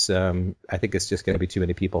because I think it's just going to be too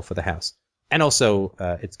many people for the house. And also,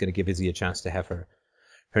 it's going to give Izzy a chance to have her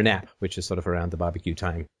nap, which is sort of around the barbecue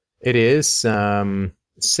time. It is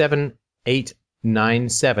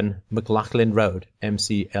 7897 McLaughlin Road,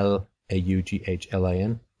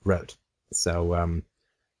 McLaughlin Road. So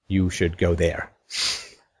you should go there.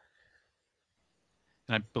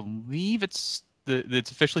 And I believe it's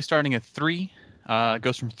officially starting at 3. It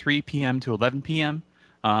goes from 3 p.m. to 11 p.m.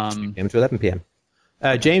 3 p.m. to 11 p.m.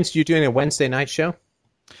 James, you're doing a Wednesday night show?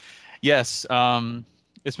 Yes.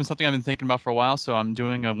 It's been something I've been thinking about for a while, so I'm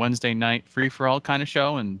doing a Wednesday night free-for-all kind of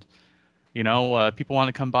show, and people want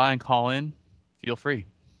to come by and call in, feel free.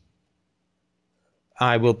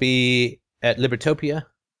 I will be at Libertopia,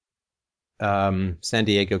 San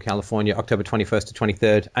Diego, California, October 21st to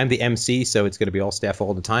 23rd. I'm the MC, so it's going to be all staff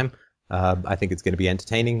all the time. I think it's going to be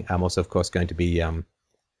entertaining. I'm also, of course, going to be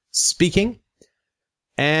speaking.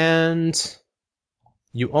 And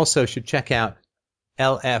you also should check out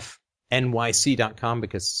lfnyc.com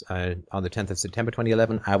because on the 10th of September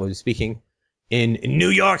 2011, I will be speaking in New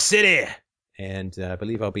York City. And I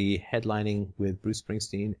believe I'll be headlining with Bruce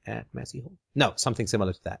Springsteen at Massey Hall. No, something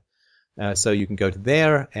similar to that. So you can go to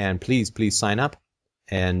there and please sign up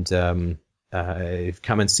and come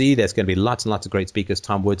and see. There's going to be lots and lots of great speakers.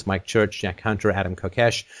 Tom Woods, Mike Church, Jack Hunter, Adam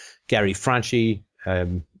Kokesh, Gary Franchi,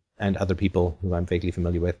 and other people who I'm vaguely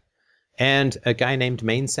familiar with. And a guy named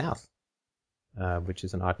Maine South, which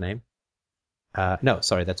is an odd name. No,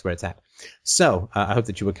 sorry, that's where it's at. So I hope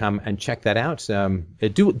that you will come and check that out.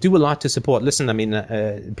 Do a lot to support. Listen, I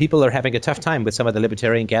mean, people are having a tough time with some of the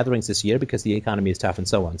libertarian gatherings this year because the economy is tough and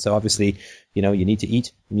so on. So obviously, you need to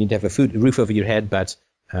eat, you need to have a roof over your head. But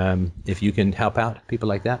if you can help out people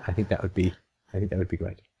like that, I think that would be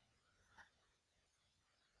great.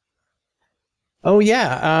 Oh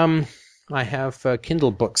yeah, I have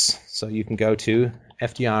Kindle books, so you can go to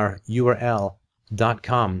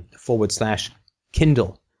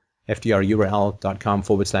fdrurl.com/Kindle,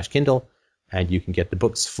 fdrurl.com/Kindle, and you can get the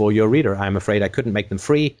books for your reader. I'm afraid I couldn't make them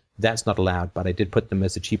free. That's not allowed, but I did put them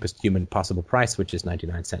as the cheapest human possible price, which is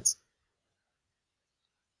 99 cents.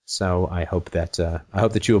 So I hope that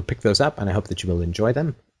you will pick those up, and I hope that you will enjoy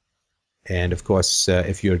them. And of course,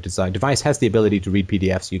 if your device has the ability to read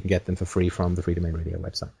PDFs, you can get them for free from the Free Domain Radio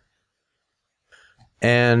website.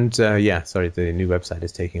 And sorry, the new website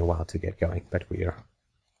is taking a while to get going, but we're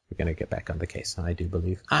going to get back on the case. I do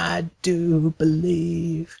believe.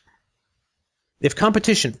 If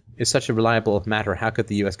competition is such a reliable matter, how could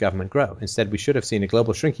the U.S. government grow? Instead, we should have seen a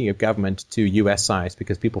global shrinking of government to U.S. size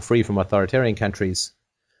because people free from authoritarian countries,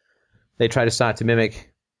 they try to start to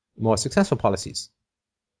mimic more successful policies.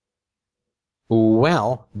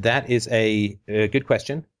 Well, that is a good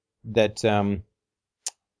question that I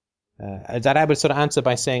would sort of answer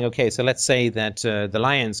by saying, okay, so let's say that the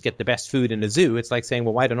lions get the best food in a zoo. It's like saying,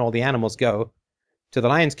 well, why don't all the animals go to the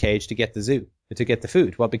lion's cage to get the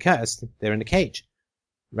food? Well, because they're in a cage,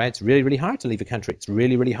 right? It's really, really hard to leave a country. It's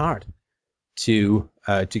really, really hard to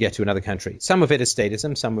get to another country. Some of it is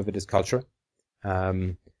statism, some of it is culture.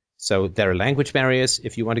 So there are language barriers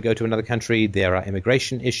if you want to go to another country. There are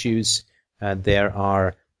immigration issues. There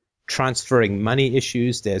are transferring money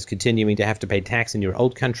issues. There's continuing to have to pay tax in your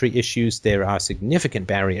old country issues. There are significant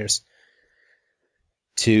barriers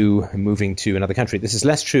to moving to another country. This is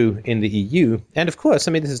less true in the EU. And of course,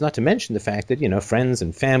 I mean, this is not to mention the fact that, friends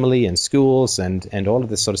and family and schools and all of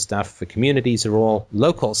this sort of stuff, the communities are all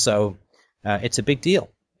local. So it's a big deal.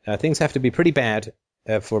 Things have to be pretty bad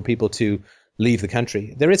for people to leave the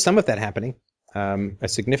country. There is some of that happening. A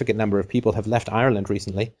significant number of people have left Ireland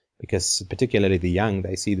recently because particularly the young,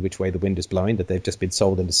 they see which way the wind is blowing, that they've just been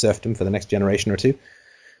sold into serfdom for the next generation or two.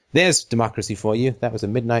 There's democracy for you. That was a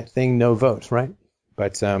midnight thing, no vote, right?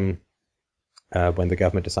 But when the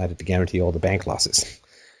government decided to guarantee all the bank losses.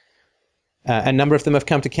 A number of them have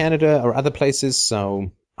come to Canada or other places,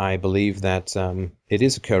 so I believe that it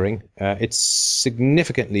is occurring. It's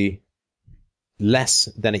significantly less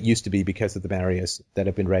than it used to be because of the barriers that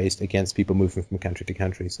have been raised against people moving from country to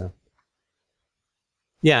country. So,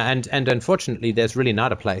 yeah, and unfortunately, there's really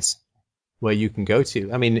not a place where you can go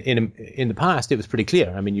to. I mean, in the past, it was pretty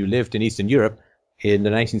clear. I mean, you lived in Eastern Europe in the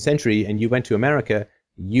 19th century, and you went to America,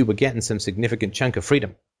 you were getting some significant chunk of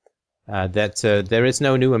freedom. There is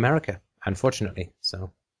no new America, unfortunately.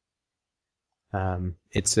 So,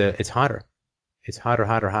 it's harder. It's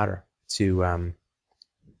harder to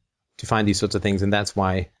find these sorts of things, and that's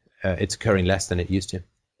why it's occurring less than it used to.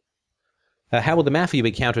 How will the mafia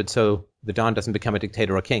be countered so the Don doesn't become a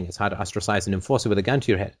dictator or king? It's hard to ostracize an enforcer with a gun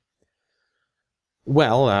to your head.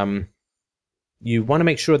 Well, you want to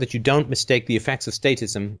make sure that you don't mistake the effects of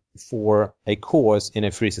statism for a cause in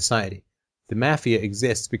a free society. The mafia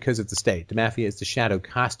exists because of the state. The mafia is the shadow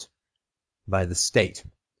cast by the state,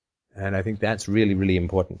 and I think that's really, really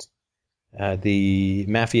important. The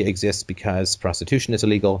mafia exists because prostitution is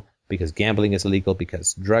illegal, because gambling is illegal,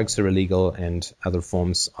 because drugs are illegal, and other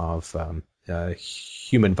forms of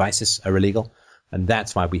human vices are illegal. And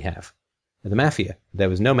that's why we have the mafia. There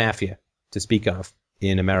was no mafia to speak of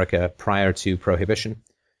in America prior to Prohibition,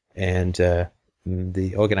 and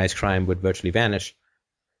the organized crime would virtually vanish,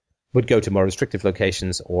 would go to more restrictive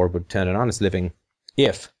locations, or would turn an honest living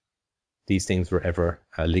if these things were ever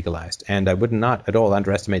legalized. And I would not at all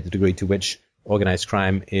underestimate the degree to which organized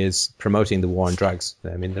crime is promoting the war on drugs.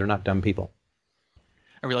 I mean, they're not dumb people.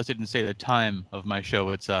 I realized I didn't say the time of my show.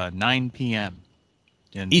 It's 9 p.m.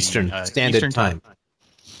 Eastern Standard Time.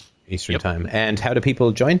 Eastern Time. And how do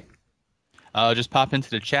people join? Just pop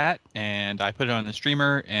into the chat, and I put it on the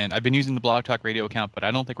streamer, and I've been using the Blog Talk Radio account, but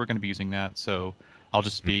I don't think we're going to be using that, so I'll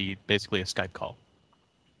just be basically a Skype call.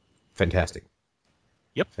 Fantastic.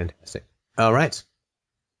 Yep. Fantastic. All right.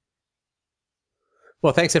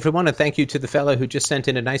 Well, thanks, everyone, and thank you to the fellow who just sent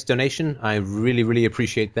in a nice donation. I really, really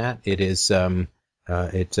appreciate that. It is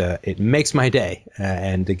it makes my day,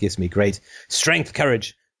 and it gives me great strength,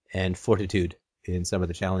 courage, and fortitude in some of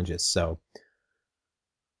the challenges. So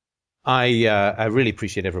I really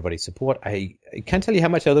appreciate everybody's support. I can't tell you how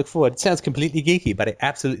much I look forward. It sounds completely geeky, but I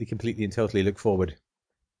absolutely, completely, and totally look forward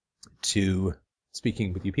to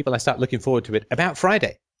speaking with you people. I start looking forward to it about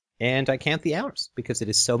Friday, and I count the hours because it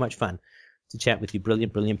is so much fun to chat with you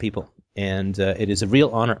brilliant, brilliant people. And it is a real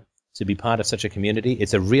honor to be part of such a community.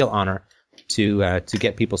 It's a real honor to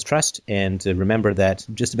get people's trust, and remember that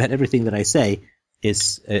just about everything that I say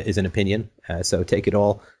is an opinion. So take it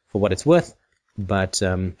all for what it's worth. But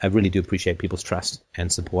I really do appreciate people's trust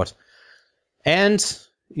and support. And,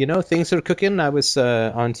 things are cooking. I was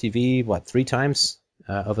on TV, 3 times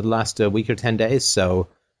over the last week or 10 days. So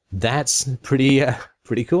that's pretty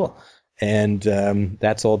cool. And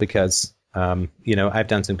that's all because, I've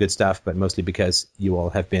done some good stuff, but mostly because you all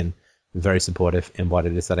have been very supportive in what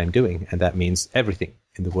it is that I'm doing. And that means everything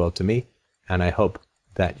in the world to me. And I hope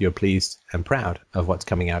that you're pleased and proud of what's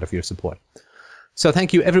coming out of your support. So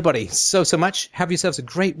thank you, everybody, so much. Have yourselves a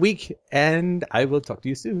great week, and I will talk to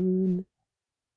you soon.